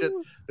and watch it.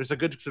 There's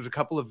a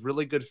couple of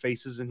really good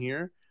faces in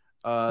here.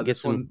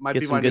 This one might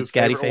be my new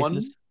favorite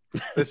one.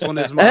 This one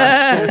is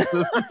my.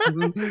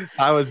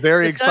 I was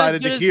very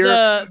excited to hear.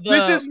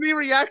 This is me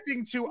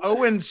reacting to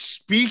Owen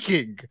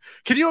speaking.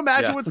 Can you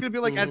imagine what's going to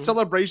be like at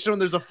Celebration when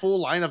there's a full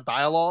line of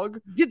dialogue?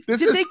 Did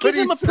they give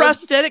him a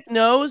prosthetic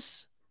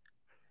nose?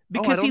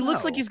 Because he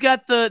looks like he's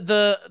got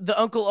the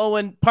Uncle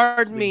Owen,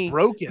 pardon me,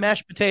 broken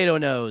mashed potato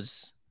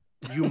nose.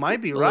 You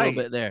might be a right.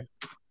 little bit there.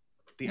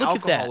 The Look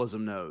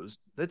alcoholism nose.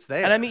 That's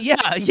there. And I mean,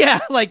 yeah,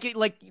 like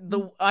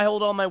I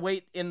hold all my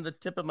weight in the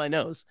tip of my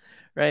nose,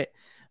 right?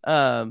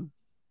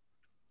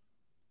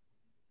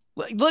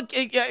 Look,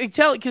 I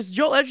tell because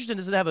Joel Edgerton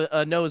doesn't have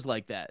a nose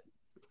like that.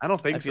 I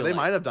don't think so. They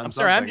might have done. I'm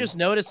sorry, I'm just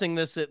noticing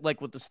this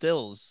with the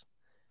stills.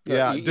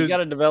 Yeah, you got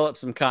to develop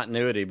some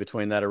continuity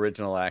between that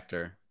original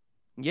actor.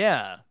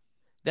 Yeah,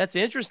 that's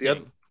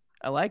interesting.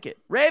 I like it.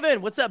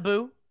 Raven, what's up,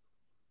 boo?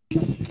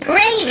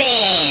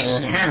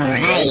 Raven!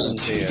 Alright.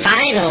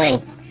 Finally.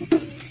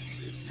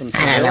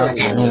 I don't know what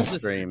that means.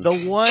 Did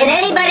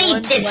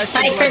anybody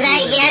decipher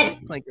that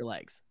yet? Like your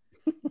legs.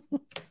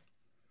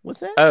 What's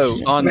that?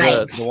 Oh, on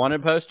the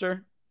wanted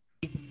poster?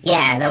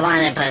 Yeah, the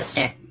wanted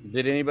poster.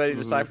 Did anybody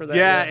decipher that?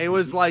 Yeah, yet? it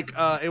was like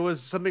it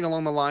was something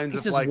along the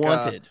lines of like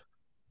wanted.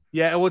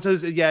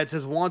 It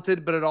says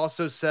wanted, but it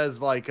also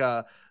says like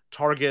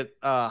target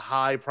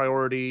high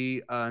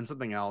priority and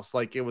something else.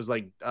 Like it was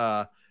like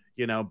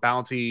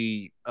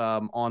bounty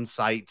on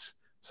site.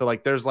 So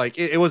like there's like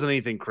it wasn't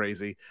anything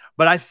crazy.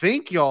 But I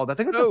think it's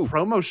a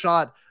promo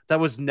shot that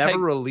was never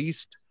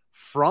released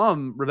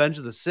from Revenge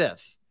of the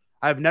Sith.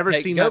 I've never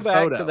seen that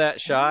photo. Go back to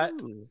that shot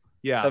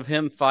of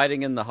him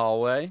fighting in the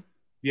hallway.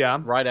 Yeah.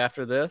 Right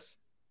after this.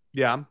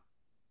 Yeah.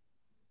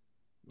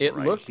 It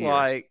looked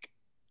like,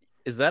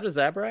 is that a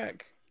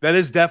Zabrak? That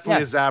is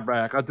definitely a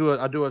Zabrak.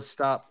 I'll do a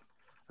stop,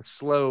 a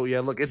slow.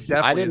 Yeah, look, it's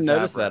definitely. I didn't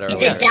notice that earlier.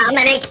 Is it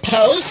Dominic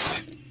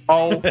Pace?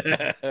 Oh,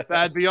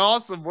 that'd be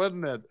awesome,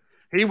 wouldn't it?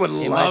 He would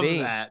love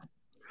that.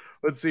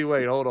 Let's see.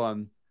 Wait, hold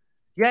on.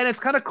 Yeah, and it's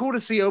kind of cool to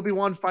see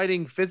Obi-Wan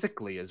fighting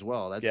physically as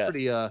well. That's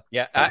pretty. I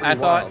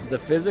thought the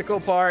physical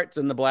parts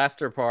and the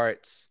blaster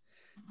parts,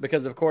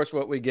 because of course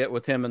what we get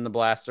with him and the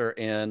blaster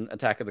in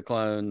Attack of the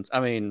Clones,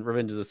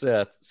 Revenge of the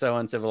Sith, so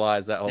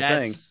uncivilized, that whole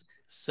thing.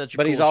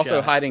 But he's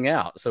also hiding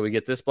out. So we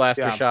get this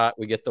blaster shot.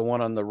 We get the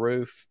one on the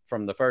roof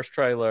from the first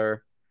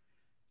trailer.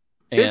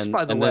 This,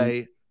 by the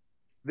way,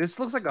 this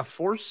looks like a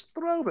force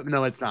throw, but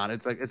no, it's not.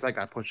 It's like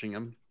I'm pushing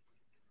him.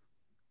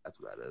 That's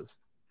what that is.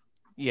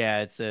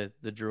 Yeah, it's the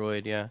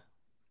droid. Yeah.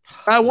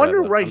 I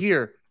wonder right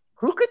here,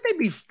 who could they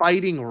be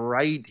fighting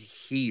right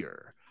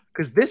here?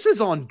 Because this is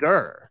on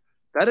Dur.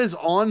 That is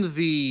on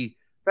the.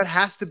 That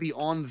has to be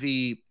on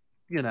the.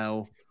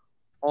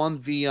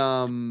 On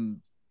the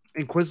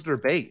Inquisitor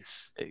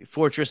base,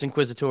 Fortress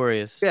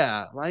Inquisitorius.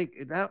 Yeah, like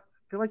that. I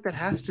feel like that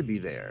has to be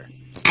there.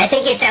 I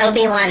think it's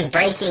Obi-Wan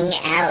breaking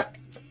out,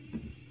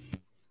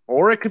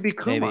 or it could be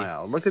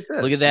Kumail. Look at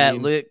this. Look at that.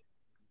 Look,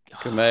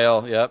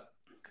 Kumail. Yep.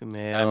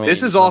 Kumail.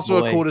 This is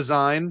also a cool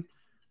design.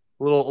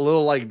 A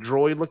little like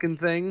droid looking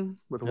thing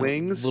with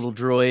wings. A little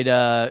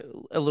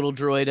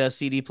droid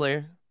CD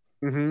player.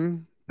 Mm-hmm.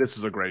 This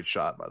is a great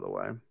shot, by the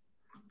way.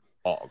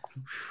 Oh,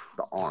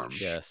 the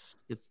arms. Yes.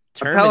 It's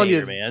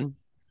Terminator, man.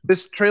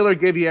 This trailer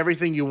gave you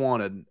everything you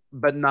wanted,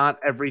 but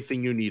not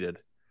everything you needed.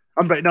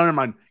 No, never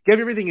mind. Gave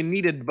you everything you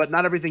needed, but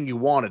not everything you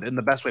wanted in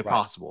the best way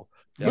possible.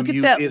 Look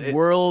at that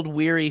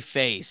world-weary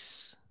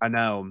face. I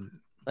know.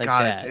 Like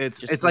God, that.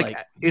 It's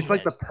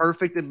like the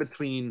perfect in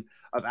between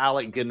of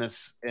Alec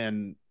Guinness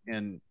and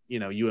Ewan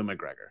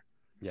McGregor.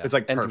 Yeah. It's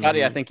like perfect.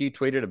 Scotty, I think you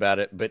tweeted about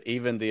it, but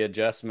even the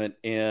adjustment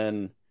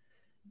in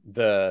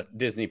the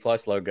Disney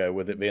Plus logo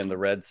with it being the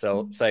red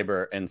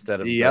saber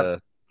instead of the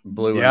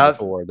blue one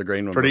before, the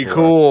green one. Pretty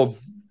before.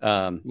 Cool.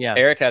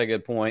 Eric had a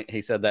good point.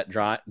 He said that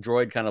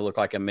droid kind of looked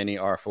like a mini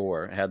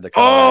R4. It had the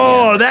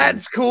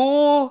that's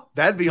cool.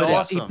 That'd be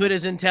awesome. He put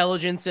his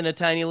intelligence in a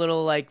tiny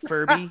little like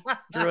Furby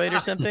droid or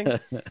something.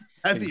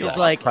 That'd be awesome.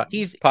 Like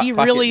he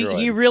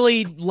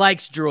really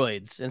likes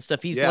droids and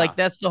stuff. He's like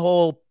that's the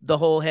whole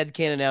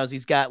headcanon now is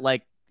he's got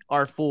like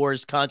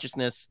R4's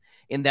consciousness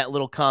in that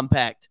little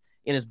compact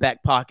in his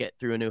back pocket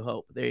through A New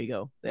Hope. There you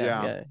go.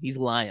 Yeah. He's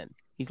lying.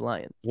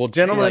 Well,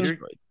 gentlemen,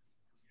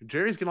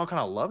 Jerry's getting all kind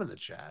of love in the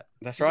chat.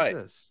 That's right.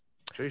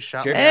 Jerry's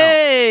shouting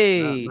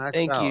Hey,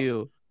 thank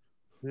you.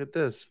 Look at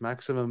this.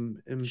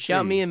 Maximum MC.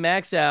 Shout me and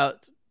Max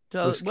out.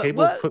 Tell us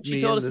what?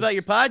 She told us about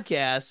your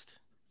podcast.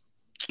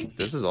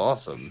 This is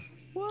awesome.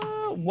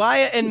 Well,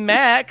 Wyatt and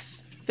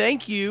Max,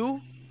 thank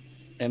you.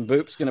 And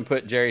Boop's going to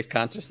put Jerry's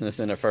consciousness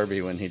in a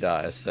Furby when he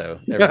dies. So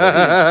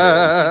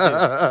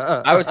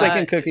I was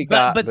thinking Cookie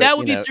Cop, but that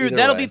would be through.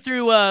 That'll be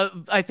through.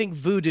 I think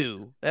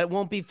Voodoo. That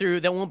won't be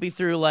through.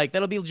 Like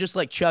that'll be just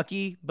like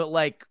Chucky, but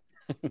like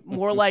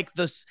more like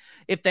this.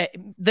 If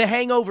the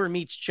Hangover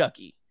meets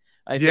Chucky,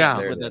 I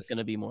think is what that's going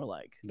to be more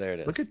like. There it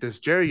is. Look at this,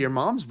 Jerry. Your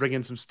mom's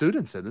bringing some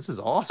students in. This is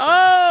awesome.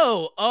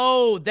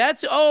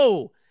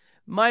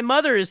 My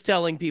mother is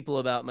telling people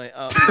about my.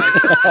 All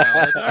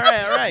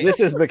right. This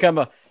has become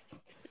a.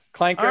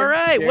 Clanker. All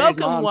right,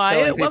 welcome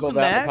Wyatt. Welcome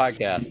back.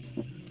 Podcast.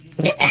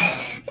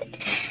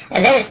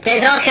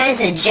 There's all kinds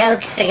of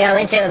jokes to go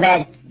into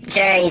about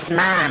Jerry's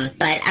mom,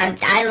 but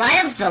I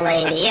love the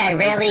lady. I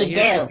really do.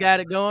 She's got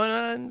it going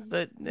on,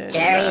 but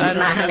Jerry's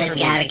mom has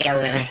got it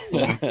going on.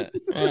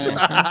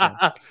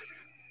 Yeah.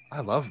 I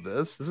love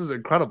this. This is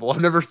incredible.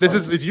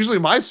 It's usually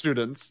my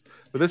students,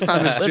 but this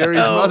time it's Jerry's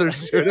mother's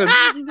students.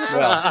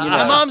 Well,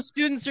 my mom's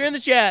students are in the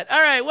chat. All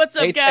right, what's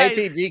up, guys?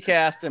 ATG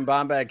Cast and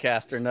Bombad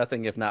Cast are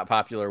nothing if not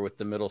popular with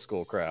the middle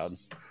school crowd.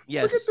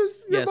 Yes,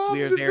 yes,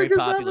 we are very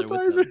popular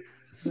with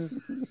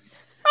them.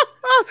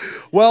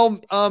 Well,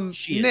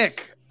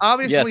 Nick,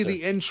 obviously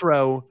the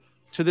intro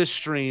to this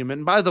stream,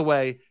 and by the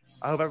way,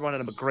 I hope everyone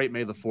had a great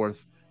May the 4th.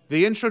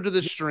 The intro to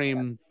this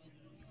stream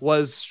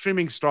was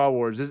streaming Star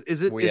Wars.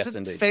 Is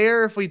it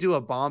fair if we do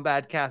a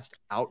Bombad Cast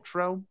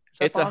outro?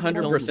 It's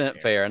 100%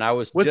 fair, and I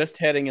was just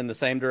heading in the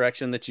same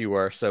direction that you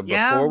were. So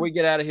before we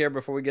get out of here,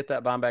 before we get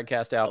that Bombad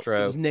Cast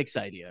outro, it was Nick's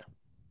idea.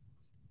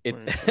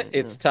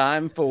 It's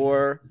time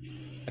for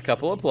a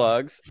couple of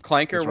plugs.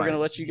 Clanker, we're going to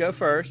let you go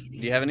first. Do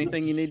you have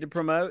anything you need to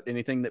promote?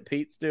 Anything that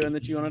Pete's doing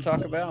that you want to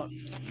talk about?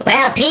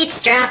 Well,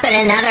 Pete's dropping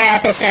another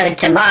episode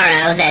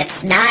tomorrow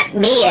that's not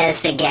me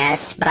as the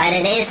guest, but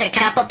it is a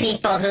couple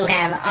people who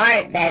have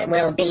art that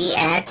will be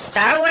at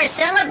Star Wars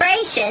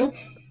Celebration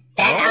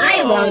that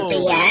I won't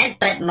be at,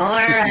 but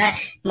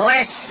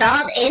more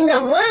salt in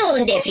the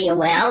wound, if you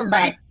will.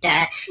 But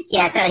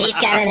so he's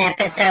got an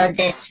episode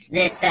this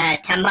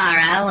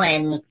tomorrow,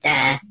 and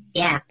I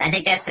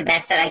think that's the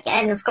best that I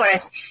can. And of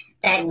course,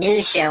 that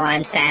news show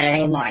on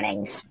Saturday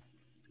mornings.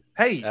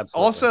 Hey, absolutely.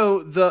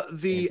 Also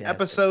the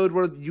episode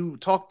where you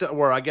talked,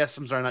 or I guess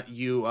I'm sorry, not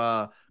you,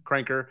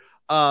 Cranker,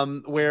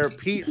 where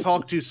Pete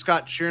talked to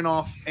Scott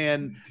Chernoff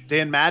and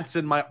Dan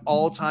Madsen, my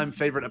all-time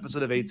favorite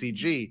episode of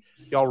ATG.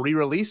 Y'all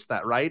re-released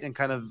that, right? And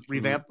kind of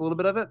revamped a little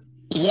bit of it?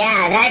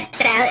 Yeah,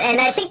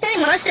 and I think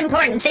the most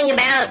important thing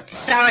about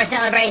Star Wars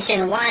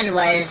Celebration 1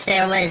 was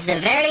there was the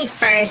very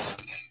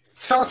first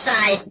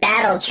full-size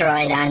battle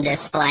droid on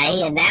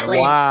display, and that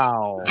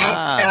was at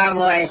Star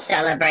Wars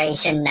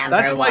Celebration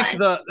number 1.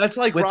 That's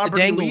like with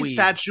Robert E. Lee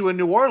statue in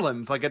New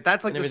Orleans.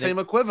 That's like the same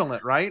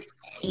equivalent, right?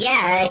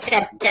 Yeah,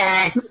 except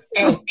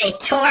they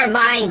tore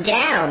mine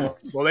down.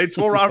 Well, they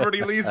tore Robert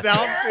E. Lee's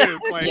down too.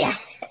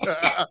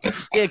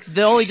 Yeah,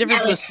 the only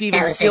difference was Steven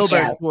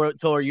Spielberg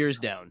tore yours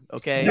down.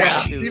 Okay, yeah,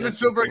 Steven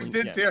Spielberg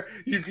did tear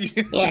you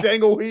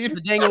dangle weed.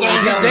 The dangle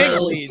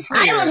weed.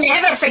 I will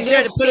never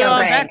forget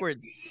Spielberg.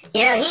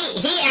 You know,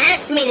 he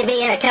asked me to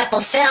be in a couple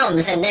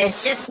films, and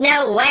there's just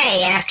no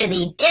way after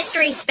the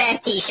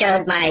disrespect he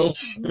showed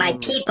my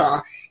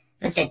people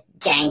with the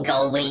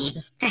dangle weed.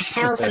 What the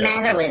hell's the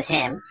matter with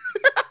him?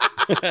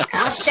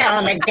 I'll show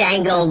him a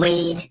dangle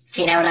weed, if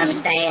you know what I'm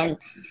saying.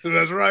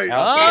 That's right.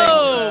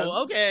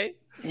 Oh, okay.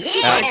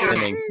 Yeah.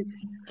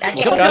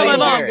 Okay, don't tell my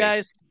mom,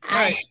 guys. All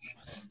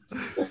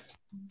right.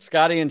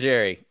 Scotty and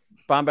Jerry,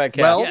 Bombad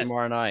Cast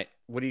tomorrow night.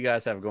 What do you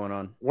guys have going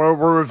on? We're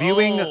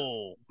reviewing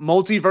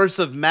Multiverse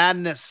of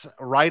Madness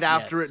right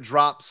after it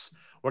drops.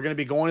 We're going to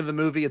be going to the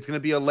movie. It's going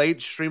to be a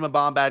late stream of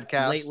Bombad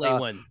Cast. Late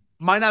one.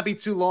 Might not be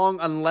too long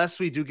unless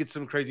we do get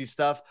some crazy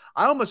stuff.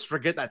 I almost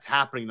forget that's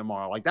happening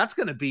tomorrow. Like that's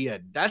going to be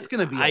a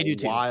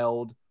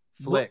wild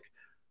flick.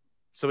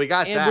 So we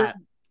got that.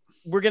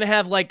 We're going to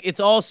have it's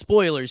all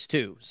spoilers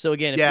too. So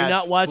again, if you're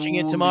not watching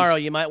it tomorrow,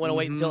 you might want to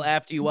wait until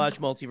after you watch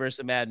Multiverse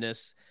of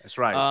Madness. That's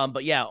right.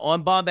 But yeah,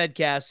 on Bombad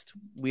Cast,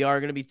 we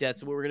are going to be,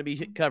 that's what we're going to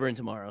be covering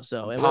tomorrow.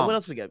 So, and what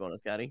else we got going on,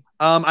 Scotty?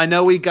 I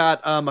know we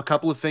got a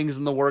couple of things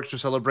in the works for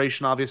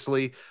Celebration,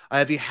 obviously.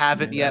 If you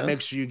haven't yet,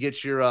 make sure you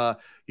get your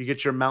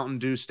Mountain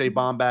Dew Stay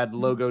Bombad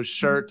logo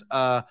shirt.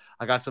 I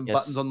got some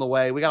buttons on the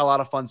way. We got a lot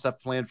of fun stuff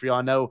planned for you.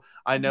 I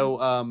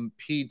know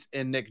Pete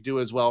and Nick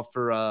do as well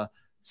for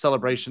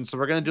Celebration. So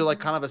we're going to do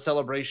kind of a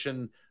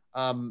celebration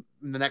in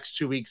the next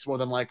 2 weeks, more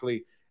than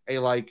likely,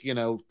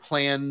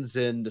 plans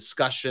and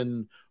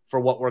discussion for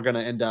what we're going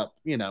to end up,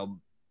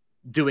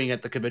 doing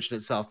at the convention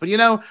itself. But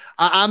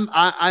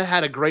I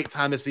had a great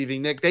time this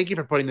evening, Nick. Thank you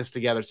for putting this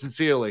together.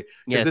 Sincerely,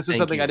 this is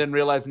something I didn't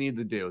realize I needed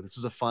to do. This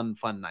was a fun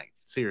night.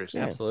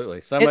 Seriously,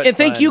 absolutely. And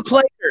thank you,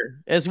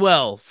 Clanker, as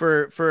well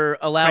for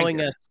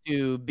allowing us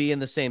to be in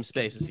the same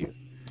space as you.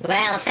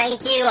 Well,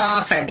 thank you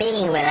all for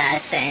being with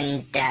us,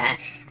 and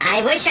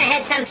I wish I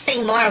had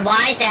something more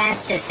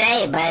wise-ass to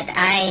say, but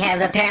I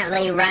have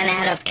apparently run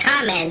out of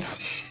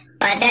comments.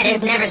 But that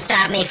has never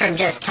stopped me from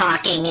just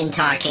talking and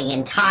talking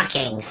and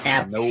talking. So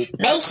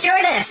make sure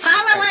to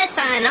follow us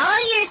on all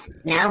your...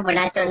 No, we're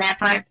not doing that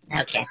part?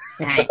 Okay.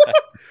 All right.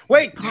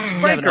 Wait,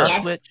 Cranker.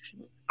 Yes?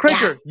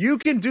 Cranker, you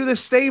can do the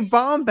Stay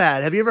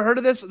Bombad. Have you ever heard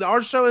of this?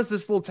 Our show has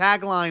this little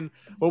tagline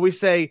where we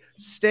say,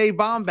 Stay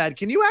Bombad.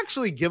 Can you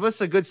actually give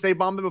us a good Stay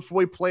Bombad before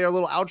we play our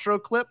little outro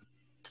clip?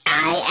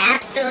 I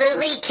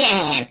absolutely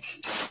can.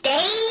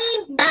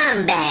 Stay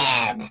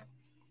Bombad.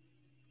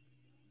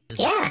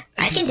 Yeah,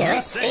 I can do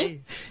it.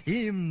 See?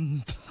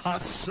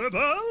 Impossible?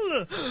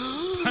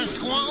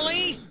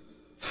 Pasquale?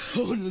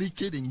 Only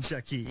kidding,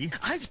 Chucky.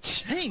 I've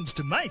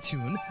changed my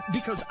tune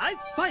because I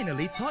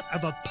finally thought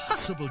of a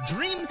possible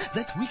dream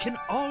that we can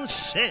all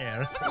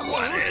share.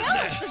 What is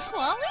it?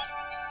 Pasquale?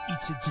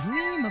 It's a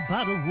dream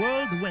about a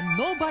world where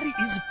nobody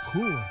is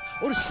poor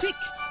or sick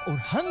or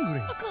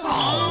hungry.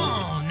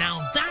 Oh,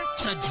 now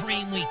that's a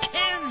dream we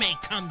can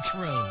make come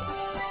true.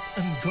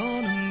 I'm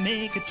gonna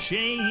make a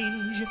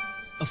change.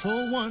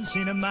 for once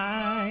in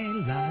my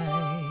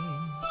life.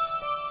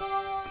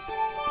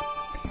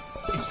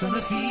 It's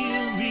gonna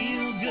feel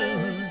real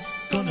good,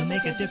 gonna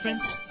make a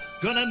difference,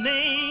 gonna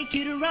make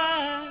it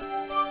right.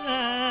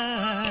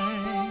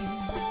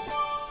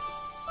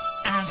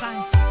 As I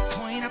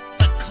point up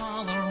the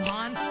collar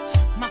on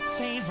my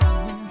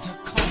favorite winter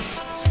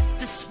coat,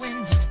 this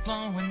wind is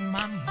blowing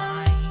my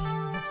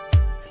mind.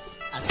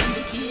 I see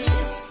the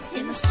kids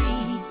in the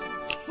street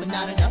with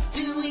not enough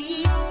to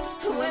eat.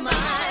 Who am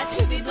I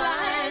to be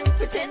blind,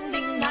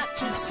 pretending not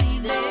to see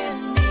their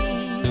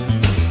need?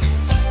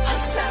 A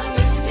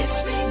soundless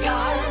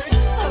disregard,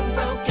 a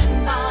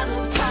broken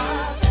bottle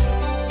top,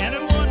 and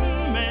a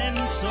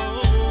one-man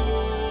soul.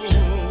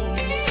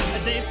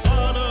 They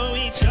follow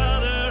each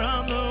other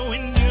on the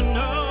wind, you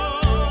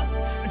know,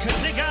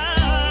 'cause they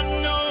got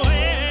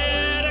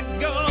nowhere to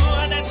go.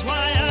 That's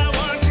why I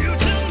want you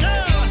to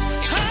know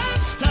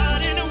I'm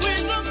starting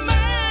with the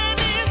man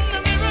in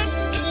the mirror.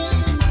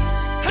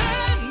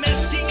 I'm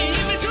asking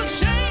him to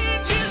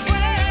change his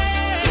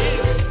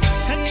ways,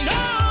 and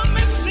no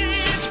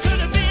message could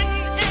have been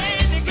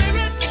any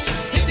clearer.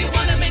 If you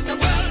want to make the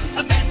world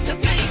a better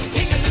place,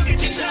 take a look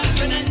at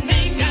yourself and then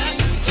make a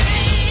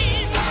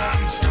change.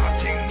 I'm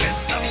starting with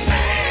the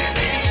man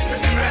in the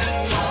mirror.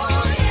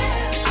 Oh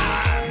yeah,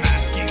 I'm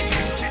asking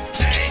him to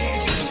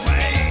change his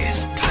ways.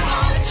 Come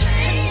on,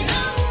 change.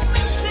 No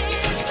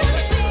message could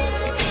have been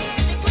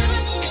any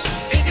clearer.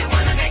 If you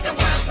want to make the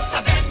world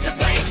a better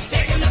place,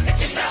 take a look at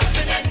yourself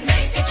and then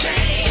make a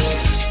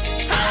change.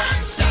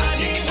 I'm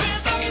starting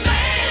with the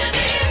man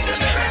in the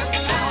mirror.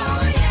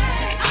 Oh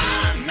yeah,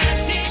 I'm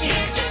asking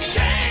him to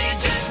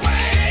change his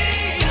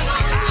ways.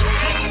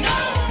 No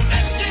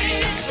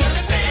message could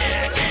have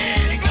been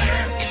any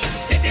clearer.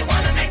 If you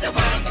want to make the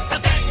world a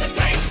better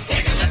place,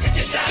 take a look at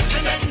yourself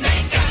and then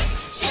make a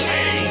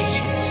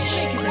change.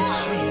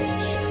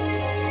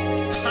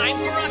 Time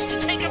for us to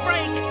take a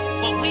break,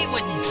 but we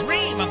wouldn't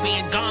dream of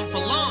being gone for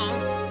long.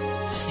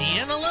 See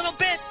you in a little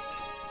bit.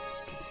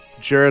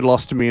 Jared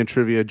lost to me in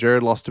trivia.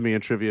 Jared lost to me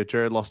in trivia.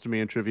 Jared lost to me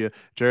in trivia.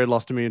 Jared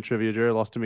lost to me in trivia. Jared lost to me.